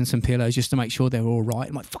blankets and some pillows just to make sure they're all right."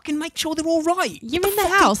 I'm like, fucking make sure they're all right. You're in the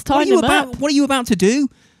house tying them up. What are you about to do?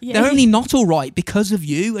 Yeah. They're only not all right because of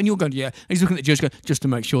you. And you're going, yeah. And he's looking at the judge going, just to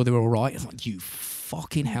make sure they're all right. It's like, you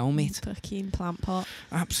fucking helmet. Fucking plant pot.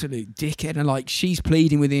 Absolute dickhead. And like, she's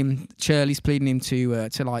pleading with him. Shirley's pleading him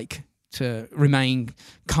to remain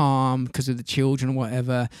calm because of the children or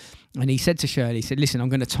whatever. And he said to Shirley, he said, "Listen, I'm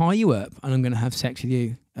going to tie you up and I'm going to have sex with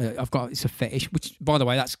you. It's a fetish," which, by the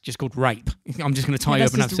way, that's just called rape. I'm just going to tie you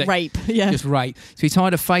up and have sex. Rape. Yeah. Just rape. So he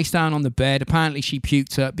tied her face down on the bed. Apparently she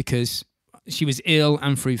puked up because she was ill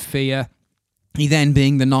and through fear. He then,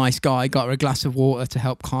 being the nice guy, got her a glass of water to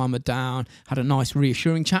help calm her down, had a nice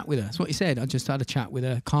reassuring chat with her. That's what he said. "I just had a chat with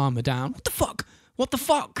her, calm her down." What the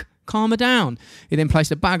fuck? Calm her down. He then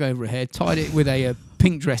placed a bag over her head, tied it with a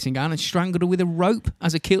pink dressing gown and strangled her with a rope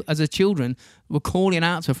as her children were calling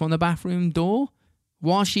out to her from the bathroom door.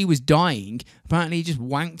 While she was dying, apparently he just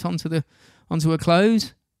wanked onto her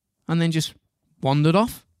clothes and then just wandered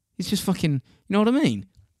off. It's just fucking, you know what I mean?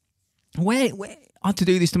 Where I had to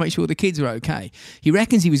do this to make sure the kids are okay. He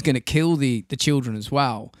reckons he was going to kill the children as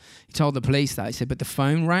well. He told the police that. He said, but the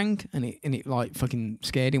phone rang and it like fucking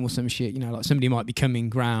scared him or some shit. Like somebody might be coming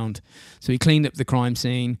round. So he cleaned up the crime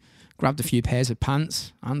scene, grabbed a few pairs of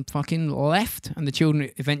pants and fucking left. And the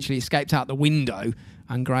children eventually escaped out the window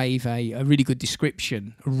and gave a really good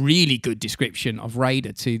description of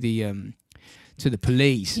Raider to the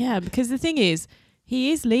police. Yeah, because the thing is,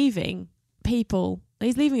 he is leaving people.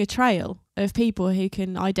 He's leaving a trail of people who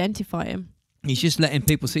can identify him. He's just letting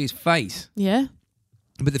people see his face. Yeah.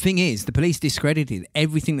 But the thing is, the police discredited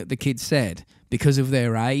everything that the kids said because of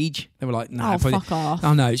their age. They were like, no, fuck off.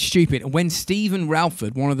 Oh, no, it's stupid. And when Stephen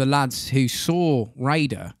Ralford, one of the lads who saw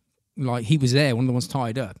Raider, like he was there, one of the ones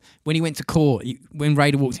tied up, when he went to court, when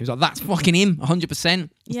Raider walked in, he was like, that's fucking him, 100%.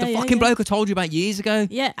 Yeah, the fucking bloke I told you about years ago.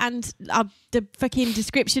 Yeah, and the fucking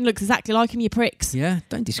description looks exactly like him, you pricks. Yeah,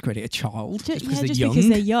 don't discredit a child just because they're young. Because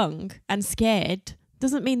they're young and scared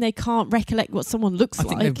doesn't mean they can't recollect what someone looks like.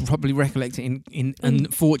 I think they probably recollect it in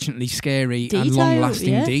unfortunately scary detail, and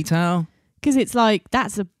long-lasting detail. Because it's like,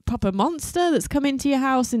 that's a proper monster that's come into your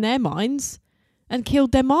house in their minds and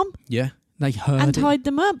killed their mom. Yeah, they heard and tied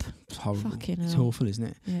them up. It's horrible. Fucking it's hell. awful, isn't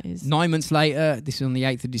it? Yeah, it is. 9 months later, this is on the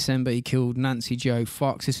 8th of December, he killed Nancy Jo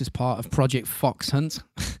Fox. This was part of Project Fox Hunt.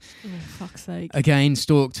 Oh, fuck's sake. Again,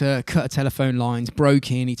 stalked her, cut her telephone lines, broke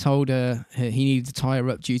in. He told her he needed to tie her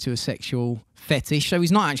up due to a sexual fetish. So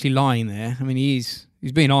he's not actually lying there. I mean, he's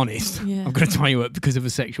being honest. Yeah. I'm going to tie you up because of a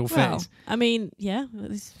sexual fetish. I mean, yeah,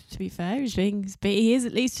 to be fair, he is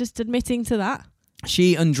at least just admitting to that.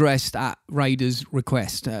 She undressed at Raider's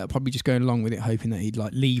request, probably just going along with it, hoping that he'd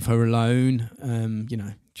like leave her alone.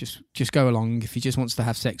 Just go along if he just wants to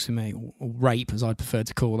have sex with me, or rape, as I'd prefer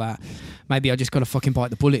to call that. Maybe I just got to fucking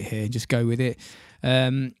bite the bullet here and just go with it.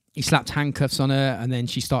 He slapped handcuffs on her, and then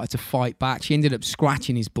she started to fight back. She ended up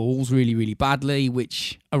scratching his balls really, really badly,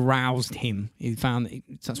 which aroused him. He found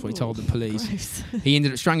that's what he told the police. Gross. He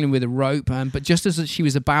ended up strangling with a rope, but just as she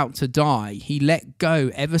was about to die, he let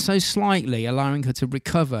go ever so slightly, allowing her to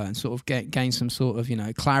recover and sort of gain some sort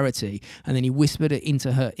of clarity. And then he whispered it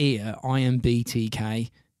into her ear, "I am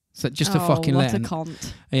BTK." So just to fucking let her. What a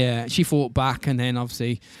cunt. Yeah, she fought back, and then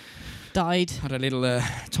obviously died. Had a little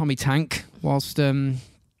Tommy tank whilst.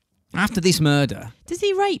 After this murder... Does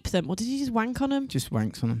he rape them, or did he just wank on them? Just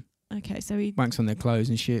wanks on them. Okay, so he... Wanks on their clothes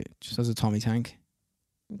and shit, just as a Tommy tank.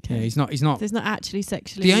 Okay. Yeah, he's not... There's not actually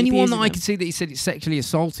sexually The only one that abusing I them. could see that he said he sexually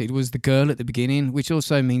assaulted was the girl at the beginning, which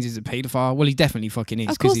also means he's a paedophile. Well, he definitely fucking is.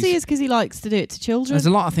 Of course he is, because he likes to do it to children. There's a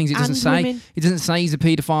lot of things it doesn't say. Women. It doesn't say he's a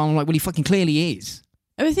paedophile. I'm like, well, he fucking clearly is.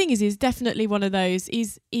 And the thing is, he's definitely one of those...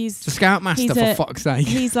 He's a scoutmaster, for fuck's sake.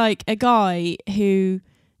 He's like a guy who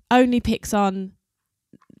only picks on...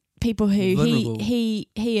 people who he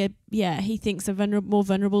thinks are more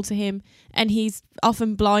vulnerable to him, and he's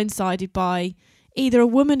often blindsided by either a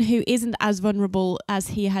woman who isn't as vulnerable as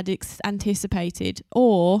he had anticipated,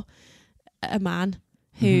 or a man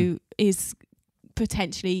who is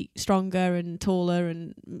potentially stronger and taller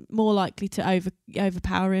and more likely to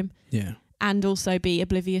overpower him. Yeah. And also be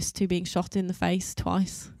oblivious to being shot in the face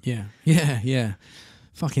twice. Yeah.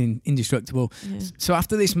 Fucking indestructible. Yeah. So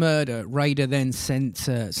after this murder, Raider then sent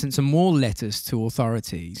some more letters to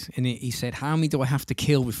authorities, and he said, "How many do I have to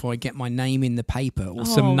kill before I get my name in the paper or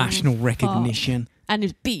some national recognition?" And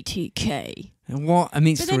it's BTK. And what? I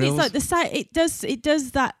mean, but then it's like it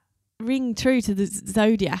does that ring true to the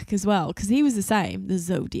Zodiac as well, because he was the same, the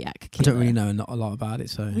Zodiac killer. I don't really know a lot about it,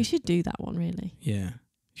 so we should do that one, really. Yeah.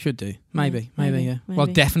 Should do. Maybe. Yeah. Maybe. Well,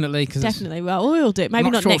 definitely. Definitely. Well, we'll do it. Maybe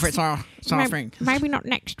not sure next if it's our thing. Maybe not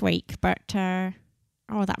next week, but...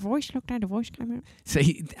 that voice, look down, the voice came out. So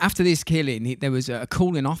after this killing, there was a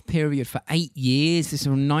cooling off period for 8 years. This is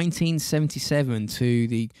from 1977 to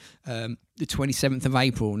the 27th of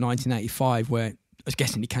April, 1985, where I was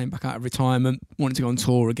guessing he came back out of retirement, wanted to go on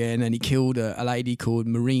tour again, and he killed a lady called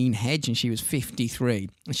Maureen Hedge, and she was 53.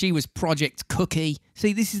 And she was Project Cookie.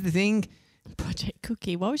 See, this is the thing. Project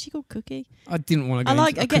Cookie. Why was she called Cookie? I didn't want to go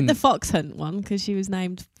I get the Fox Hunt one because she was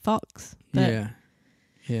named Fox. Yeah.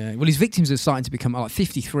 Well, his victims are starting to become like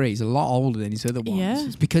 53. He's a lot older than his other ones. Yeah.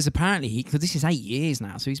 It's because apparently because this is 8 years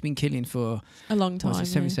now, so he's been killing for a long time.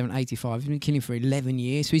 77, 85. He's been killing for 11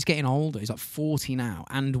 years, so he's getting older. He's like 40 now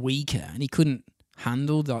and weaker, and he couldn't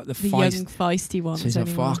handle the young feisty ones. So he's like,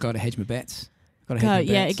 "Fuck, I got to hedge my bets."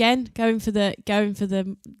 Again, going for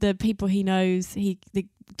the people he knows. The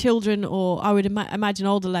children, or I would imagine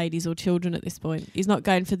older ladies or children at this point. He's not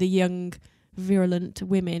going for the young, virulent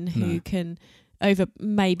women who can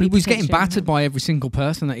maybe. He was getting battered by every single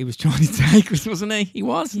person that he was trying to take, wasn't he? He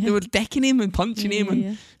was. Yeah. They were decking him and punching him,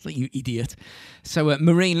 and it's like, you idiot. So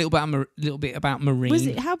Marine, little bit about Marine. Was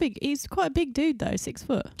it how big? He's quite a big dude though, 6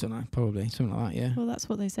 foot. Don't know, probably something like that. Yeah. Well, that's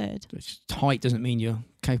what they said. Height doesn't mean you're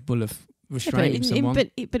capable of restraining someone.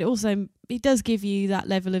 But also, it does give you that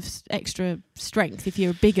level of extra strength if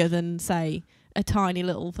you're bigger than, say, a tiny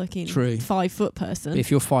little fucking 5 foot person. But if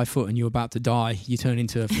you're 5 foot and you're about to die, you turn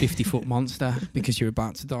into a 50-foot monster because you're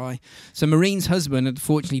about to die. So Marine's husband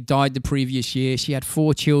unfortunately died the previous year. She had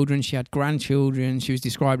 4 children. She had grandchildren. She was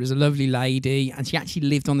described as a lovely lady, and she actually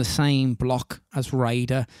lived on the same block as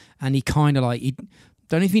Raider, and he kind of like, he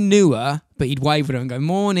don't know if he knew her, but he'd wave at her and go,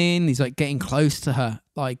 morning. He's like getting close to her.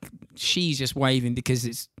 Like she's just waving because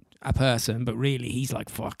it's a person, but really he's like,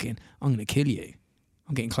 fucking, I'm going to kill you.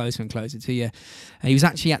 I'm getting closer and closer to you. And he was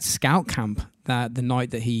actually at scout camp the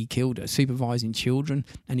night that he killed her, supervising children,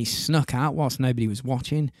 and he snuck out whilst nobody was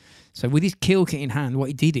watching. So with his kill kit in hand, what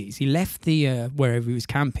he did is he left the wherever he was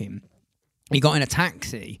camping. He got in a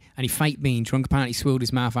taxi and he faked being drunk. Apparently, he swilled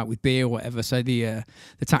his mouth out with beer or whatever. So the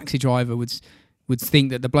taxi driver would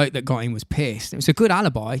think that the bloke that got in was pissed. It was a good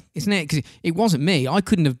alibi, isn't it? Because it wasn't me. I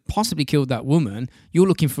couldn't have possibly killed that woman. You're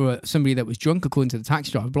looking for somebody that was drunk, according to the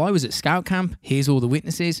taxi driver. But I was at scout camp. Here's all the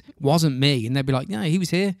witnesses. It wasn't me. And they'd be like, no, he was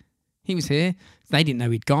here. He was here. They didn't know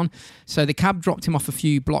he'd gone. So the cab dropped him off a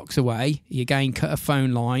few blocks away. He again cut a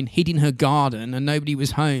phone line, hid in her garden, and nobody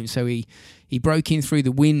was home. So he broke in through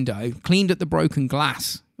the window, cleaned up the broken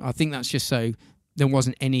glass. I think that's just so there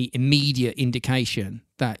wasn't any immediate indication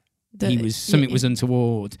that something was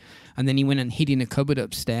untoward. And then he went and hid in a cupboard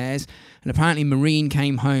upstairs. And apparently Maureen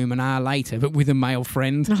came home an hour later, but with a male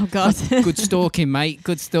friend. Oh, God. Good stalking, mate.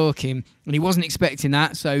 Good stalking. And he wasn't expecting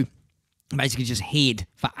that, so basically just hid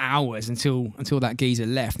for hours until that geezer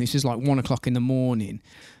left. And this was like 1 o'clock in the morning.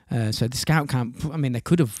 So the scout camp, I mean, they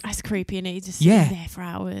could have... That's creepy, and he's just sitting there for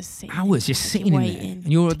hours. Just sitting in there. And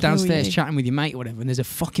you're downstairs chatting with your mate or whatever, and there's a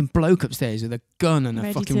fucking bloke upstairs with a gun and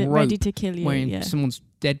a fucking rope. Ready to kill you, wearing someone's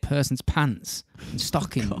dead person's pants and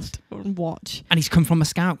stockings. God, and watch. And he's come from a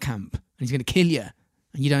scout camp, and he's going to kill you,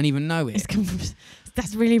 and you don't even know it.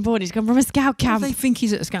 That's really important. He's come from a scout camp. They think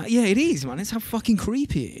he's at a scout. Yeah, it is, man. It's how fucking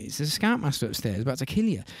creepy it is. There's a scoutmaster upstairs about to kill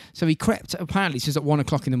you. So he crept. Apparently, it's just at 1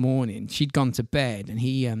 o'clock in the morning. She'd gone to bed, and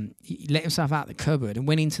he let himself out the cupboard and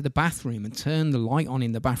went into the bathroom and turned the light on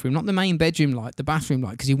in the bathroom, not the main bedroom light, the bathroom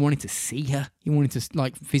light, because he wanted to see her. He wanted to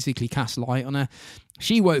like physically cast light on her.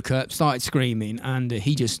 She woke up, started screaming, and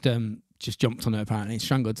he just jumped on her apparently and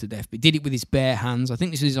strangled her to death. But he did it with his bare hands. I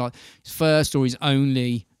think this is like his first or his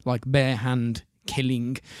only like bare hand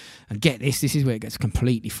killing. And get this is where it gets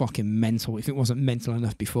completely fucking mental, if it wasn't mental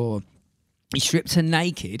enough before. He stripped her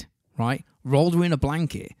naked, right, rolled her in a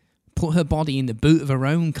blanket, put her body in the boot of her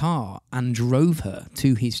own car and drove her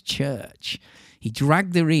to his church. He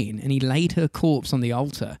dragged her in and he laid her corpse on the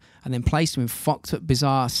altar and then placed her in fucked up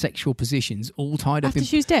bizarre sexual positions, all tied up after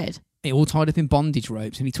she was dead. All tied up in bondage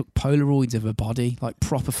ropes, and he took Polaroids of her body, like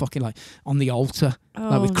proper fucking, like on the altar,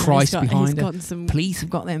 like with Christ behind her. Police have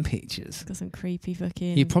got them pictures. He's got some creepy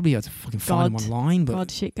fucking. He probably had to fucking find them online, but God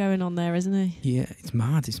shit going on there, isn't he? Yeah, it's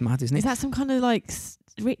mad, isn't it? Is that some kind of like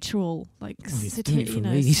ritual, like?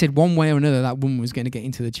 He said one way or another that woman was going to get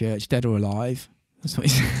into the church, dead or alive. That's what he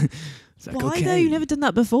said. Like, why though? You've never done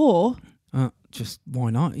that before. Just why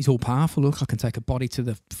not? He's all powerful. Look, I can take a body to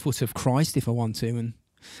the foot of Christ if I want to, and.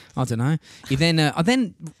 I don't know.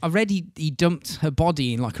 I read he dumped her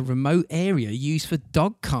body in like a remote area used for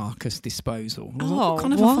dog carcass disposal. What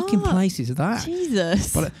kind of a fucking place is that?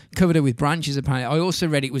 Jesus. But covered her with branches apparently. I also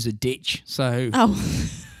read it was a ditch, so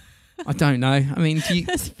I don't know. I mean,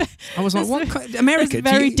 I was like, what? America?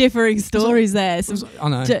 Very differing stories there. I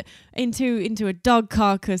know. Into a dog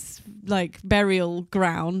carcass like burial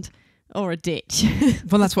ground. Or a ditch.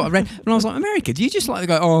 Well, that's what I read. And I was like, America, do you just like to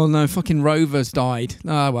go, oh no, fucking Rover's died.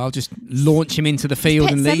 Oh, well, just launch him into the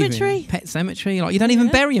field and leave him. Pet cemetery? Like, you don't even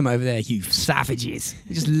bury him over there, you savages.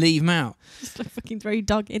 You just leave him out. Just like fucking throw your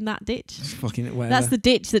dog in that ditch. Just fucking whatever. That's the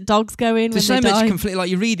ditch that dogs go in when they die. There's so much conflict. Like,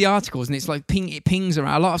 you read the articles and it's like it pings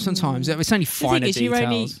around. A lot of sometimes it's only finer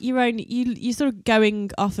details. You're sort of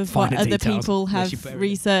going off of what other people have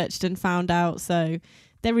researched and found out, so...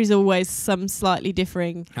 There is always some slightly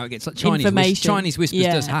differing how it gets like Chinese whispers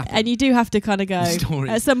does happen. And you do have to kind of go,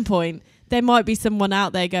 at some point, there might be someone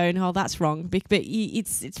out there going, oh, that's wrong. But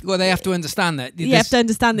it's well, they have to understand that. You have to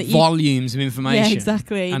understand that volumes of information. Yeah,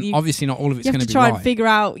 exactly. And obviously not all of it's going to be right. You have to try and figure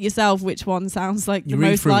out yourself which one sounds like the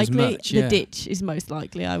most likely. The ditch is most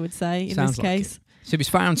likely, I would say, in this case. So it was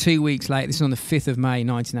found 2 weeks later. This is on the 5th of May,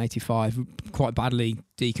 1985, quite badly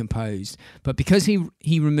decomposed. But because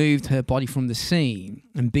he removed her body from the scene,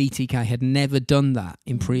 and BTK had never done that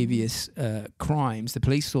in previous crimes, the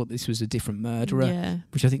police thought this was a different murderer,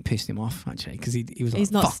 which I think pissed him off, actually, because he was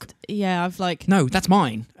like, fuck. I've like... No, that's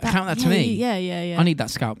mine. Count that to me. Yeah. I need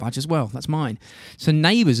that scout badge as well. That's mine. So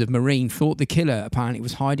neighbours of Maureen thought the killer apparently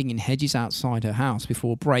was hiding in hedges outside her house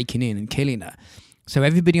before breaking in and killing her. So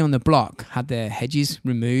everybody on the block had their hedges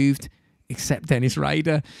removed, except Dennis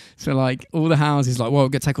Rader. So like all the houses, like, well, we're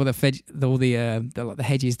gonna take all the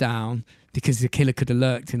hedges down because the killer could have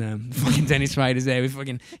lurked in fucking Dennis Rader's there with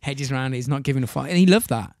fucking hedges around it. He's not giving a fuck, and he loved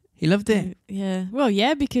that. He loved it. Yeah. Well,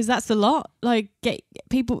 yeah, because that's a lot. Like, get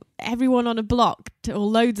people, everyone on a block, or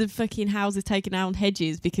loads of fucking houses taken down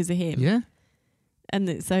hedges because of him. Yeah.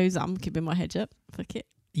 And so I'm keeping my hedge up. Fuck it.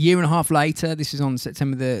 A year and a half later, this is on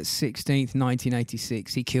September the 16th,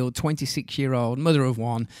 1986, he killed 26-year-old mother of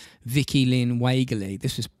one, Vicky Lynn Wagley.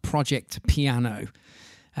 This was Project Piano.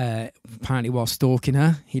 Apparently, while stalking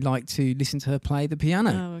her, he liked to listen to her play the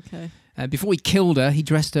piano. Oh, okay. Before he killed her, he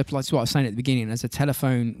dressed up, like what I was saying at the beginning, as a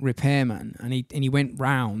telephone repairman, and he went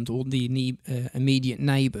round all the immediate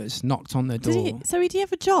neighbours, knocked on their door. Did he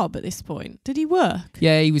have a job at this point? Did he work?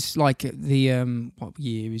 Yeah, he was like the what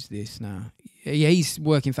year is this now? Yeah, he's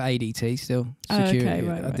working for ADT still, security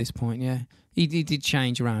at this point. Yeah, he did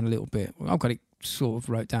change around a little bit. I've got it sort of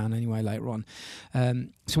wrote down anyway later on.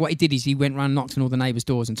 So what he did is he went round, knocked on all the neighbours'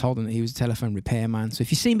 doors and told them that he was a telephone repairman. So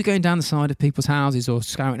if you see me going down the side of people's houses or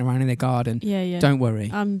scouting around in their garden, don't worry.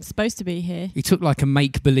 I'm supposed to be here. He took like a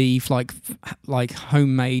make-believe, like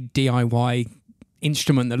homemade DIY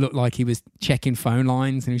instrument that looked like he was checking phone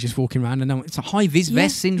lines, and he was just walking around, and it's a high-vis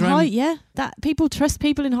vest syndrome. That people trust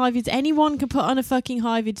people in high-vis. Anyone can put on a fucking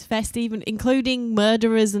high-vis vest, even including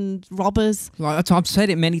murderers and robbers. Like I've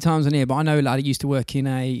said it many times on here, but I know a lad who used to work in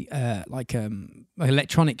a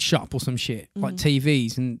electronic shop or some shit, like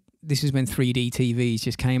TVs, and this is when 3D TVs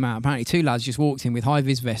just came out. Apparently 2 lads just walked in with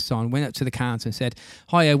high-vis vests on, went up to the counter and said,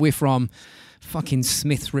 "Hiya, we're from fucking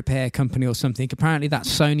Smith's Repair Company or something." Apparently that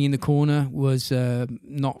Sony in the corner was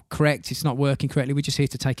not correct. It's not working correctly. We're just here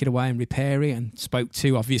to take it away and repair it. And spoke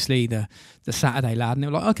to, obviously, the Saturday lad. And they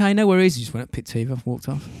were like, "Okay, no worries." He just went up, picked TV off, walked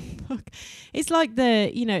off. It's like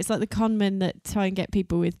the con men that try and get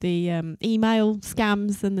people with the email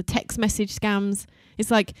scams and the text message scams. It's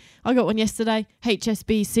like, I got one yesterday,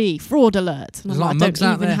 HSBC, fraud alert. And I don't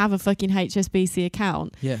even have a fucking HSBC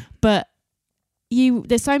account. Yeah. But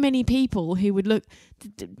there's so many people who would look.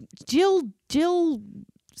 Jill,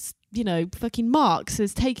 fucking Marks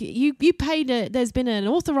has taken you paid there's been an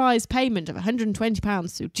authorised payment of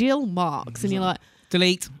 £120 to Jill Marks, and you're like,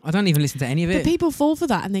 delete. I don't even listen to any of it. But people fall for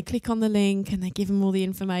that, and they click on the link and they give them all the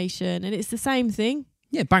information, and it's the same thing.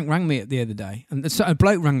 Yeah, bank rang me up the other day, and a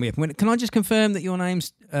bloke rang me up and went, "Can I just confirm that your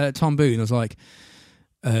name's Tom Boone?" I was like,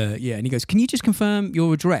 "Yeah," and he goes, "Can you just confirm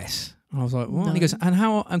your address?" I was like, what? No. And he goes,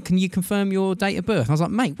 and can you confirm your date of birth? And I was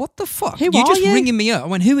like, mate, what the fuck? You're just ringing me up. I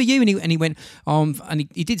went, who are you? And he went, and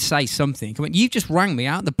he did say something. I went, you've just rang me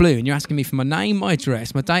out of the blue and you're asking me for my name, my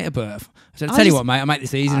address, my date of birth. I said, tell you what, mate, I'll make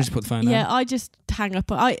this easy and just put the phone down. Yeah, I just hang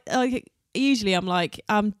up. Usually I'm like,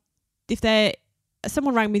 if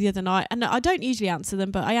someone rang me the other night, and I don't usually answer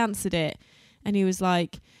them, but I answered it, and he was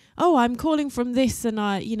like, "Oh, I'm calling from this, and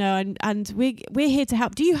and we're here to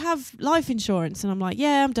help. Do you have life insurance?" And I'm like,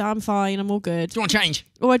 "Yeah, I'm fine. I'm all good. Do you want to change?"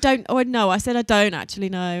 Or I don't. Or no, I said I don't actually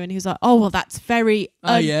know. And he was like, "Oh, well, that's very."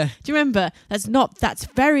 Yeah. Do you remember? That's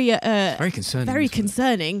very very concerning. Very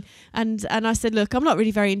concerning. And I said, "Look, I'm not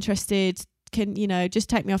really very interested. Can just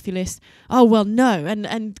take me off your list?" "Oh, well, no."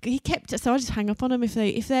 And he kept it. So I just hang up on them if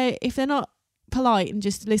they're not polite and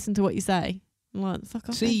just listen to what you say. I'm like, fuck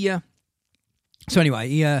off. See ya. So anyway,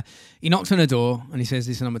 he knocks on her door and he says,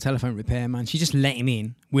 "Listen, I'm a telephone repairman." She just let him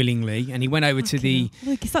in willingly, and he went over to the.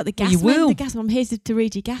 Look, it's like the gas man. The gas man. I'm here to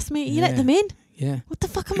read your gas meter. You let them in. Yeah. What the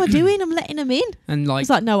fuck am I doing? I'm letting them in. And he's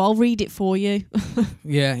like, "No, I'll read it for you."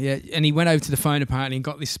 Yeah. And he went over to the phone apparently and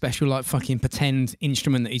got this special like fucking pretend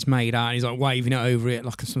instrument that he's made out. And he's like waving it over it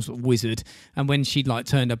like some sort of wizard. And when she'd like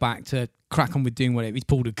turned her back to crack on with doing whatever, he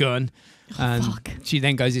pulled a gun. And she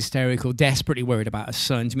then goes hysterical, desperately worried about her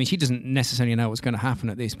son. I mean, she doesn't necessarily know what's going to happen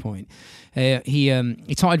at this point.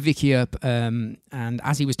 He tied Vicky up, and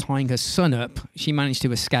as he was tying her son up, she managed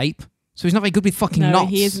to escape. So he's not very good with fucking knots.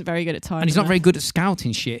 He isn't very good at tying. And he's not very good at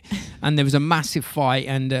scouting shit. And there was a massive fight,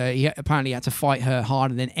 and he apparently had to fight her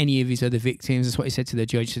harder than any of his other victims. That's what he said to the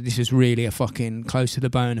judge. He said, "This was really a fucking close to the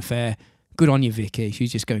bone affair. Good on you, Vicky." She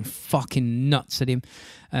was just going fucking nuts at him.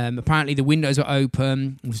 Apparently the windows were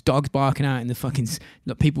open. There was dogs barking out in the fucking...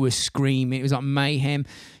 people were screaming. It was like mayhem.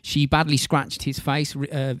 She badly scratched his face.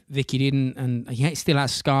 Vicky didn't. And he still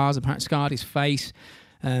has scars. Apparently scarred his face.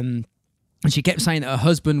 And she kept saying that her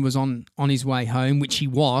husband was on his way home, which he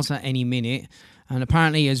was at any minute. And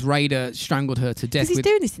apparently, as Raider strangled her to death... Because he's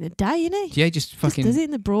doing this in the day, isn't he? Yeah, just fucking... Just does it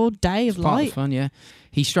in the broad day of light. Part of the fun, yeah.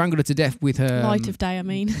 He strangled her to death with her... Light of day, I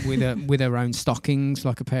mean. with her own stockings,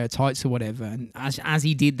 like a pair of tights or whatever. And as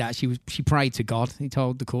he did that, she prayed to God. He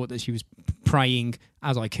told the court that she was praying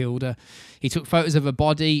as I killed her. He took photos of her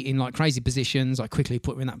body in like crazy positions. I quickly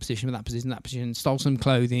put her in that position, that position, stole some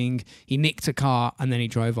clothing. He nicked a car and then he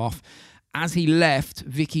drove off. As he left,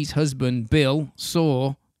 Vicky's husband, Bill,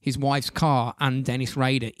 saw his wife's car and Dennis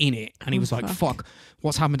Rader in it. And he was like, fuck,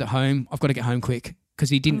 what's happened at home? I've got to get home quick. Because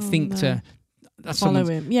he didn't think to... Follow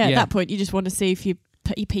him. Yeah, at that point, you just want to see if your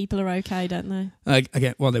people are okay, don't they?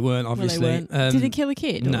 Again, well, they weren't, obviously. Well, they weren't. Did they kill a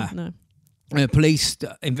kid? No. Police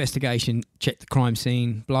investigation checked the crime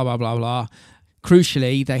scene, blah, blah, blah, blah.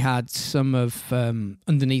 Crucially, they had some of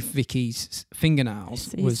underneath Vicky's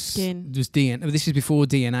fingernails was DNA. This is before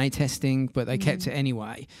DNA testing, but they kept it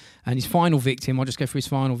anyway. And his final victim, I'll just go through his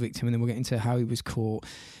final victim, and then we'll get into how he was caught.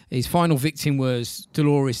 His final victim was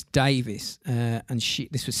Dolores Davis, and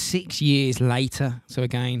this was 6 years later. So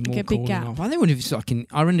again, more big gap. off. I wonder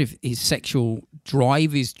if his sexual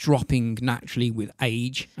drive is dropping naturally with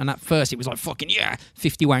age. And at first, it was like 50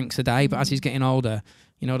 wanks a day. But as he's getting older,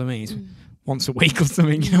 you know what I mean? It's once a week or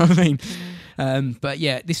something. You know what I mean? But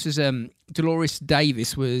yeah, this was Dolores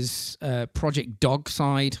Davis was Project Dog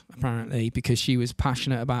Side apparently because she was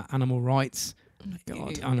passionate about animal rights. Oh my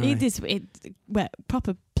God. I know.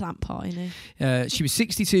 Proper plant pot, you know. She was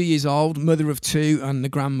 62 years old, mother of two, and the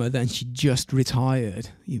grandmother, and she just retired.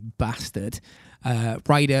 You bastard.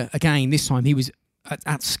 Rader, again, this time he was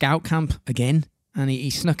at scout camp again, and he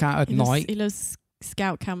snuck out at night. He loves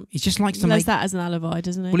scout camp. He just likes to make that as an alibi,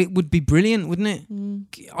 doesn't he? Well, it would be brilliant, wouldn't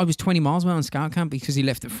it? I was 20 miles away on scout camp because he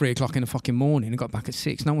left at 3 o'clock in the fucking morning and got back at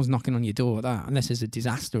 6. No one's knocking on your door at that, unless there's a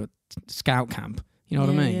disaster at scout camp. You know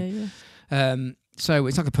what I mean? Yeah. So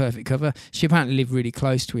it's like a perfect cover. She apparently lived really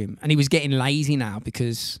close to him, and he was getting lazy now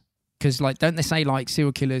because like, don't they say like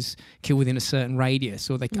serial killers kill within a certain radius,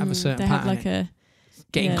 or they have a certain pattern? Have like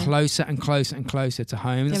getting closer and closer and closer to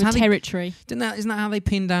home. They have a territory. Isn't that how they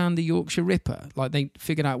pinned down the Yorkshire Ripper? Like they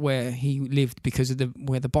figured out where he lived because of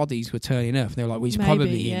where the bodies were turning up. They were like, well, he's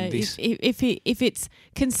probably in this. If it's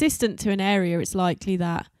consistent to an area, it's likely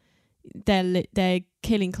that they're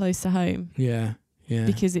killing close to home. Yeah.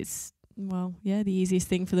 Because it's the easiest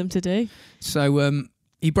thing for them to do. So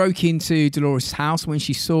he broke into Dolores' house when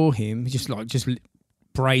she saw him. Just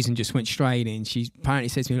brazen, just went straight in. She apparently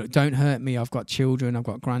said to me, "Look, don't hurt me. I've got children. I've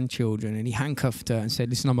got grandchildren." And he handcuffed her and said,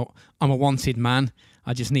 "Listen, I'm a wanted man.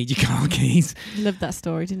 I just need your car keys." Loved that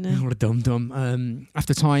story, didn't he? What a dum-dum.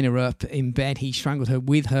 After tying her up in bed, he strangled her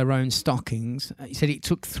with her own stockings. He said it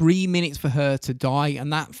took 3 minutes for her to die,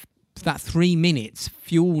 and that 3 minutes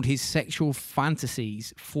fueled his sexual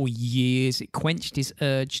fantasies for years. It quenched his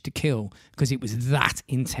urge to kill because it was that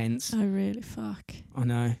intense. Oh, really? Fuck. I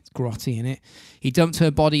know. It's grotty, innit? He dumped her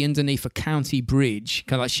body underneath a county bridge.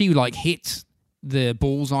 Cause she hit the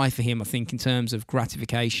bullseye for him, I think, in terms of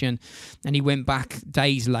gratification. And he went back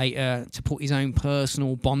days later to put his own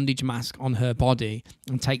personal bondage mask on her body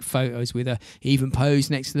and take photos with her. He even posed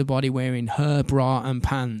next to the body wearing her bra and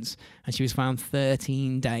pants. And she was found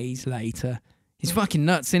 13 days later. It's fucking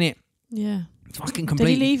nuts, innit? Yeah. Fucking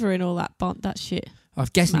completely. Did he leave her in all that shit? I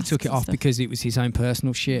guess he took it off because it was his own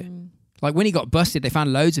personal shit. Like when he got busted, they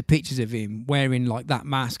found loads of pictures of him wearing like that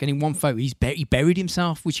mask. And in one photo, he buried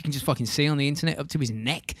himself, which you can just fucking see on the internet, up to his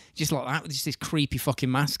neck. Just like that, with just this creepy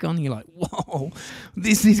fucking mask on. And you're like, whoa,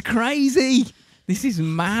 this is crazy. This is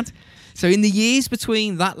mad. So in the years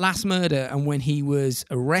between that last murder and when he was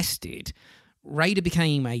arrested, Rader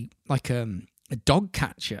became a dog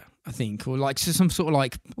catcher, I think, or like some sort of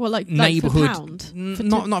like neighborhood. Like for a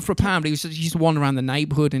pound? Not for a pound, but he used to wander around the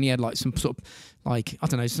neighborhood, and he had like some sort of like, I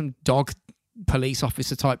don't know, some dog police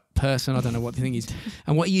officer type person. I don't know what the thing is.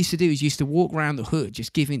 And what he used to do is he used to walk around the hood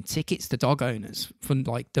just giving tickets to dog owners for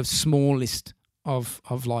like the smallest of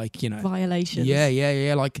like, you know, violations.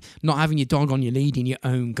 Yeah. Like not having your dog on your lead in your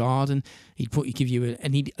own garden.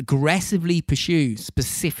 And he'd aggressively pursue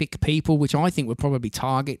specific people, which I think were probably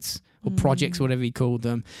targets or projects, or whatever he called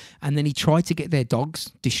them. And then he tried to get their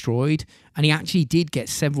dogs destroyed. And he actually did get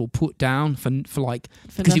several put down for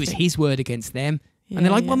because it was his word against them. Yeah, and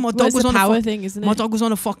they're like, well, my dog was on power thing, isn't it? My dog was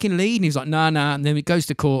on a fucking lead. And he was like, nah. And then it goes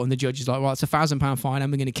to court and the judge is like, well, it's £1,000 fine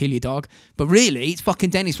and we're going to kill your dog. But really, it's fucking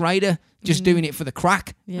Dennis Rader just doing it for the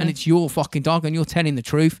crack. Yeah. And it's your fucking dog and you're telling the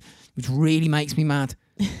truth, which really makes me mad.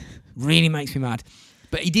 Really makes me mad.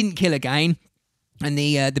 But he didn't kill again. And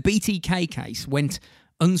the BTK case went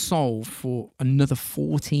unsolved for another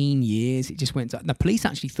 14 years. It just went. The police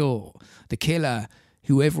actually thought the killer,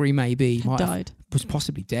 whoever he may be, was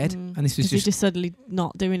possibly dead. And this was just suddenly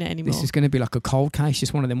not doing it anymore. This is going to be like a cold case,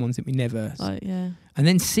 just one of them ones that we never. Yeah. And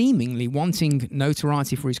then, seemingly wanting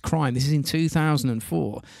notoriety for his crime, this is in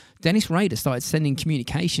 2004. Dennis Rader started sending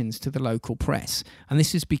communications to the local press, and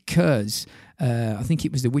this is because I think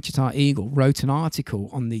it was the Wichita Eagle wrote an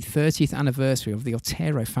article on the 30th anniversary of the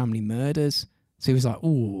Otero family murders. So he was like,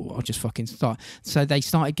 "Oh, I'll just fucking start." So they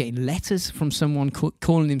started getting letters from someone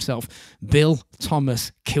calling himself Bill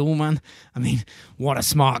Thomas Killman. I mean, what a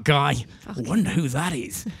smart guy. I wonder who that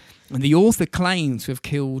is. And the author claimed to have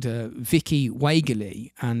killed Vicky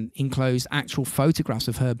Wagerly and enclosed actual photographs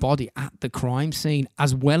of her body at the crime scene,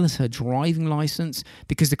 as well as her driving license,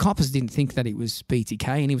 because the coppers didn't think that it was BTK.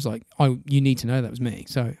 And he was like, "Oh, you need to know that was me.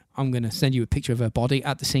 So I'm going to send you a picture of her body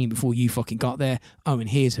at the scene before you fucking got there. Oh, and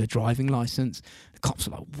here's her driving license." The cops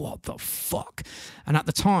were like, "What the fuck?" And at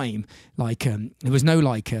the time, like, there was no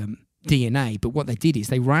like DNA, but what they did is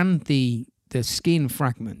they ran the skin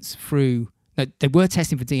fragments through. They were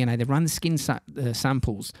testing for DNA. They ran the skin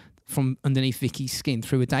samples from underneath Vicky's skin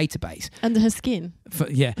through a database. Under her skin?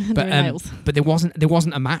 Yeah. Under her nails. But there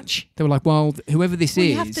wasn't a match. They were like, well, whoever this is...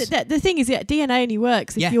 You have to, the thing is, DNA only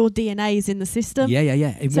works if your DNA is in the system.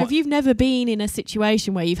 Yeah. So if you've never been in a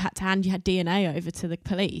situation where you've had to hand your DNA over to the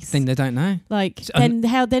police... Then they don't know. Like, then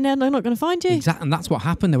they're not going to find you. Exactly. And that's what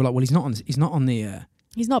happened. They were like, well, he's not on the...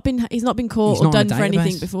 He's not been caught or done for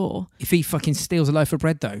anything before. If he fucking steals a loaf of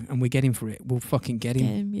bread, though, and we get him for it, we'll fucking get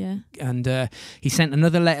him. Yeah. And he sent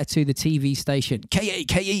another letter to the TV station,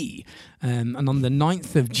 KAKE. And on the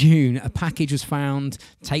 9th of June, a package was found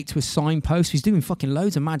taped to a signpost. He's doing fucking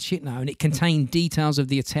loads of mad shit now. And it contained details of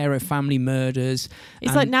the Otero family murders.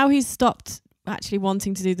 It's like now he's stopped actually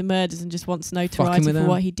wanting to do the murders and just wants notoriety for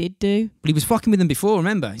what he did do. But he was fucking with them before,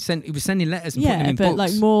 remember? He was sending letters and putting them in books. Yeah, but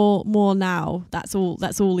like more now. That's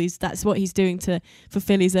what he's doing to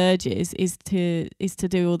fulfill his urges is to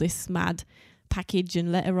do all this mad package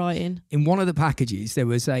and letter writing. In one of the packages there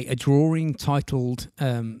was a drawing titled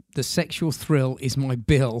 "The Sexual Thrill Is My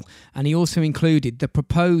Bill," and he also included the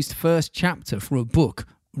proposed first chapter for a book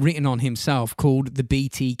written on himself called The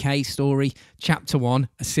BTK Story, Chapter 1,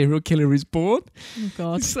 A Serial Killer is Born. Oh,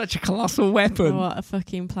 God. It's such a colossal weapon. What a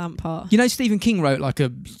fucking plant pot. You know, Stephen King wrote like a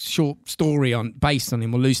short story based on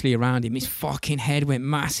him or loosely around him. His fucking head went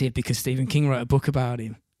massive because Stephen King wrote a book about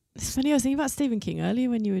him. It's funny, I was thinking about Stephen King earlier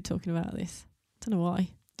when you were talking about this. I don't know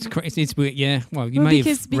why. It's crazy. It's weird, yeah. Well, you may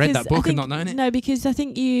have read that book and not known it. No, because I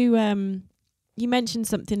think you mentioned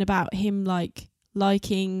something about him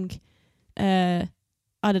liking...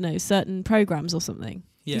 I don't know, certain programs or something.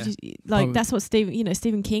 Yeah. That's what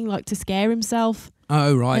Stephen King liked to scare himself.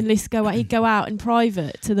 Oh, right. And he'd go out in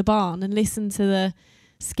private to the barn and listen to the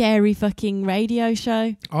scary fucking radio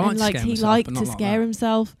show. He liked to scare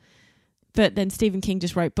himself. But then Stephen King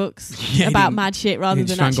just wrote books about mad shit rather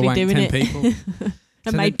than actually doing it.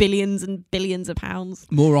 And made billions and billions of pounds.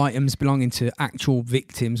 More items belonging to actual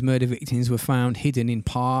victims, murder victims, were found hidden in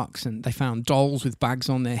parks, and they found dolls with bags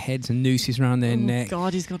on their heads and nooses around their neck.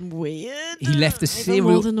 God, he's gotten weird. He left a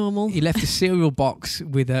cereal box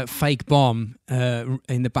with a fake bomb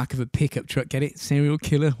in the back of a pickup truck. Get it? Serial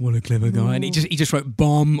killer. What a clever guy. And he just wrote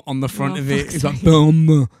bomb on the front of it. He's like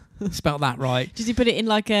bomb. Spell that right. Did he put it in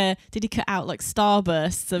did he cut out like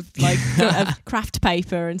starbursts of of craft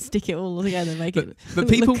paper and stick it all together and make it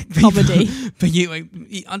look comedy? But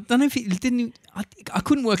I don't know if it didn't. I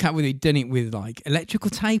couldn't work out whether he'd done it with like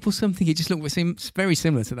electrical tape or something. It just looked very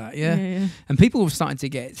similar to that, yeah. And people were starting to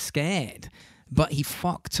get scared. But he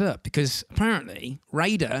fucked up because apparently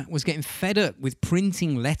Rader was getting fed up with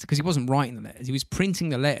printing letters because he wasn't writing the letters. He was printing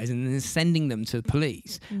the letters and then sending them to the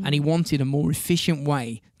police. Mm. And he wanted a more efficient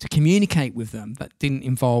way to communicate with them that didn't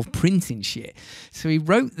involve printing shit. So he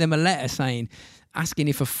wrote them a letter asking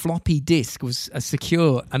if a floppy disk was a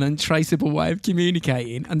secure and untraceable way of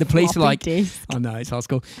communicating. And the police are like, disk. Oh no, it's hard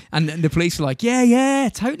school. And the police are like, yeah,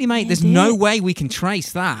 totally, mate. There's no way we can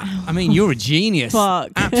trace that. I mean, you're a genius.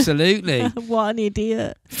 Fuck. Absolutely. What an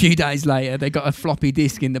idiot. A few days later, they got a floppy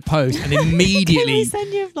disk in the post and immediately... Can we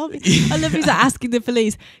send you a floppy? I love he's asking the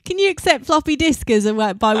police, can you accept floppy disk as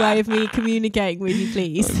by way of me communicating with you,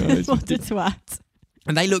 please? What a twat.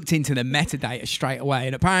 And they looked into the metadata straight away.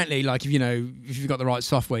 And apparently, like, if you've got the right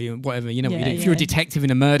software, whatever, what you do. If you're a detective in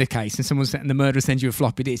a murder case and the murderer sends you a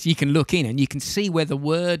floppy disk, you can look in and you can see where the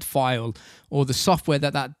Word file or the software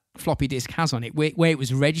that floppy disk has on it, where it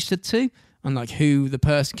was registered to. And like who the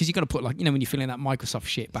person, because you got to put when you're filling that Microsoft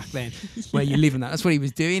shit back then, where you live in that's what he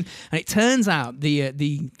was doing. And it turns out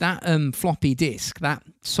that floppy disk, that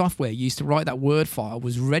software used to write that Word file,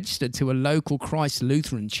 was registered to a local Christ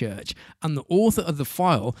Lutheran church, and the author of the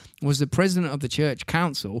file was the president of the church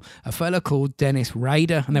council, a fellow called Dennis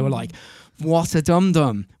Rader. And they were like, what a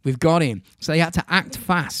dum-dum, we've got him. So they had to act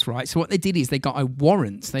fast, right? So what they did is they got a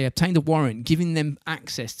warrant. They obtained a warrant giving them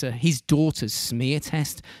access to his daughter's smear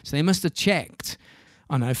test. So they must have checked,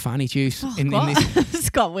 fanny juice. In this. It's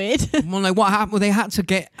got weird. Well, no, what happened? Well, they had to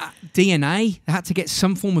get DNA. They had to get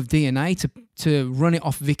some form of DNA to run it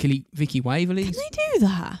off Vicky Can Waverley's. they do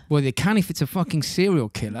that? Well, they can if it's a fucking serial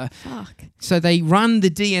killer. Fuck. So they ran the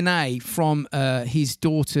DNA from his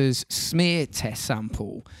daughter's smear test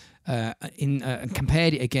sample and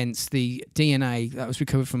compared it against the DNA that was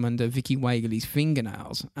recovered from under Vicky Waverley's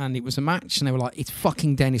fingernails, and it was a match. And they were like, "It's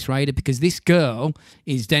fucking Dennis Rader because this girl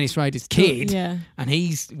is Dennis Rader's kid, Yeah. and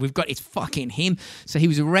it's fucking him." So he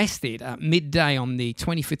was arrested at midday on the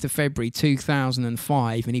 25th of February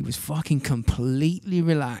 2005, and he was fucking completely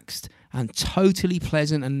relaxed and totally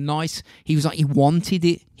pleasant and nice. He was like, he wanted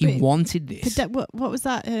it. He wanted this. What was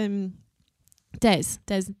that? Dennis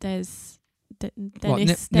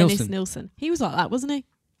Nilsson. Nilsson. He was like that, wasn't he?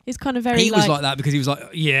 He's kind of very. He was like that because he was like,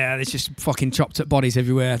 yeah, there's just fucking chopped up bodies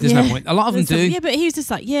everywhere. There's no point. A lot of them do. Yeah, but he was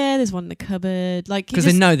just like, yeah, there's one in the cupboard, like because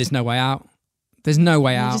they know there's no way out. There's no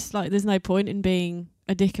way out. Just like, there's no point in being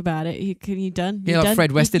a dick about it. You're done. Yeah, like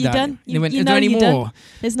Fred West did that. Done. He went, are there any more?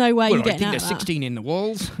 There's no way you're I getting think out there's of that. 16 in the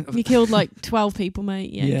walls. You killed like 12 people,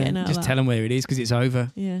 mate. Yeah, getting out just of that. tell them where it is because it's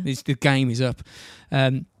over. Yeah. The game is up.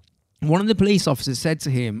 One of the police officers said to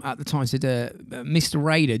him at the time, said, Mr.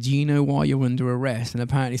 Rader, do you know why you're under arrest? And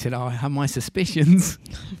apparently said, I have my suspicions.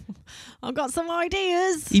 I've got some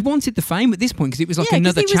ideas. He wanted the fame at this point because it was like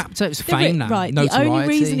another chapter. It was fame now. Right. Notoriety. The only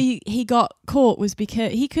reason he got caught was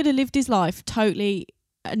because he could have lived his life totally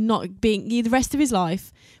not being the rest of his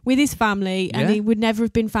life with his family and he would never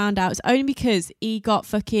have been found out. It's only because he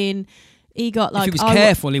got like, if he was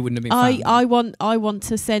careful, he wouldn't have been found out. I want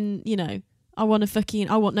to send, I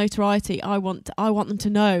want notoriety. I want them to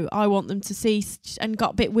know. I want them to see, and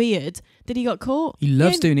got a bit weird that he got caught. He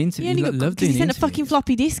loves doing interviews. He sent a fucking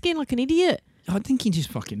floppy disk in like an idiot. I think he just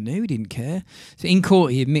fucking knew. He didn't care. So in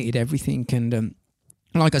court, he admitted everything. And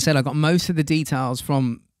like I said, I got most of the details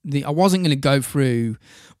from I wasn't going to go through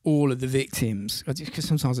all of the victims because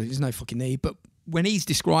sometimes there's no fucking need. But when he's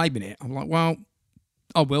describing it, I'm like, well,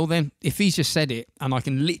 I will then. If he's just said it and I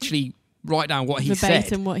can literally write down what he said.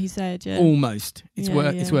 Verbatim what he said, yeah. Almost. It's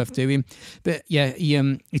worth doing. But yeah,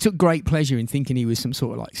 he took great pleasure in thinking he was some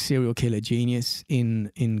sort of like serial killer genius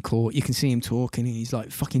in court. You can see him talking. He's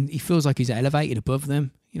like he feels like he's elevated above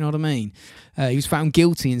them. You know what I mean? He was found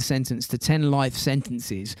guilty and sentenced to 10 life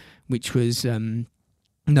sentences, which was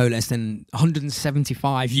no less than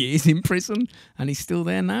 175 years in prison. And he's still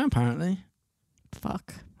there now, apparently.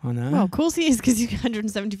 Fuck. I know. Well, of course he is, because he's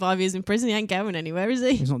 175 years in prison. He ain't going anywhere, is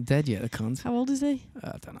he? He's not dead yet, the cunt. How old is he?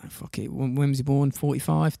 I don't know. Fuck it. When was he born?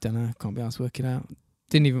 45? Don't know. Can't be asked to work it out.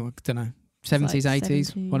 Don't know. 70s, like 80s,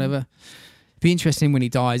 70. whatever. Be interesting when he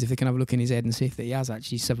dies if they can have a look in his head and see if he has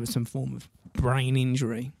actually suffered some form of brain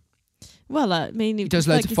injury. Well, I mean... He does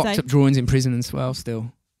loads of fucked up drawings in prison as well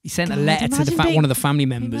still. He sent a letter to one of the family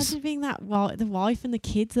members. Imagine being that, the wife and the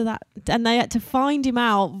kids are that, and they had to find him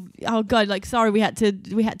out. Oh God! Like, sorry, we had to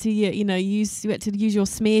use your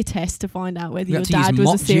smear test to find out whether your dad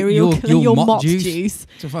was a serial killer. Your mott juice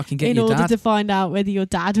to fucking get in your order dad. to find out whether your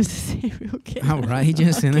dad was a serial killer.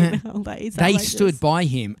 Outrageous, isn't it? They outrageous. Stood by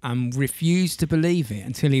him and refused to believe it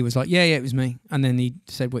until he was like, "Yeah, it was me," and then he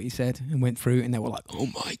said what he said and went through, and they were like, "Oh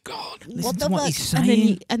my God, listen to what he's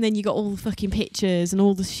saying." And then you got all the fucking pictures and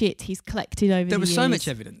all the shit he's collected over the years. There was so much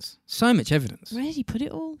evidence. Where did he put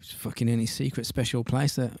it all? It's fucking in his secret special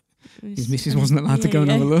place that his missus wasn't allowed to go and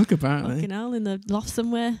have a look, apparently. Fucking hell, in the loft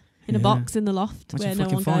somewhere. In a box in the loft where no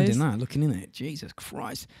one finding goes. That, looking in it. Jesus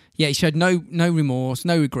Christ. Yeah, he showed no remorse,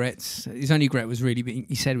 no regrets. His only regret was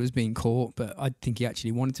he said it was being caught, but I think he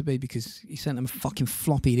actually wanted to be because he sent them a fucking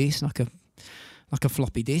floppy disk, like a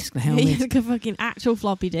floppy disk. The hell like a fucking actual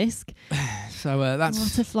floppy disk. So that's...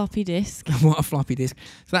 What a floppy disk. What a floppy disk.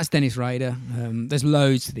 So that's Dennis Rader. There's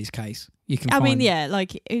loads to this case. You can find... I mean, yeah,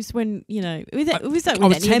 like, it was when, I was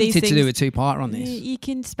tempted to do a two-parter on this. You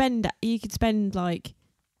could spend, like,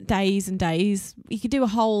 days and days. You could do a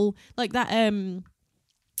whole, like that,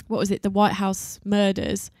 what was it, the White House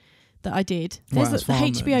murders that I did. The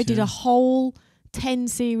HBO did a whole 10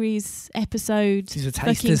 series episode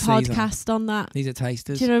fucking podcast on that. These are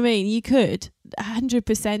tasters. Do you know what I mean? You could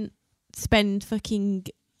 100% spend fucking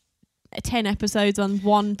 10 episodes on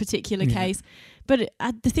one particular case. But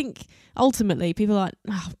I think ultimately people are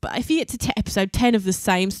like, but if you get to episode 10 of the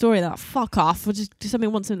same story, they're like, fuck off. Or just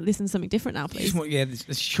somebody wants to listen to something different now, please.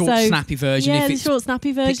 The short, snappy version. Yeah, if the short,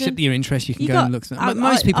 snappy version. Picks up your interest, you can go and look at it.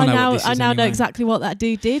 Most people know what this is. I now know anyway. exactly what that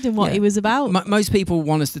dude did and what he was about. Most people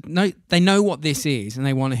want us to know. They know what this is and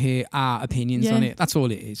they want to hear our opinions on it. That's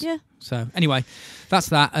all it is. Yeah. So anyway, that's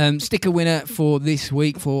that. Sticker winner for this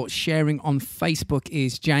week for sharing on Facebook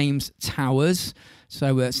is James Towers.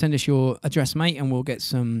 So send us your address, mate, and we'll get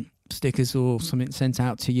some stickers or something sent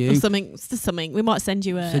out to Or you. something. We might send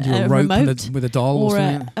you a rope remote with a doll or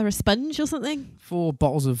something. or a sponge or something. 4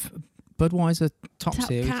 bottles of Budweiser tops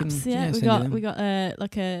here. Caps, we got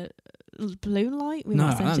like a balloon light. We No,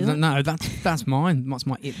 might send you that. no, that's mine. That's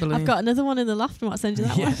my it balloon. I've got another one in the loft. I might send you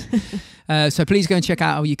that one. So please go and check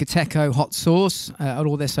out Yucateco Hot Sauce on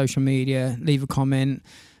all their social media. Leave a comment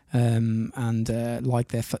and like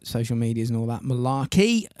their social medias and all that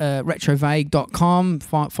malarkey. Retrovague.com.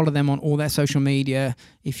 Follow them on all their social media.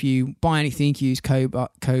 If you buy anything, use code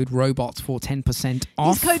ROBOTS for 10%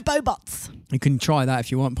 off. Use code BOBOTS. You can try that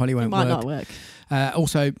if you want. Probably won't It might work. not work.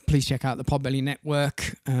 Also, please check out the Podbelly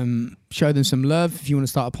Network. Show them some love. If you want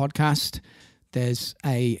to start a podcast, there's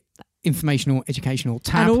a informational, educational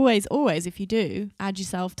tab. And always, if you do, add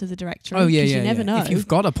yourself to the directory. Oh, yeah. You never know. If you've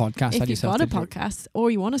got a podcast, if add you've yourself got to a the podcast or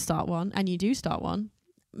you want to start one, and you do start one,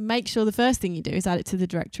 make sure the first thing you do is add it to the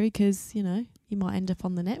directory, because, you might end up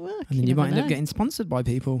on the network. And then you might end up getting sponsored by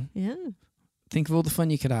people. Yeah. Think of all the fun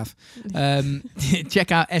you could have.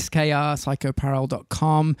 Check out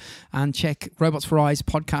skr.psychoapparel.com and check Robots for Eyes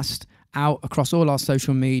podcast out across all our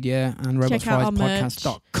social media and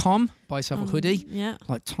robotsforeyes.podcast.com. Buy yourself a hoodie. Yeah.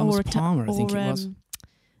 Like Thomas Palmer, I think it was.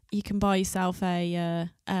 You can buy yourself a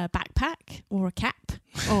backpack or a cap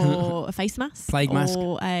or a face mask. Plague mask.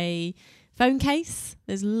 Or a phone case.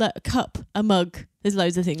 There's a cup, a mug. There's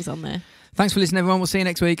loads of things on there. Thanks for listening, everyone. We'll see you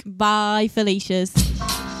next week. Bye, Felicias.